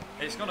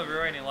 It's gonna be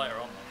raining later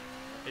on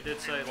though. It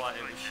did say like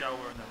it was shower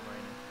and then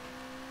raining.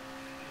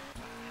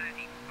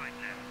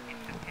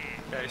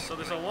 Okay, so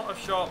there's a lot of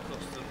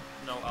shortcuts to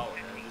note out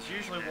here. There's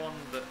usually one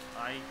that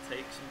I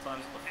take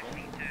sometimes at the front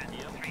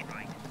here.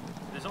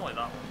 There's only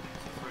that one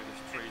through the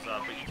trees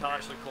there, but you can't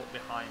actually cut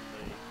behind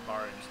the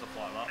barrier and stuff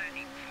like that.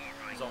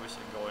 There's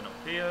obviously going up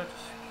here,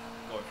 just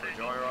going for a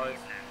joyride.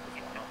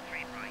 Why not?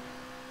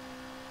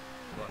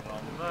 Going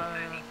around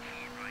there. I'm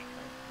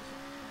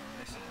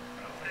missing it.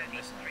 I think I'm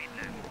missing it.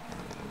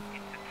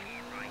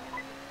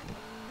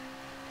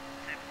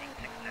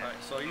 Right,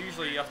 so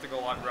usually you have to go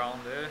like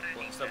round here,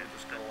 but instead we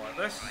just go like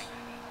this.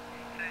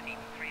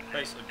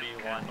 Basically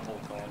beeline the whole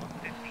corner.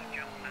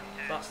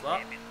 That's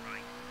that.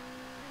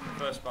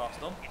 First part's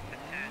done.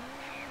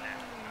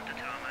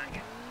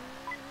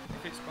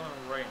 If it's going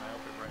to rain, I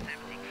hope it rains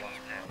for the last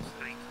part of the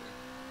stage.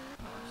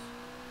 Nice.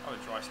 Oh, a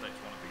dry stage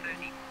one would be good.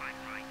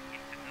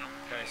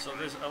 Okay, so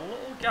there's a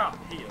little gap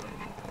here.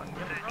 If I can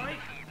get it right?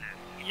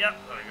 Yep,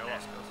 there we go,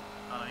 that's good.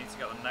 And I need to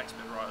get the next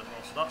bit right as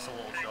well, so that's a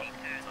little shot you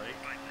can take.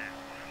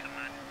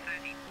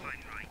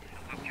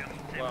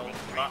 Well,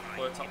 that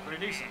worked out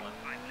pretty decently.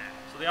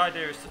 So the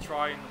idea is to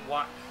try and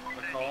whack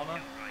the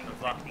corner of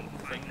that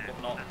thing, but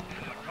not, I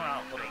don't know how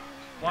to put it.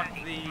 Whack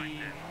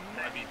the,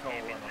 whatever you call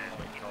it, I don't know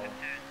what you call it.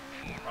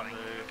 Like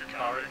the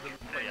barrier, the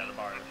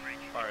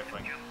barrier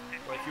thing.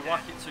 But if you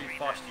whack it too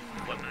fast, you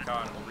can flip the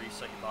car and it'll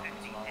reset you back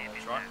into normal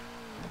track.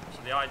 So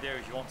the idea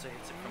is you want to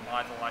hit it from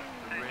either like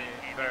the rear,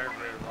 very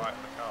right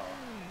of the car,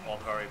 or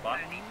the very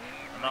back,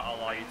 and that'll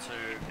allow you to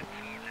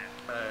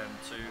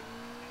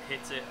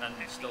hit it and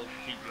still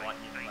keep like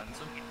your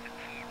momentum.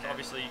 So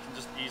obviously you can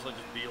just easily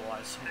just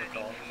beeline some of the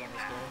corners on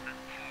this game,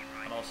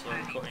 and also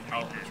cutting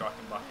out the track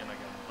and back in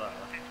again there.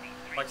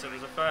 Like I said,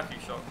 there's a fair few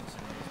shortcuts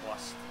in these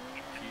last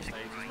few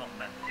stages, not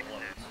many, but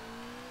loads.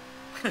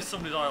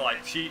 Somebody's already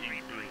like cheating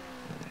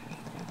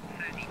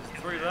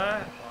through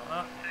there, like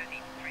that.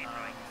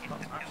 And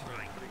that's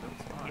actually a pretty good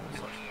time. It's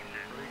actually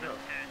pretty good.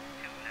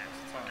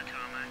 What's the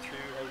time?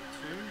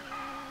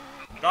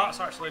 2:02. That's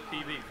actually a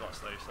PB for that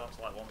stage, so that's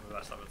like one of the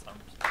best ever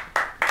times.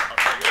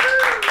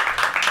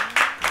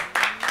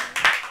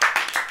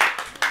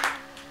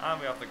 And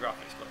we have the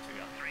graphics glitch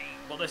again.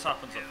 But this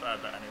happens a fair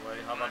bit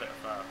anyway. I've had it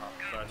a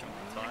fair chunk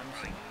of times.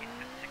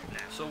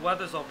 So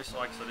weather's obviously,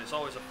 like I said, it's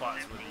always a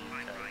factor with the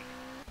UK.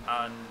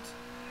 And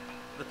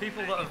the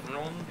people that have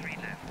run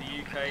the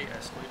UK,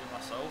 excluding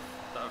myself,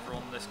 that have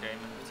run this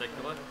game in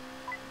particular,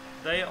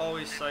 they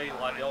always say,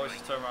 like, they always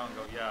just turn around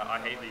and go, yeah, I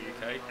hate the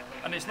UK.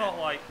 And it's not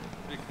like,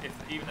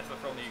 even if they're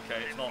from the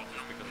UK, it's not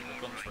just because of the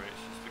country,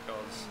 it's just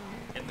because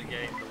in the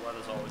game the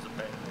weather's always a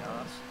pain in the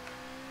ass.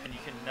 And you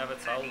can never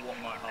tell what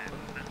might happen.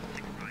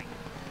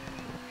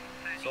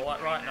 So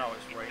like right now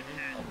it's raining,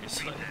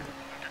 obviously.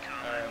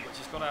 which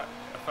is going to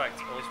affect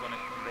us when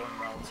it's going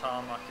around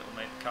tarmac. It will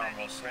make the car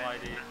more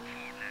slidey,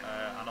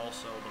 and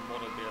also the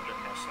mud will be a bit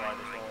more slide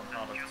as well and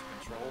harder to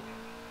control.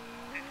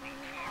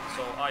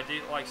 So like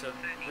I said,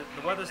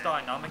 the weather's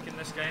dynamic in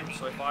this game,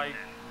 so if I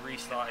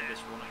restarted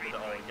this run and did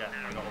it all again,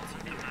 I got up to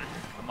here,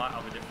 I might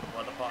have a different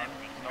weather pattern.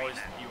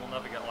 You will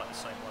never get like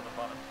the same weather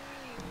pattern.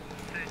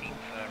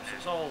 So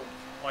it's all,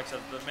 like I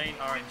said, the main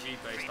RNG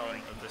based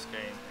element of this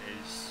game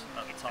is,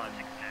 at the time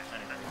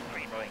anyway, at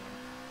the moment,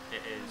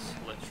 it is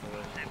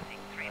literally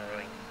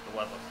the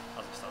weather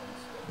as it stands.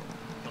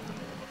 Nothing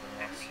more, nothing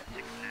less.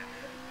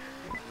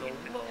 So a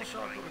little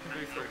shortcut we can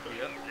do through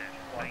here,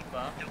 like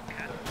that.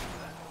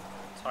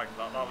 Tag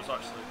that, that was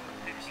actually a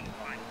pretty decent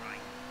angle.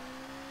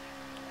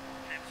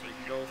 So you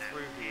can go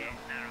through here,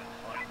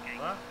 like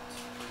that,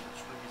 through the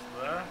trees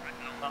there.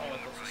 That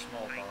only cuts a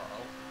small part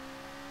out.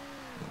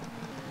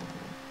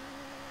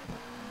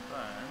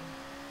 And then,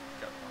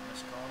 get on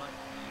this corner.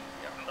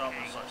 Yeah, that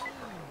was actually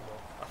pretty good.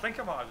 I think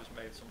I might have just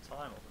made some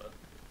time of it.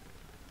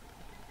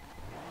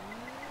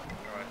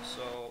 Alright,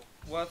 so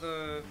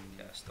weather,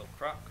 yeah, still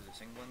crap because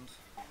it's England.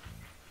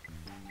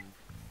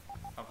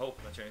 I'm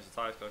hoping they changed the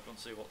tyres because I couldn't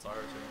see what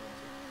tyres they went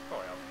onto.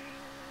 Probably have.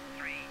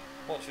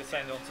 Watch you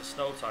turned onto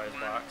snow tyres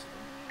by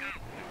accident.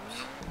 Oops.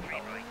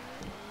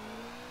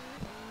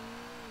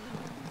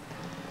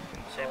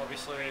 So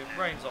obviously,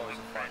 rain's always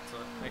a factor.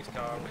 Makes the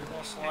car a bit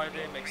more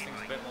slidey, makes things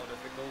a bit more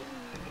difficult.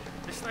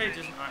 This stage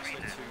isn't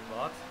actually too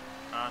bad,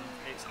 and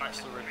it's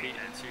actually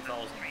repeated in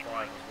 2005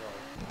 as well.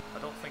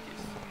 I don't think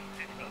it's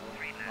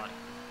like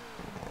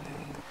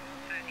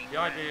the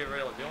idea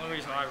really. The only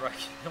reason I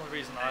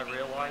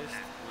realised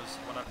was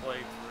when I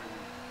played through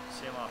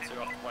CMR2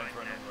 after playing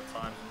through a number of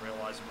times and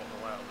realising what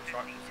the layout of the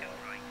track was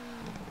like,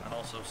 and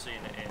also seeing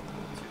it in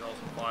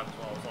 2005 as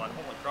well. I was like,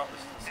 holy crap,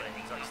 this is the same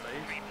exact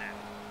stage,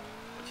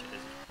 which it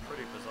is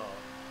pretty bizarre.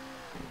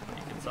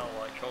 You can tell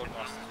like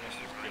Codemasters must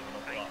have just given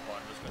up at that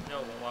point and just going, no,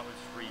 well, why don't we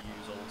just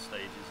reuse old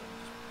stages and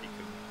just make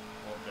them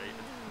more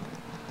updated.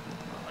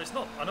 It's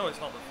not, I know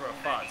it's not for a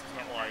fact, it's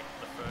not like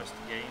the first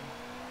game,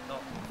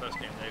 not the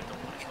first game they've done,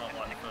 but it's not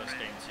like the first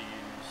game to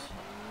use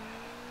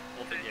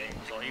other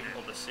games or even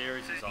other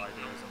series'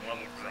 ideas and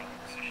level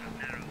designs.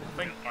 I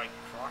think like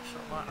Crash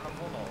might have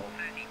one or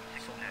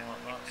something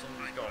like that.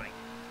 Somebody's got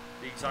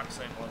the exact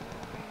same level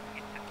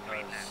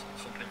as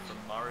something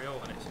from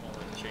Mario and it's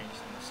only changed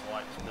in the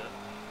slightest bit.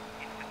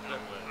 A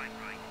bit weird.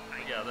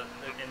 But yeah,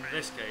 in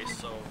this case,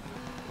 so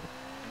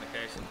in the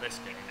case of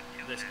this game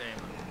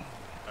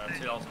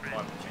 2005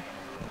 which you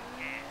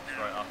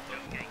know, right after.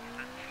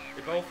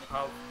 They both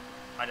have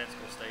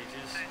identical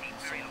stages in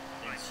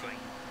some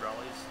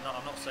rallies. No,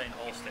 I'm not saying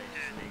all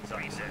stages are the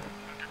exact same.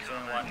 There's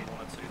only like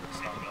one or two that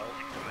stand out,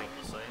 they look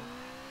the same.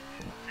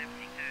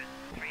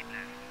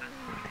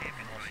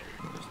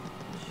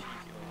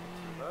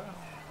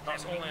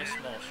 That's only a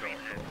small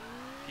shortcut.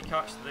 If you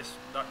catch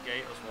that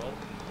gate as well,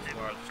 which is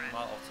where I just come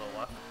out off to the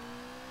left,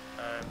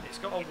 it's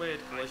got a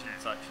weird collision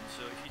detection,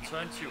 so if you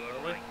turn too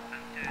early,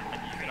 and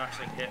you can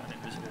actually hit an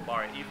invisible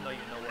barrier, even though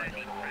you know where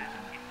you can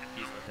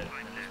easily hit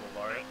an invisible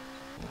barrier.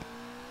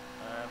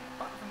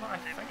 Apart from that,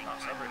 I think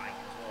that's everything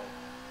as well.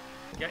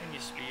 Getting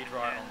your speed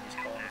right on these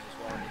corners as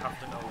well, you have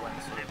to know when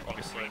to,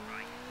 obviously,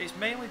 it's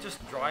mainly just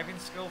driving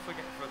skill for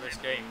this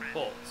game,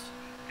 but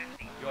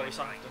you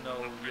obviously have to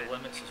know your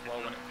limits as well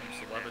when it comes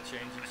to weather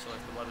changing, so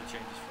if the weather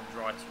changes from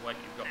dry to wet,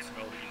 you've got to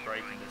know that your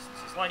braking distance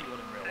is like you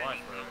would in real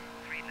life, really.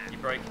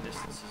 Your braking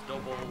distance is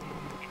double,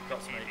 you've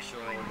got to make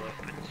sure that,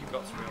 you've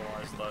got to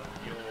realise that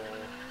your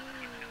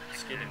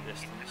skidding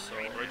distance, so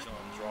originally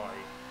on dry,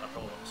 I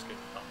probably won't skid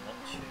that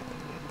much.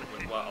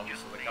 With wet,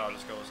 obviously the car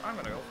just goes, I'm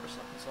going to go for a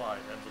second slide,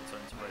 ends up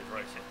turning to Rage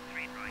Racer.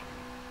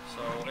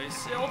 So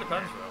it all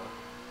depends really.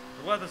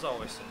 The weather's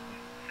always something.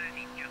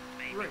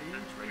 Rage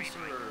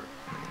Racer!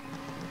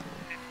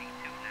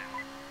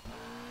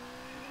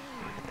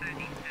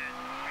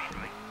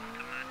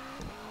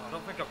 I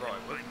don't think I brought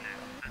it with me.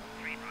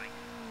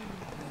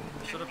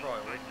 I should have brought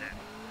it with me.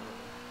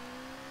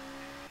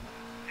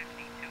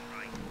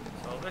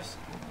 So this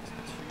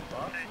isn't too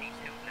bad.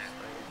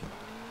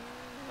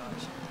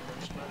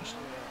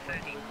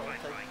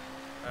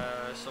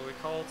 So we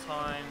call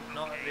time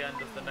not at the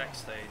end of the next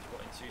stage,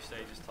 but in 2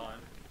 stages time.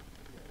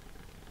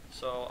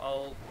 So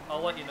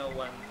I'll let you know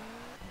when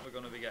we're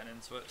going to be getting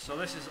into it. So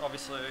this is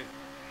obviously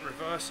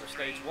reverse of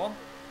stage 1.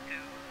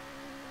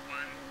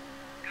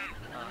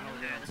 How are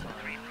we on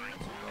time?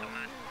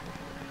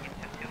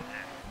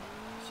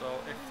 So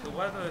if the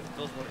weather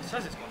does what it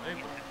says it's going to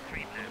do, but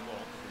it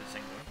won't because it's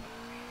England,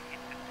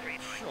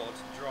 it should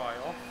dry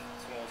off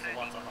towards the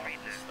latter half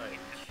of the stage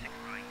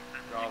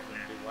rather than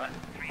be wet,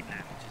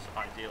 which is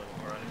ideally what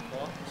we're aiming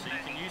for. So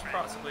you can use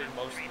practically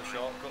most of the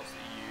shortcuts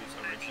that you use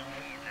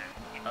originally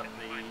at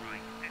when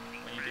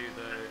you do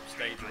the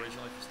stage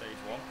originally for stage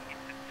 1.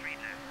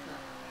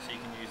 So you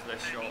can use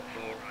this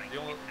shortcut.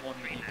 The only one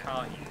that you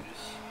can't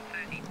use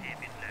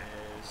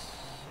is,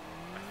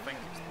 I think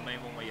it's the main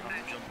one where you have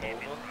to jump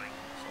over,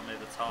 so near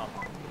the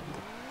tarmac.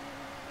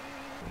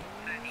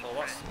 So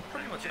that's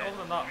pretty much it. Other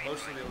than that,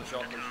 most of the other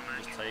shortcuts you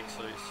can just take,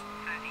 so it's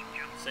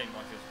same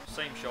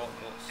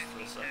shortcuts to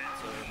the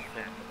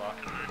front and the back.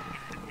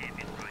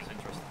 It's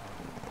interesting.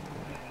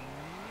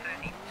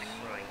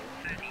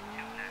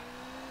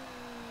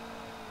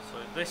 So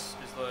this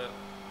is the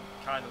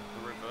kind of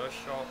the reverse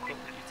shortcut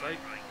that you take.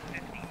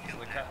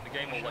 So the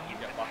game will let you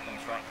get back on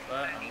track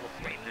there, and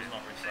luckily it does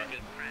not reset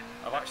you.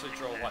 I've actually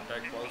drove like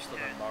dead close to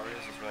them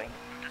barriers as well,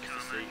 just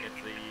to see if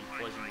the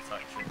collision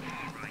detection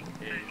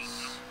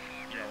is,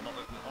 you know, not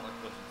the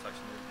collision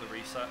detection, the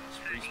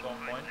respawn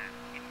point.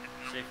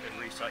 See if it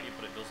reset you,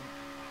 but it doesn't,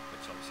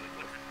 which obviously it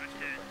does. It's a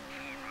good thing.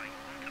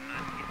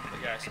 But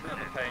yeah, it's a bit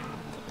of a pain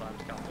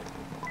sometimes, can't be.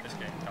 This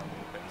game can be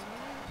a pain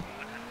sometimes.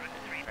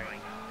 It's a pain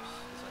in the ass,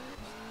 to say the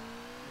least.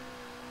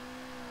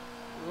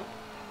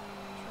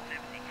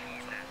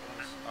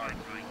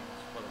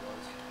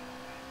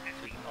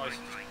 So you can always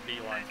just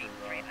beeline through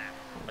there.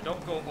 I don't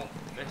go up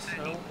this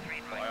hill,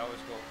 but I always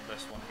go up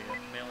this one here,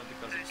 mainly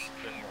because it's a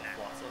bit more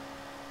flatter.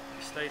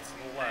 If you stay to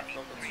the left,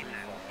 don't go too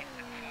far,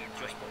 it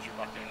just puts you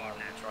back in line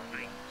with the track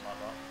again, like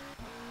that.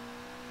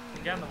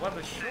 Again, the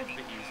weather should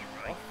be easing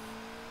off.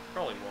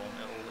 Probably won't,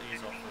 it'll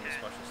ease off with the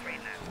special stage,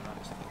 which is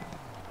next.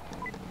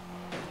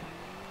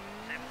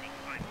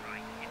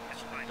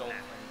 I don't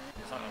think,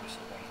 it's not going to be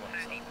sub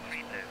 127,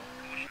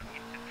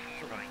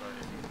 sub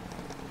 130.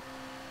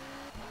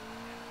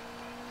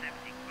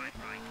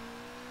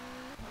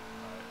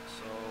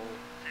 So,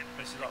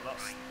 this is like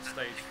that's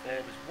stage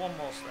 4, there's one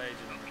more stage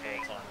and then the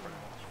whole time pretty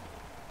much.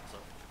 So,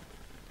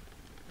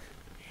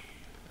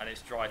 and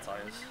it's dry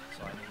tyres,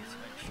 so I need to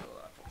make sure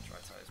that I put the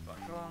dry tyres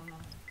back on.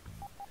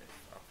 If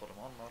I put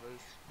them on, that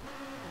is.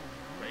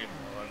 But even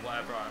though,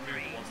 whatever, I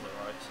moved the ones to the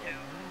right, so.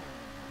 Yeah,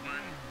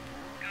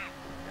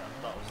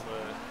 that was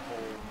the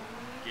whole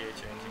gear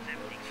changing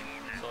glitch.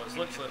 So it's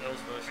literally us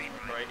versus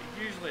McRae. It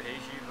usually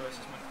is you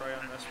versus McRae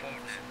on this one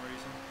for some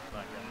reason.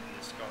 But again,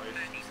 he's Scottish,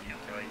 he's the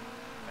UK,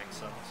 makes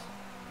sense.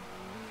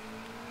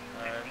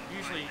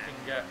 Usually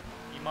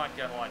you might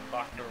get like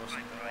backer or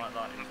something like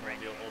that, who's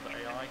maybe a little bit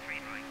AI.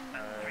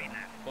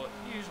 But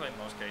usually in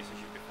most cases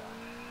you'll be fine.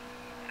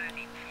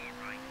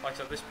 Like I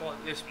said, this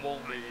won't be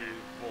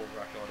world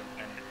record in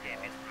any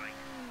regard.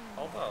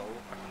 Although,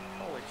 I can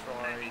probably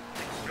try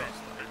the stress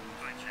that I used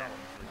for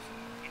challenge recently.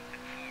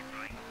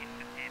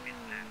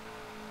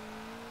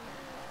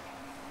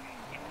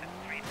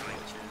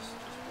 Which is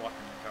just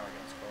whacking the car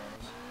against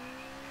corners.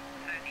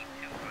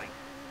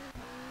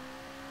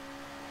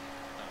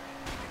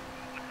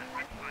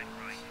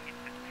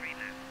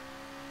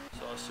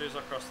 So as soon as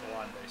I cross the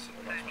line,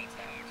 basically, that's when it's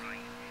time.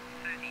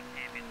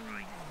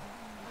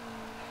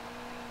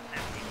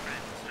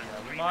 So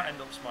yeah, we might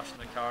end up smashing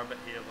the car a bit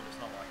here, but it's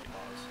not like it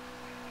matters.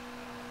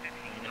 I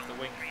mean, if the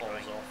wing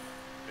falls off,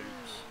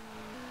 oops.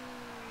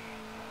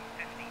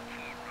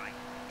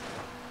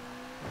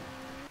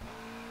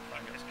 Try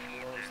and get as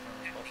close then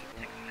as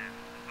possible.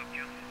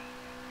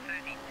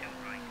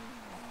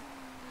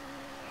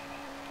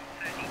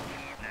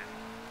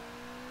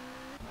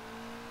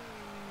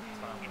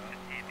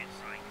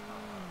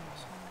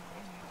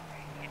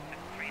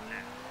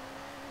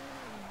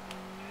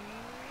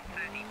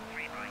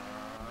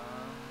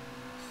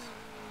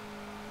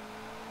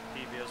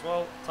 PB as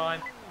well,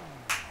 time.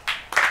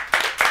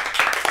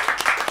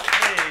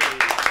 Hey!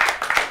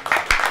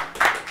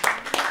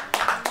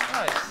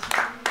 Nice!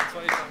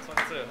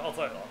 22, I'll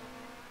take that.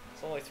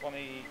 It's only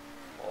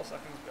 24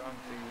 seconds behind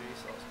PB,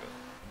 so that's good.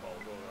 Well,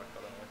 we'll go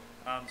record anyway.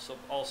 And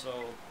also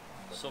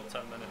sub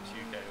 10 minutes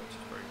UK, which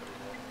is pretty good as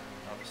well.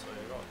 Obviously,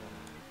 I got one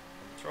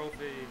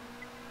trophy,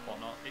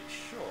 whatnot. It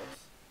should.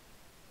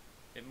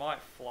 It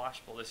might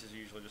flash, but this is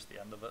usually just the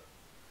end of it.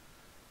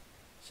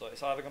 So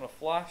it's either going to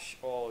flash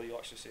or you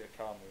actually see a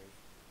car move.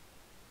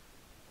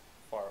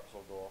 Fireworks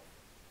will go off.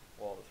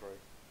 One of the three.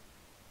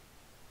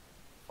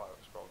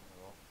 Fireworks probably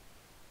going to go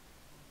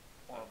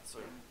off.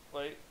 1, 2.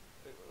 Wait.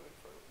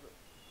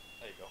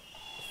 There you go.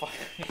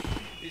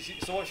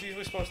 So what's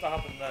usually supposed to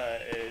happen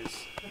there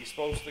is you're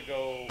supposed to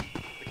go.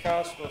 The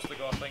car's supposed to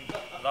go, I think,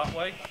 that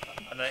way,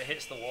 and then it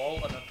hits the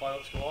wall, and then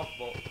fireworks go off.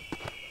 But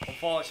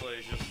unfortunately,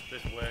 it's just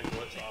this weird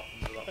glitch that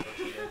happens with that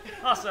person.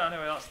 That's it.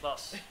 Anyway,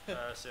 that's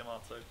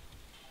CMR2.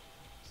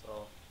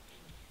 So,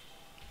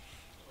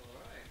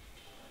 Alright.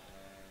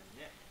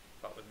 Yeah.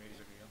 Back with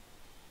music again.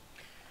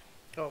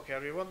 Okay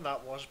everyone,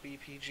 that was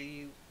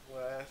BPG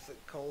with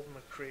Colin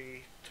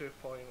McRae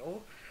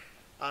 2.0,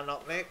 and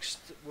up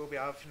next we'll be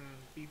having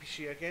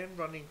BBC again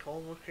running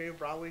Colin McRae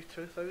Rally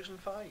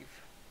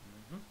 2005.